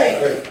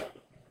 Faith.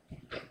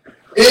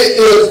 It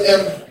is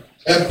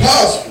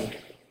impossible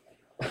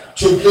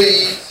to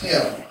please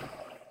him.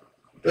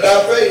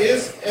 Without faith,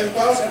 it's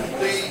impossible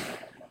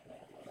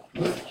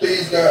to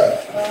please God.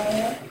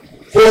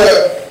 For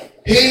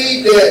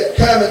he that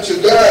cometh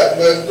to God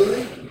must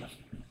believe.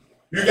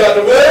 You got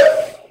to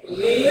what?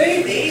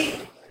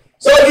 Believe.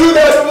 So you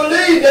got to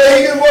believe that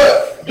he can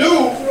what? Do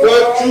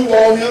what you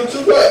want him to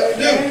what?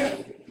 Do.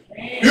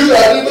 You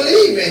got to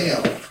believe in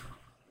him.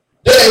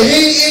 That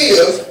he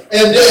is,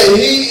 and that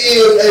he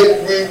is a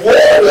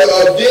rewarder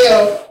of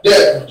them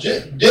that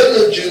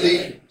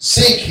diligently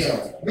seek him.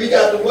 We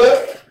got to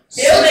what?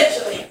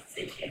 Diligently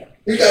seek him.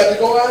 We got to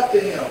go after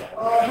him.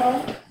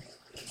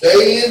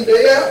 Day in,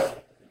 day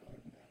out.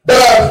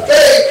 By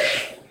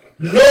faith,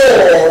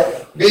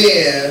 nor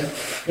being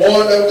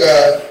born of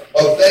God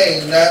of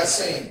things not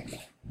seen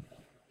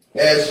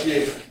as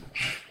yet.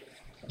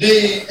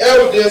 The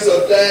evidence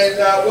of things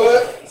not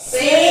what?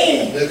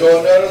 Seen. Let's go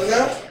another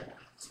example.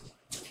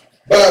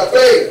 By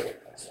faith,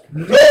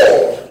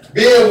 nor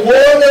being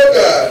born of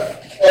God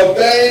of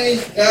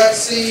things not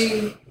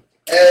seen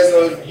as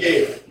of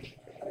yet.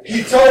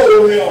 He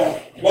told him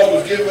what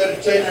was getting ready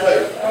to take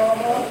place.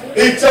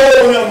 He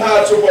told him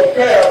how to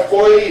prepare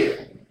for it,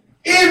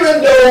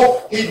 even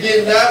though he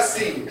did not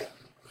see it.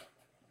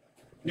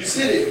 You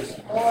see this?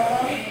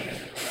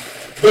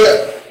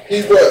 But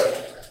he what?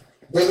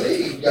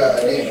 Believed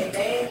God in.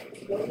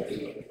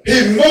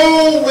 He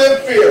moved with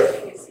fear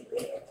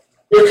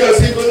because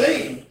he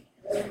believed.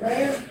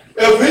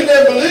 If he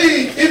didn't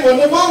believe, he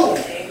wouldn't have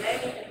moved.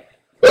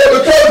 But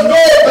because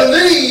Noah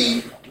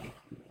believed,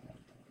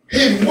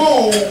 he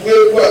moved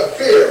with what?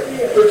 Fear.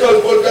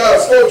 Because what God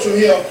spoke to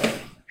him,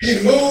 he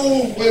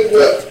moved with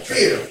what?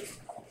 Fear.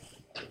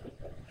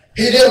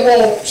 He didn't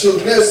want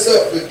to mess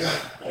up with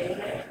God.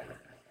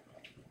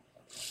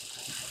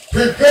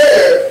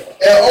 Prepared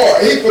an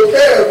ark. He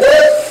prepared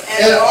what?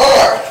 An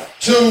ark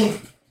to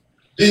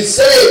the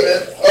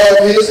saving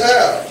of his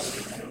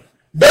house.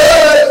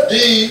 By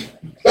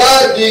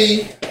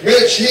the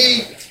which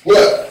he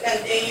what?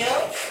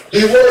 Condemned.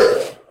 The word.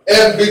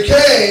 And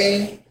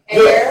became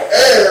the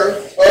heir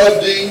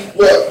of the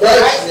what?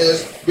 Righteousness,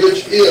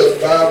 which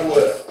is by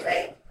what?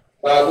 Faith.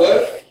 By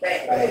what?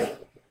 Faith.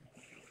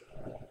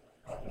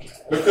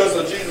 Because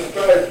of Jesus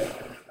Christ,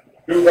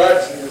 through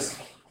righteousness.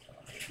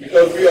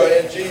 Because we are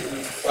in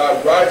Jesus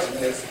by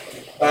righteousness,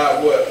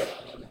 by what?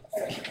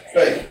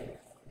 Faith.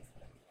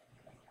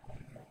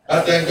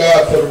 I thank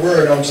God for the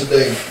word on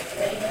today.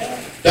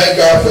 Thank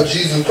God for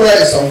Jesus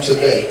Christ on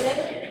today.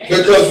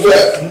 Because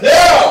what?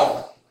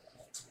 Now,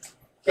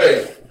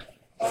 faith.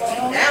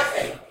 Now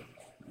faith.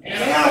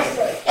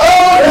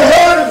 Oh, we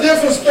heard a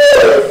different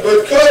story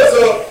because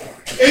of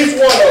each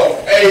one of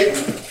them.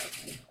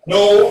 Abel,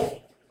 Noah,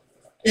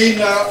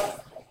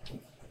 Enoch,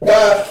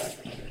 by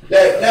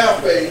that now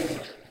faith.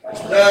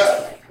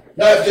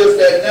 Not just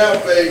that now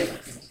faith,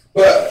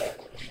 but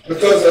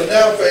because of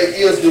now faith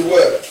is the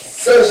what?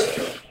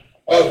 Substance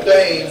of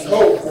things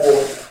hoped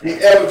for,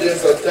 the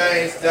evidence of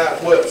things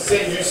not what?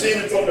 Seen. You seen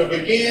it from the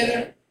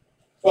beginning,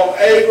 from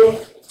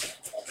Abel,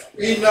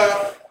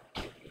 Enoch,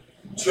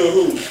 to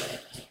who?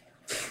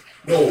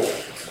 Noah.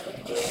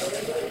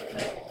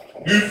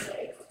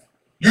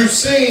 You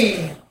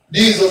seen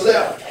Jesus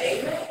out.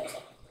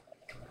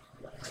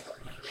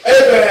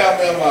 Abraham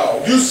them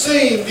all. You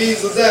seen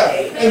Jesus out.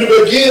 In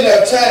the beginning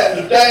of time,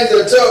 the things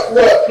that took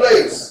what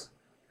place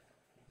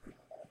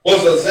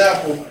was an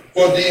example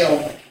for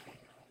them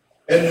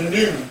in the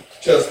new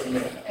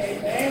Testament.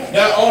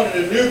 Not only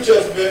the New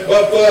Testament,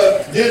 but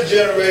for this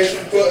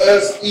generation, for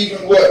us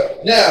even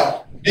what?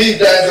 Now, these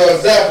things are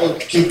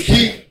examples to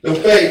keep the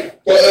faith,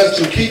 for us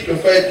to keep the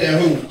faith in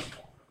who?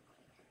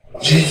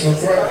 Jesus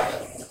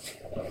Christ.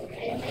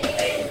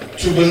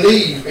 To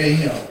believe in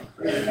him.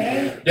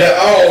 That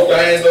all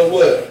things are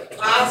what?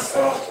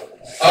 Possible.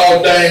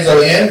 All things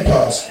are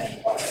impossible.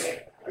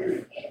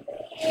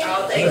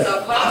 All things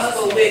are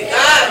possible with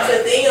God to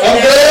them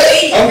I'm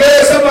that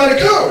glad somebody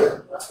caught it.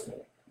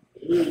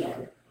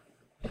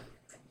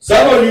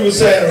 Some of you were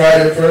saying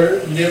right at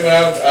first, and then when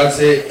I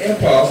said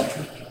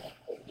impossible,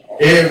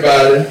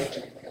 everybody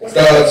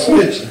started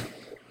switching.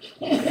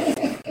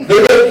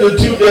 Look at the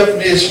two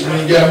definitions when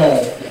you get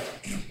home.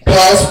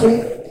 Possible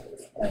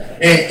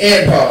and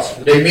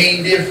impossible. They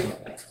mean different.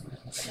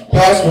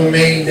 Possible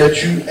means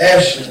that you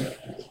actually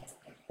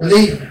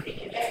believe it.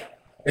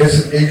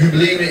 If you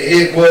believe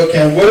it what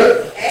can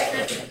what?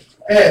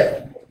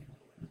 Happen.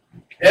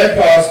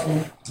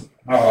 Impossible.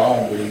 Oh, I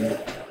don't believe it.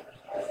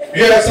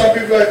 You have some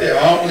people like that.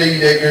 I don't believe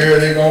that girl.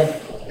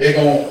 They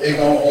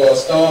gonna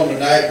storm the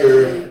night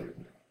girl.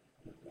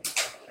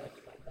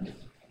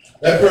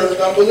 That person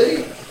don't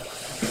believe.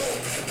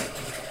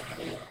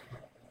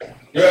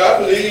 Yeah, I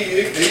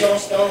believe they gonna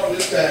storm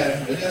this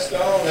time. They didn't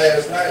storm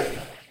last night,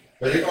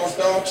 but they gonna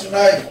storm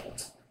tonight.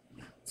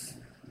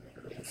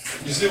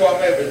 You see what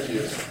I'm at with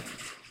this?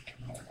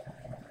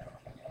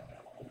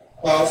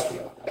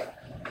 Possible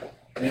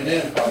and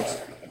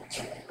impossible.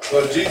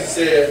 But Jesus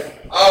said,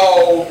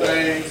 all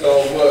things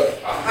are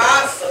what?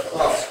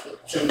 Possible.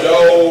 To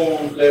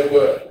those that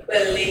what?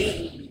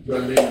 Believe.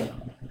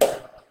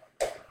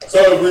 So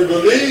if we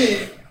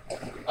believe,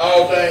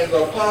 all things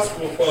are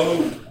possible for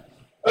who?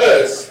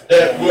 Us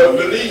that will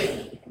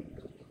believe.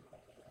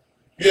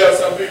 You have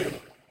some people,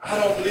 I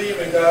don't believe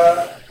in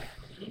God.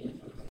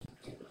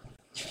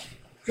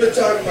 Quit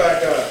talking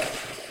about God.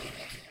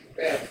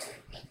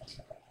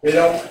 They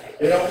don't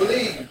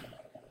believe.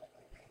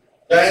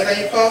 Things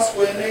ain't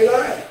possible in their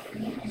life.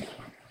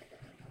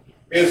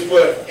 It's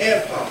what?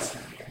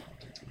 Impossible.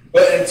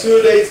 But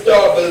until they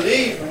start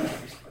believing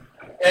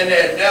and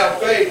that now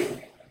faith,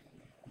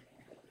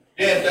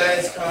 then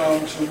things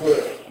come to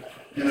what?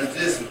 In a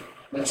distance,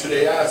 into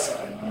their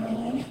eyesight.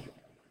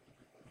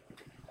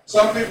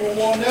 Some people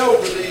won't never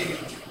believe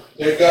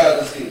that God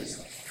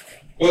exists.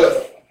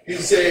 But he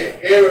said,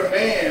 every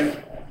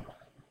man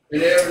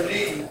in every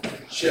need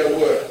shall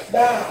what?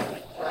 Bow.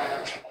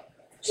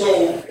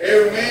 So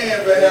every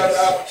man will have the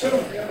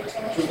opportunity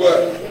to what?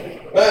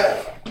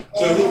 Bow.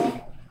 To who?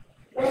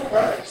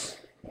 Christ.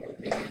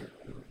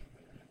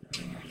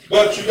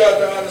 But you got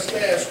to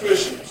understand, as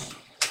Christians,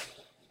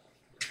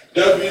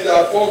 that means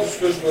our focus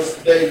Christmas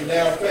today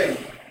now faith.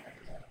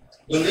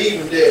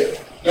 Believing that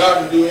God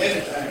can do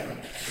anything.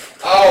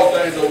 All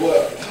things are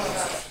what?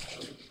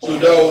 Possible. To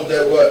those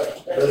that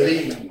what?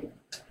 Believe.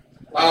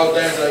 All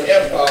things are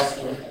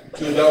impossible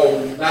to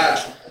those not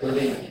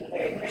believe.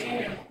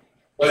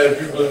 But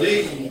if you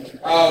believe,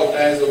 all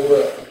things are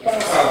what?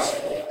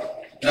 Possible.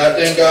 And I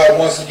thank God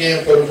once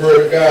again for the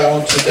word of God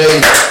on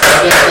today.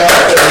 I thank God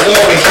for the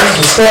love of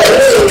Jesus Christ.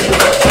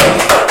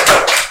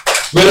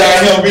 Without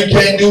him, we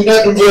can't do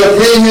nothing. But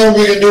with him,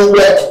 we can do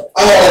what?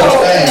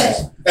 All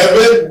things. And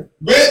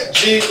with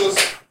Jesus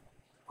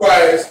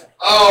Christ,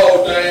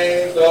 all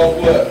things are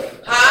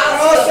what?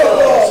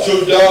 Possible.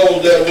 To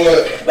those that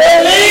what?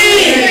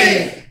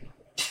 Believe.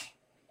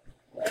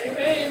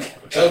 Amen.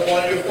 That's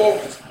one of your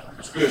focus,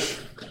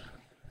 Scripture.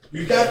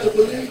 You got to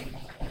believe.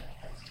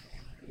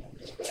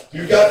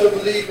 You got to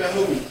believe in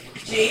who?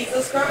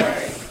 Jesus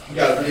Christ. You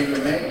got to believe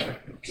in man.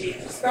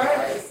 Jesus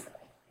Christ.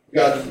 You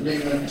got to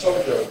believe in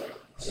Toto.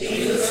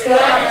 Jesus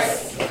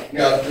Christ. You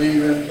got to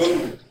believe in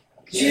Buddha.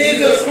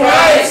 Jesus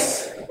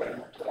Christ.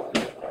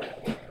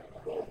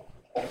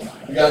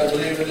 You got to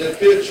believe in this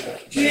picture.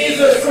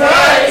 Jesus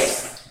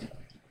Christ.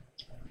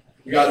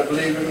 You got to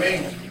believe in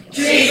me.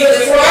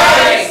 Jesus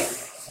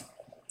Christ.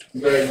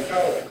 You better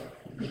call it.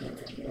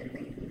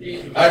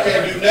 I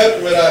can't do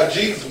nothing without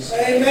Jesus.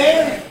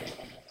 Amen.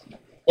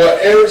 But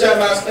every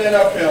time I stand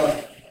up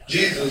here,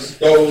 Jesus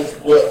goes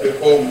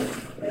before me.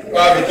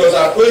 Why? Because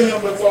I put him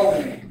before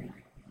me.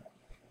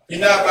 He's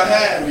not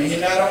behind me.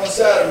 He's not on the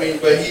side of me.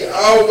 But he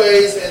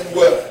always in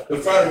what? In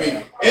front of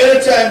me.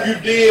 Anytime you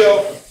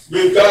deal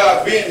with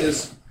God's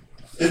business,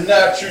 it's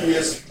not you.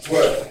 It's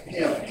what?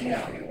 Him.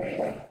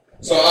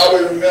 So I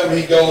always remember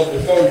he goes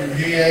before you.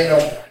 He ain't no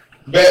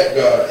back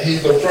God.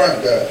 He's a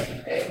front God.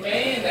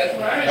 Amen. That's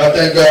right. I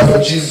thank God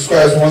for Jesus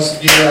Christ once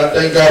again. I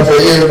thank God for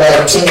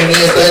everybody tuning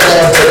in. Thank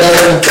God for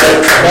those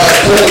by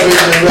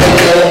television,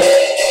 radio,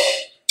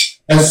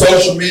 and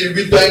social media.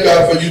 We thank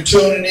God for you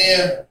tuning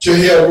in to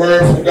hear a word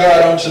from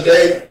God on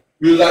today.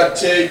 We would like to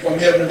tell you from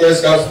Heaven and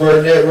Grace Gospel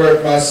Word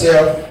Network,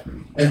 myself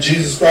and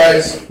Jesus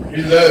Christ,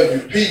 we love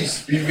you.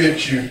 Peace be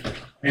with you.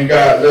 And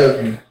God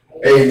love you.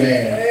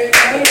 Amen.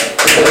 Amen.